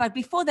Lord says, but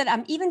before that,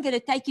 I'm even going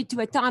to take you to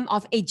a time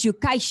of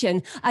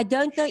education. I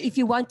don't know if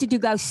you wanted to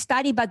go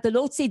study, but the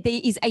Lord said there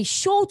is a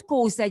short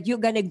course that you're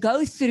going to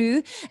go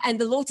through. And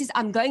the Lord says,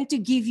 I'm going to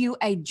give you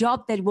a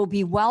job that will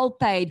be well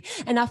paid.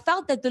 And I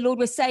felt that the Lord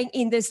was saying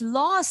in this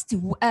last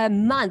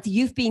month,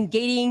 you've been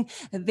getting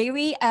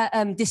very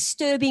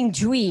disturbing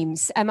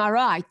dreams. Am I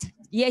right?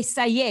 Yes,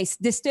 say yes,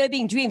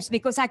 disturbing dreams,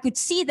 because I could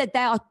see that they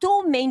are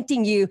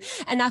tormenting you.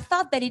 And I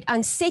felt that it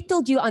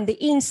unsettled you on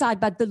the inside.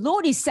 But the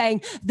Lord is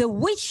saying the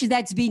witch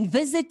that's been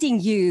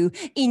visiting you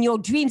in your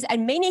dreams,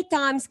 and many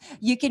times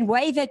you can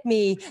wave at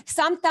me.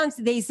 Sometimes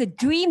there's a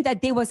dream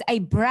that there was a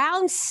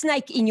brown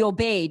snake in your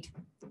bed.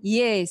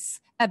 Yes.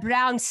 A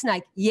brown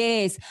snake.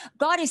 Yes.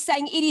 God is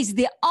saying it is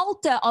the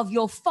altar of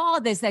your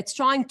fathers that's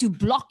trying to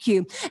block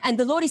you. And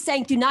the Lord is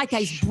saying tonight,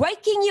 He's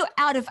breaking you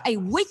out of a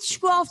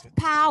witchcraft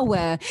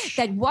power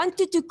that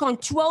wanted to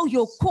control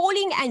your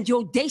calling and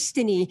your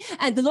destiny.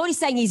 And the Lord is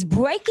saying He's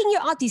breaking you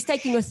out. He's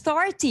taking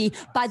authority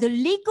by the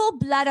legal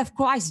blood of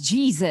Christ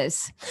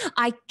Jesus.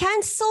 I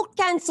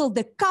cancel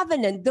the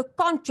covenant, the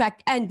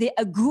contract, and the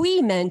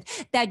agreement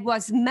that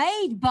was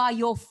made by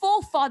your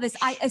forefathers.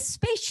 I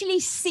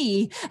especially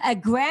see a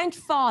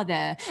grandfather.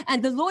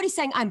 And the Lord is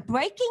saying, I'm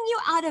breaking you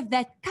out of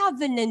that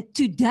covenant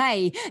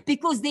today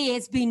because there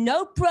has been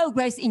no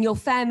progress in your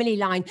family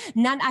line.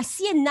 None. I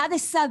see another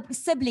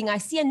sibling. I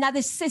see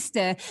another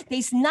sister.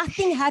 There's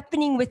nothing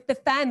happening with the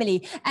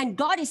family. And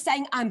God is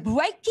saying, I'm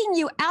breaking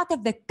you out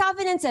of the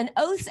covenants and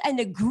oaths and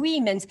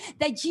agreements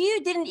that you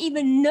didn't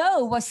even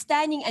know was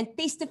standing and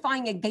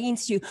testifying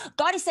against you.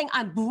 God is saying,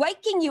 I'm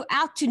breaking you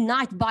out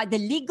tonight by the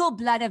legal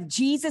blood of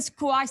Jesus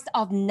Christ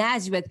of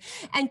Nazareth.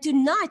 And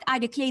tonight I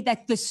declare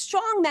that the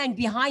strong man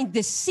behind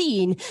the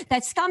scene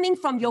that's coming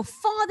from your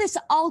father's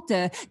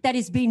altar that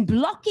has been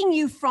blocking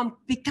you from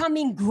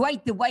becoming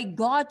great the way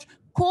God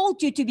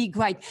called you to be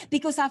great,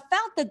 because I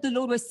felt that the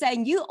Lord was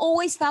saying you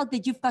always felt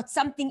that you've got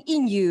something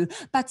in you,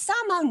 but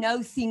somehow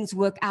no things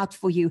work out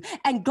for you.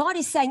 And God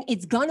is saying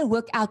it's going to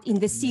work out in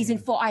this season,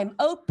 for I'm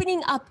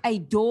opening up a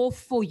door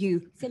for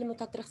you.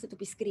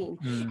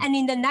 And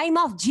in the name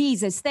of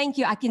Jesus, thank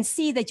you. I can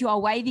see that you are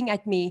waving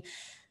at me.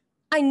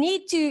 For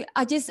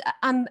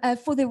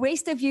the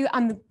rest of you,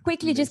 I'm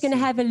quickly just going to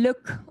have a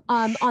look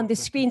on the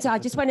screen. So I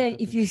just want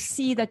to, if you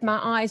see that my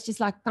eyes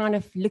just like kind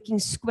of looking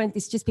squint,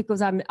 it's just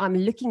because I'm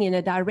looking in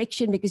a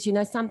direction, because, you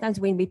know, sometimes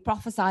when we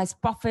prophesy as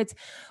prophets,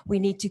 we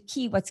need to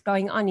key what's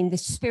going on in the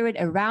spirit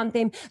around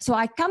them. So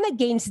I come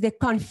against the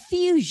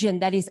confusion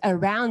that is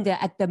around her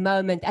at the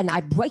moment, and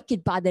I break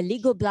it by the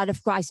legal blood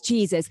of Christ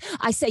Jesus.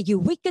 I say, you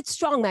wicked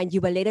strong man,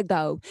 you will let her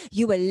go.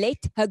 You will let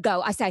her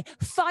go. I say,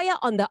 fire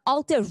on the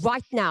altar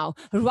right now.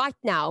 Right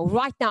now,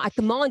 I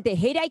command the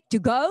headache to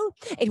go.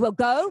 It will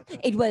go.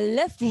 It will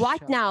lift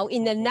right now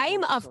in the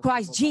name of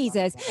Christ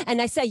Jesus.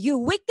 And I say, you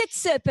wicked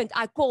serpent,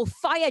 I call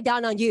fire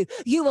down on you.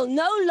 You will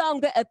no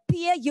longer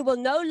appear. You will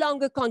no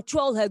longer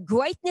control her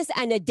greatness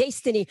and her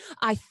destiny.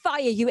 I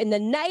fire you in the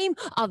name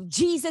of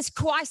Jesus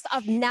Christ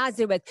of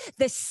Nazareth,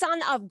 the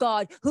Son of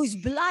God, whose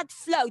blood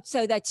flowed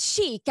so that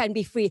she can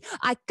be free.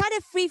 I cut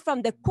her free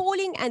from the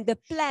calling and the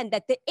plan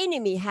that the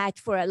enemy had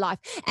for her life.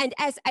 And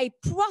as a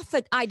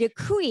prophet, I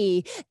decree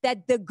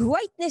that the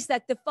greatness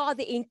that the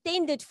Father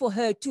intended for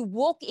her to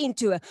walk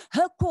into,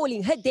 her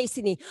calling, her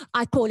destiny,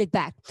 I call it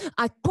back.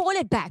 I call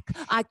it back.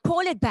 I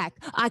call it back.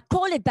 I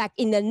call it back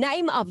in the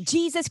name of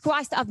Jesus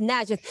Christ of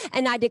Nazareth.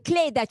 And I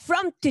declare that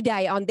from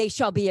today on, there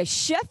shall be a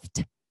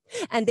shift.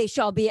 And there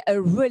shall be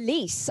a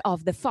release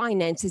of the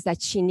finances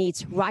that she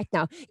needs right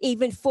now.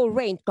 Even for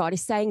rent, God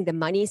is saying the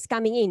money is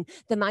coming in.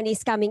 The money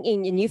is coming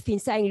in. And you've been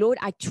saying, Lord,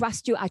 I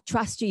trust you. I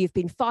trust you. You've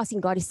been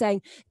fasting. God is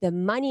saying the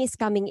money is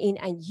coming in,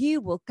 and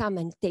you will come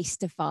and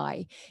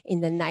testify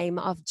in the name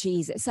of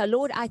Jesus. So,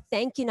 Lord, I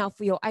thank you now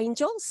for your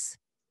angels.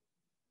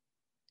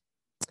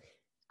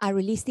 I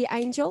release the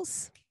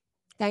angels.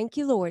 Thank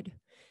you, Lord.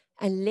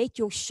 And let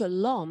your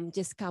shalom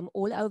just come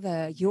all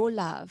over, your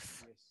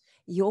love,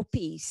 your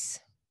peace.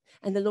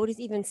 And the Lord is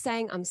even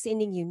saying, I'm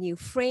sending you new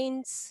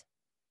friends.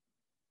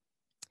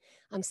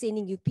 I'm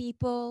sending you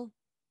people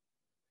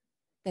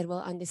that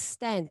will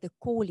understand the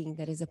calling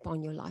that is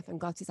upon your life. And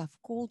God says,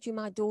 I've called you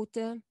my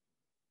daughter,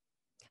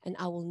 and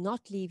I will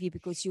not leave you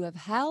because you have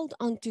held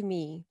on to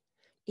me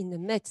in the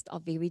midst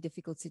of very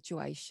difficult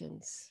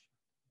situations.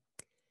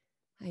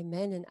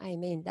 Amen and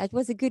amen. That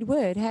was a good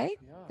word, hey?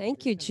 Yeah,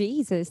 Thank you, definitely.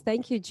 Jesus.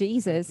 Thank you,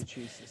 Jesus. Thank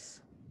you,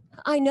 Jesus.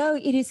 I know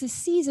it is a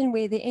season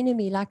where the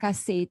enemy, like I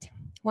said,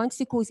 wants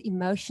to cause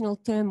emotional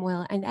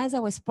turmoil. And as I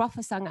was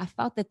prophesying, I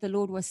felt that the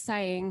Lord was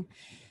saying,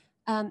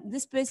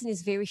 this person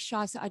is very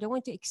shy, so I don't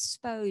want to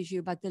expose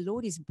you, but the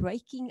Lord is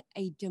breaking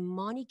a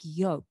demonic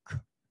yoke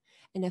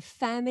and a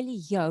family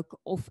yoke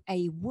of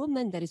a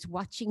woman that is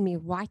watching me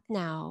right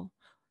now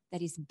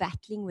that is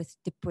battling with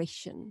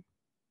depression.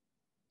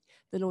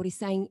 The Lord is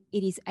saying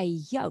it is a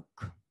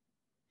yoke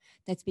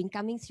that's been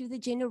coming through the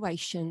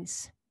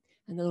generations.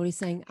 And the Lord is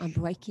saying, I'm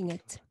breaking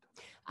it.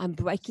 I'm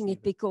breaking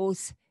it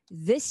because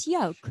this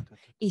yoke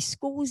is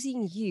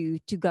causing you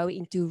to go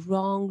into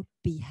wrong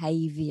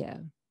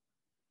behavior.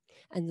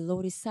 And the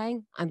Lord is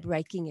saying, I'm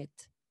breaking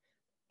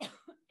it.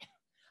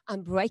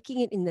 I'm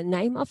breaking it in the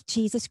name of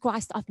Jesus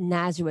Christ of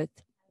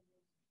Nazareth.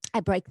 I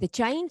break the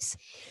chains.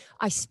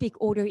 I speak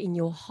order in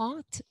your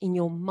heart, in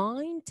your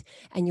mind,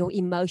 and your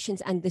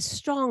emotions. And the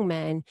strong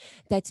man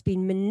that's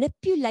been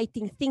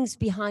manipulating things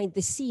behind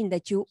the scene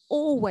that you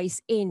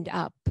always end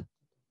up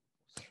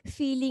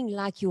feeling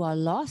like you are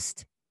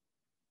lost,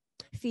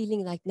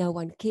 feeling like no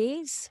one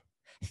cares,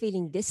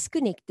 feeling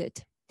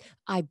disconnected.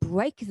 I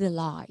break the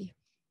lie.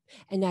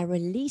 And I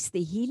release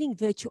the healing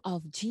virtue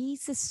of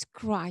Jesus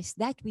Christ,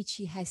 that which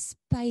he has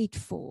paid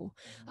for.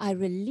 I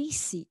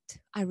release it.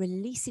 I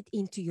release it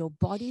into your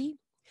body,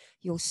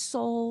 your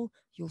soul,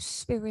 your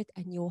spirit,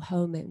 and your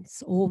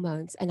hormones.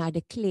 And I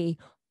declare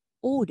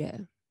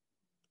order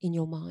in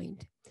your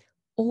mind,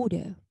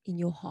 order in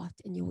your heart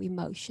and your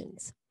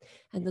emotions.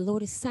 And the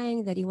Lord is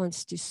saying that he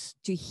wants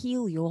to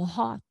heal your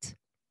heart.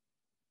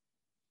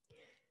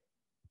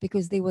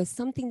 Because there was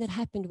something that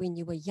happened when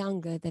you were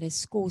younger that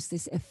has caused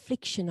this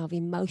affliction of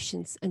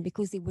emotions, and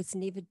because it was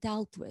never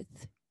dealt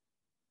with,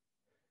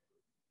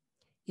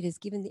 it has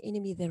given the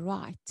enemy the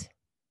right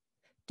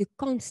to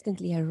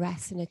constantly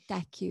harass and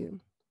attack you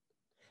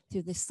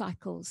through the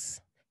cycles.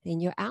 Then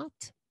you're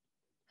out,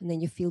 and then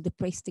you feel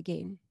depressed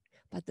again.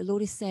 But the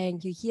Lord is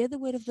saying, you hear the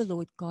word of the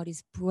Lord, God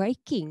is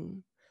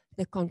breaking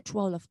the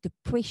control of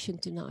depression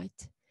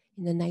tonight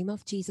in the name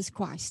of Jesus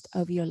Christ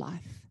over your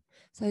life.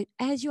 So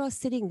as you are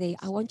sitting there,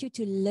 I want you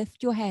to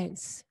lift your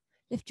hands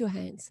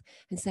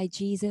and say,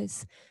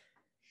 Jesus,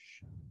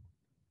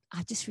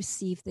 I just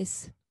received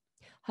this.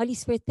 Holy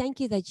Spirit,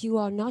 thank you that you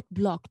are not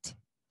blocked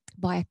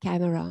by a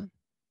camera.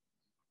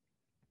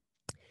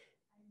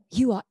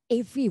 You are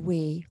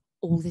everywhere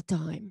all the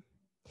time.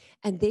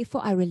 And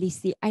therefore, I release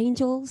the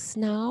angels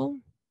now.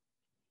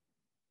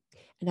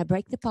 And I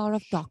break the power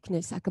of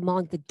darkness. I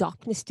command the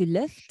darkness to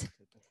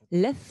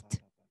lift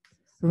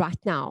right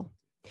now.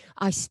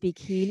 I speak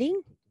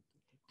healing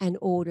and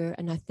order.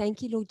 And I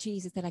thank you, Lord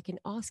Jesus, that I can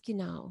ask you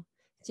now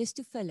just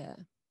to fill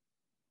her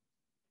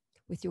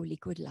with your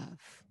liquid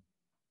love.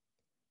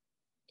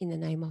 In the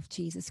name of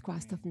Jesus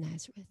Christ of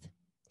Nazareth.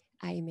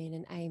 Amen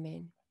and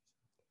amen.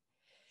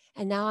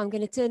 And now I'm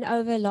going to turn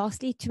over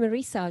lastly to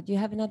Marisa. Do you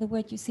have another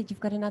word? You said you've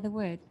got another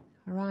word.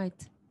 All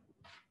right.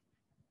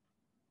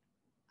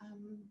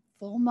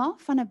 Wilma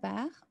van der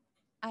Berg,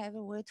 I have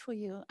a word for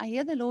you. I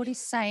hear the Lord is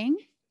saying,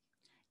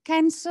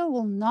 cancer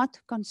will not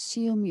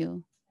consume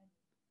you.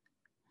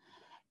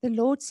 The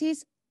Lord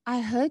says,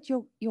 I heard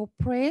your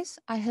prayers.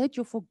 I heard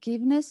your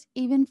forgiveness,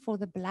 even for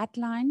the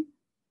bloodline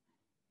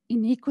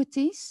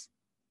iniquities.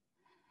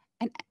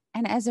 And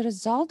as a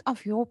result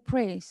of your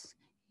prayers,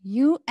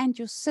 you and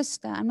your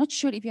sister, I'm not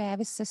sure if you have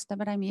a sister,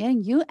 but I'm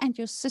hearing you and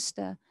your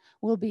sister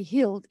will be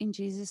healed in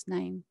Jesus'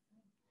 name.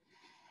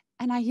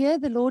 And I hear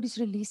the Lord is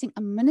releasing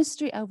a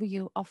ministry over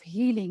you of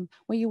healing,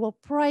 where you will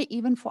pray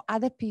even for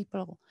other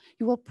people.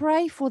 You will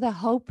pray for the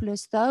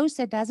hopeless, those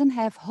that doesn't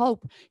have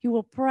hope. You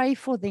will pray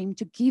for them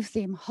to give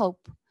them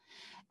hope.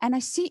 And I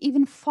see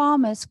even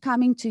farmers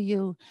coming to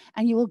you,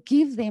 and you will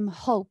give them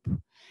hope.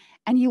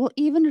 And you will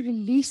even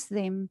release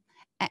them.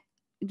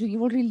 You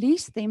will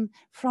release them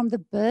from the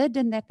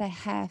burden that they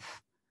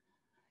have,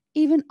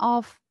 even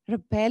of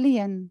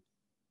rebellion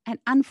and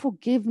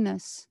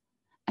unforgiveness.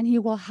 And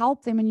you will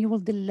help them, and you will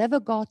deliver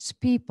God's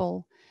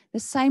people the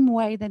same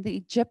way that the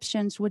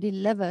Egyptians were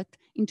delivered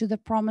into the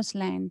promised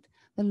land.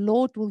 The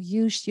Lord will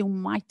use you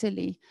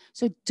mightily.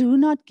 So do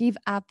not give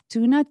up.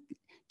 Do not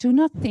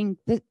think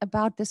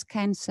about this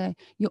cancer.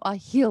 You are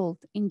healed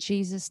in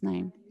Jesus'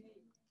 name.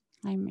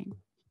 Amen.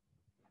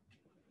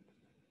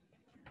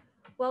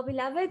 Well,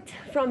 beloved,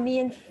 from me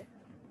and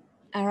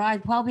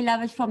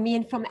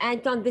from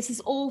Anton, this is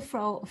all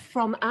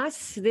from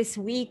us this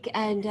week.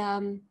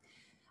 And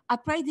I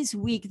pray this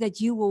week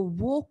that you will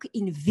walk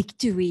in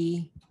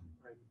victory.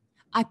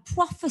 I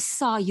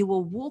prophesy you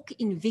will walk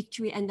in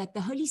victory, and that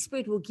the Holy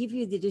Spirit will give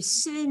you the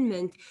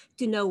discernment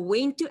to know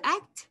when to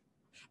act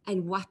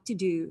and what to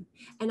do.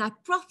 And I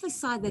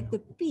prophesy that the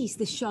peace,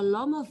 the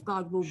shalom of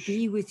God will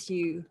be with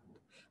you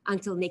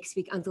until next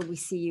week, until we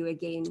see you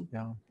again.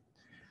 Yeah.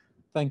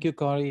 Thank you,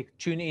 Kari.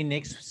 Tune in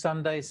next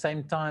Sunday,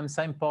 same time,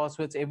 same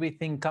passwords,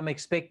 everything. Come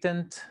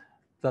expectant.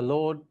 The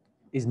Lord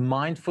is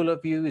mindful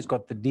of you, he's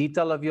got the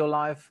detail of your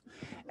life.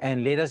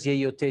 And let us hear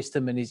your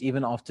testimonies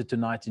even after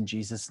tonight in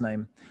Jesus'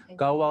 name.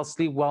 Go well,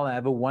 sleep well, and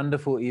have a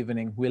wonderful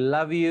evening. We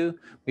love you,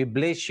 we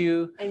bless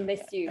you, And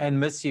miss you. and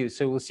miss you.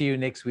 So we'll see you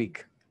next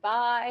week.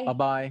 Bye.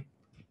 Bye-bye.